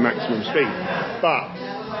for the maximum speed.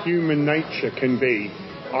 But human nature can be,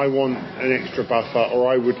 I want an extra buffer,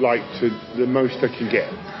 or I would like the most I can get.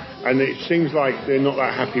 And it seems like they're not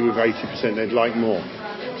that happy with 80%, they'd like more.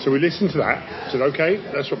 So we listened to that, said, okay,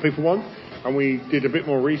 that's what people want. And we did a bit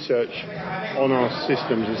more research on our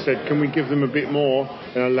systems and said, can we give them a bit more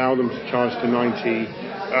and allow them to charge to 90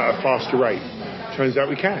 at a faster rate? Turns out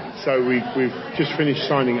we can. So we've just finished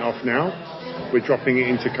signing it off now. We're dropping it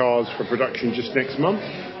into cars for production just next month,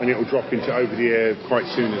 and it will drop into over-the-air quite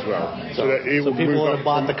soon as well. So people that have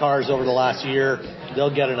bought the cars over the last year,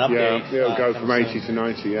 they'll get an update. Yeah, it'll go from 80 to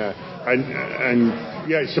 90, yeah. And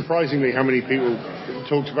it's surprisingly how many people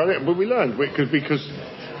talked about it, but we learned, because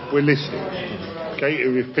we're listening. Okay,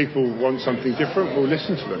 if people want something different, we'll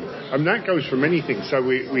listen to them. And that goes for many things. So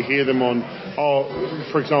we hear them on,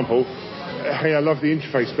 for example, hey, I love the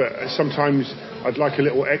interface, but sometimes I'd like a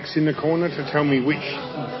little X in the corner to tell me which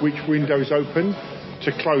window's open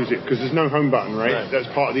to close it, because there's no home button, right? That's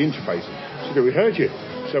part of the interface. So we heard you.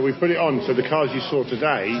 So we put it on. So the cars you saw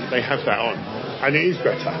today, they have that on. And it is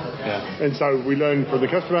better. Yeah. And so we learned from the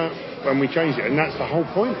customer and we changed it. And that's the whole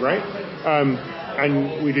point, right?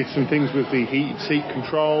 And we did some things with the heated seat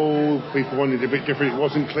control. People wanted a bit different. It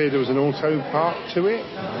wasn't clear there was an auto part to it.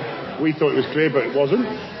 We thought it was clear, but it wasn't.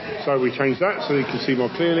 So we changed that so you can see more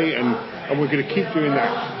clearly. And we're going to keep doing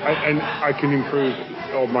that. And I can improve,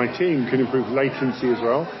 or my team can improve latency as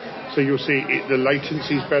well. So you'll see the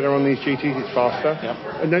latency is better on these GTs, it's faster.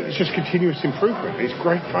 Yep. And then it's just continuous improvement. It's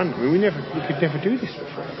great fun. I mean, we could never do this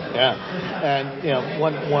before. Yeah. And,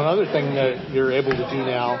 one other thing that you're able to do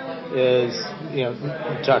now is, you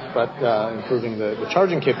talk about improving the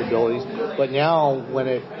charging capabilities, but now when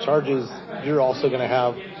it charges, you're also going to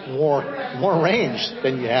have more range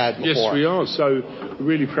than you had before. Yes, we are. So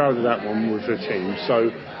we're really proud of that one with the team.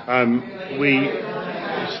 So we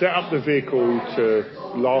set up the vehicle to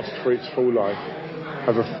last for its full life,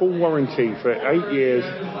 have a full warranty for 8 years.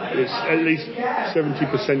 It's at least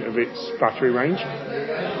 70% of its battery range.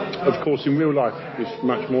 Of course, in real life, it's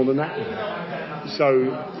much more than that.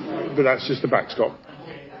 So, but that's just the backstop.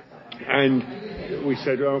 And we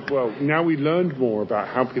said, well, now we learned more about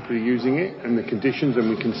how people are using it and the conditions, and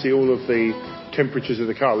we can see all of the temperatures of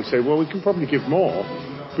the car. We say, well, we can probably give more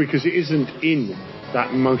because it isn't in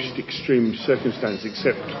that most extreme circumstance,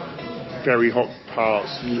 except very hot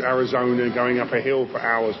parts, Arizona, going up a hill for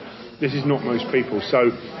hours. This is not most people.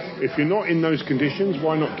 So if you're not in those conditions,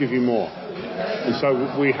 why not give you more? And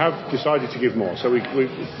so we have decided to give more. So we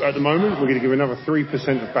at the moment, we're going to give another 3%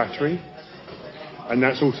 of battery. And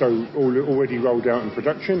that's also already rolled out in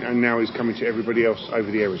production, and now is coming to everybody else over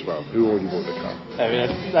the air as well, who already bought the car. I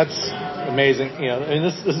mean, that's amazing.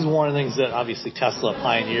 This is one of the things that obviously Tesla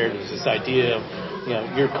pioneered, was this idea of,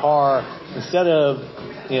 your car, instead of,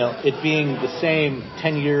 it being the same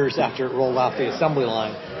 10 years after it rolled off the assembly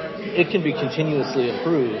line, it can be continuously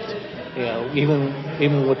improved.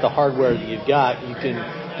 Even with the hardware that you've got, you can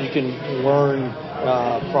learn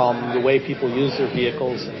from the way people use their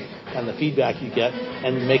vehicles and the feedback you get,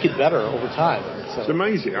 and make it better over time. So. It's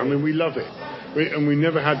amazing. I mean, we love it. We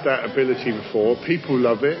never had that ability before. People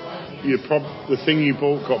love it. The thing you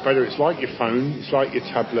bought got better. It's like your phone. It's like your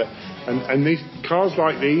tablet. And these cars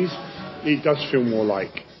like these, it does feel more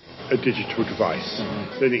like a digital device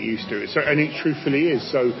than it used to. And it truthfully is.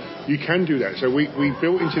 So you can do that. So we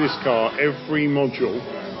built into this car every module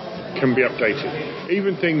can be updated.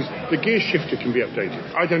 Even things, the gear shifter can be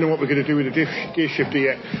updated. I don't know what we're going to do with the gear shifter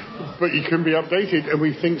yet, but it can be updated, and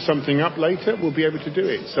we think something up later, we'll be able to do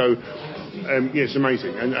it. So, it's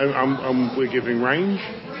amazing. And we're giving range.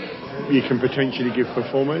 You can potentially give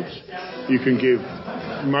performance. You can give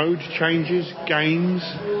mode changes, games,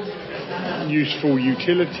 useful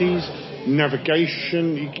utilities,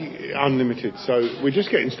 navigation, unlimited. So we're just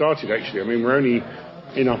getting started, actually. I mean, we're only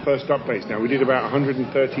in our first updates now. We did about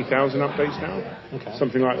 130,000 updates now,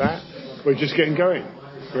 something like that. We're just getting going,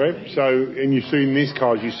 right? So, and you see in these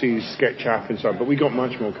cars, you see Sketch app and so on, but we got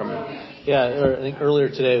much more coming. Yeah, I think earlier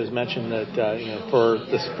today it was mentioned that, for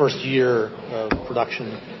this first year of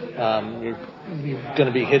production, you're going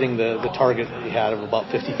to be hitting the target that you had of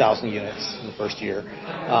about 50,000 units in the first year.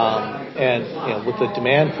 And with the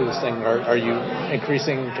demand for this thing, are you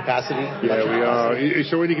increasing capacity? Yeah, we are.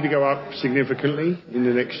 It's already going to go up significantly in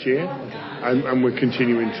the next year, and we're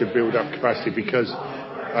continuing to build up capacity because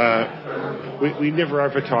we never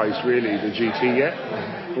advertised really the GT yet.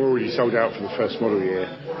 We're already sold out for the first model year,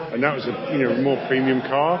 and that was a more premium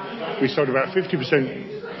car. We sold about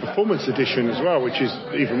 50% performance edition as well, which is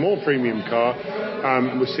even more premium car.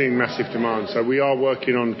 We're seeing massive demand, so we are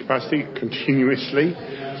working on capacity continuously.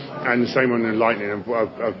 And the same on the Lightning.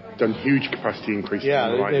 I've done huge capacity increases.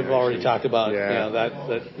 Yeah, they've already talked about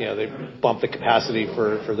that they bumped the capacity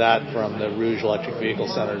for that from the Rouge Electric Vehicle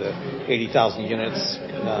Center to 80,000 units,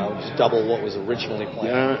 just double what was originally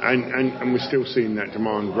planned. Yeah, and we're still seeing that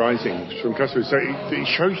demand rising from customers. So it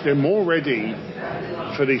shows they're more ready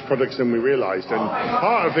for these products than we realised. And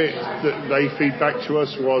part of it that they feed back to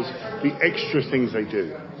us was the extra things they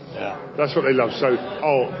do. Yeah. That's what they love. So,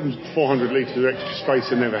 400 litres of extra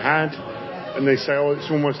space I never had. And they say,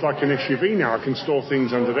 it's almost like an SUV now. I can store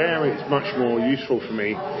things under there. It's much more useful for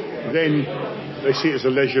me. Then they see it as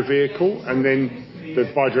a leisure vehicle, and then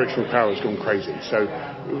the bidirectional power has gone crazy. So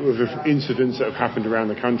with the incidents that have happened around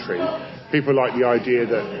the country, people like the idea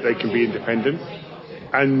that they can be independent,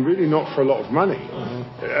 and really not for a lot of money,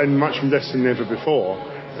 and much less than ever before.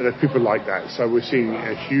 And people like that. So we're seeing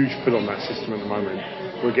a huge pull on that system at the moment.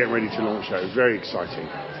 We're getting ready to launch that. Very exciting.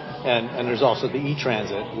 And there's also the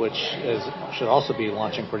e-Transit, which should also be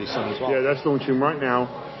launching pretty soon as well. Yeah, that's launching right now.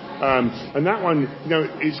 And that one,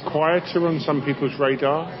 is quieter on some people's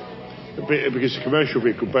radar because it's a commercial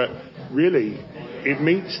vehicle, but really it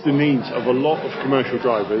meets the needs of a lot of commercial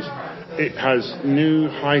drivers. It has new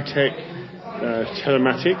high-tech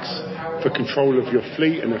telematics for control of your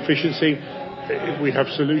fleet and efficiency. We have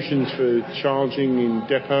solutions for charging in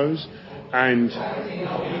depots, and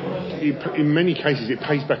in many cases it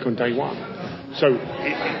pays back on day one. So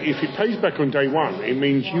if it pays back on day one, it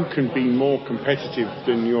means you can be more competitive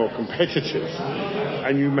than your competitors,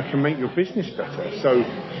 and you can make your business better. So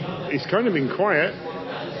it's kind of been quiet,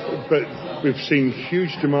 but we've seen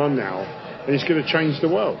huge demand now, and it's going to change the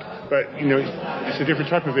world. But, it's a different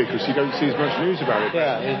type of vehicle, so you don't see as much news about it.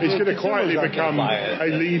 Yeah, it's going to quietly become a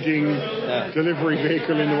leading delivery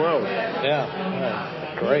vehicle in the world.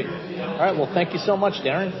 Yeah, great. All right, well, thank you so much,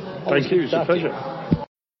 Darren. Thank you, it's a pleasure.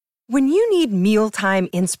 When you need mealtime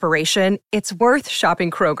inspiration, it's worth shopping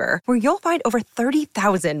Kroger, where you'll find over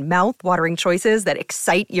 30,000 mouth-watering choices that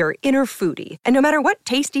excite your inner foodie. And no matter what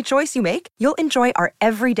tasty choice you make, you'll enjoy our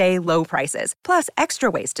everyday low prices, plus extra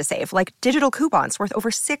ways to save, like digital coupons worth over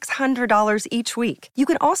 $600 each week. You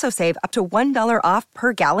can also save up to $1 off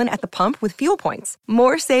per gallon at the pump with fuel points.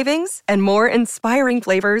 More savings and more inspiring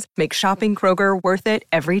flavors make shopping Kroger worth it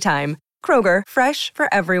every time. Kroger, fresh for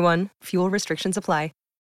everyone. Fuel restrictions apply.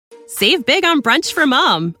 Save big on brunch for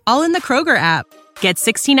mom, all in the Kroger app. Get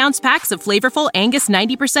 16-ounce packs of flavorful Angus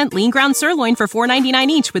 90% lean ground sirloin for $4.99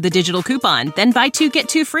 each with a digital coupon. Then buy 2, get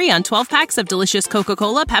 2 free on 12 packs of delicious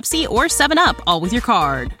Coca-Cola, Pepsi, or 7-Up, all with your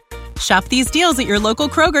card. Shop these deals at your local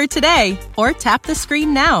Kroger today, or tap the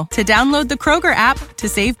screen now to download the Kroger app to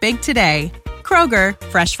save big today. Kroger,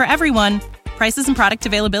 fresh for everyone. Prices and product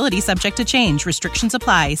availability subject to change. Restrictions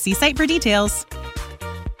apply. See site for details.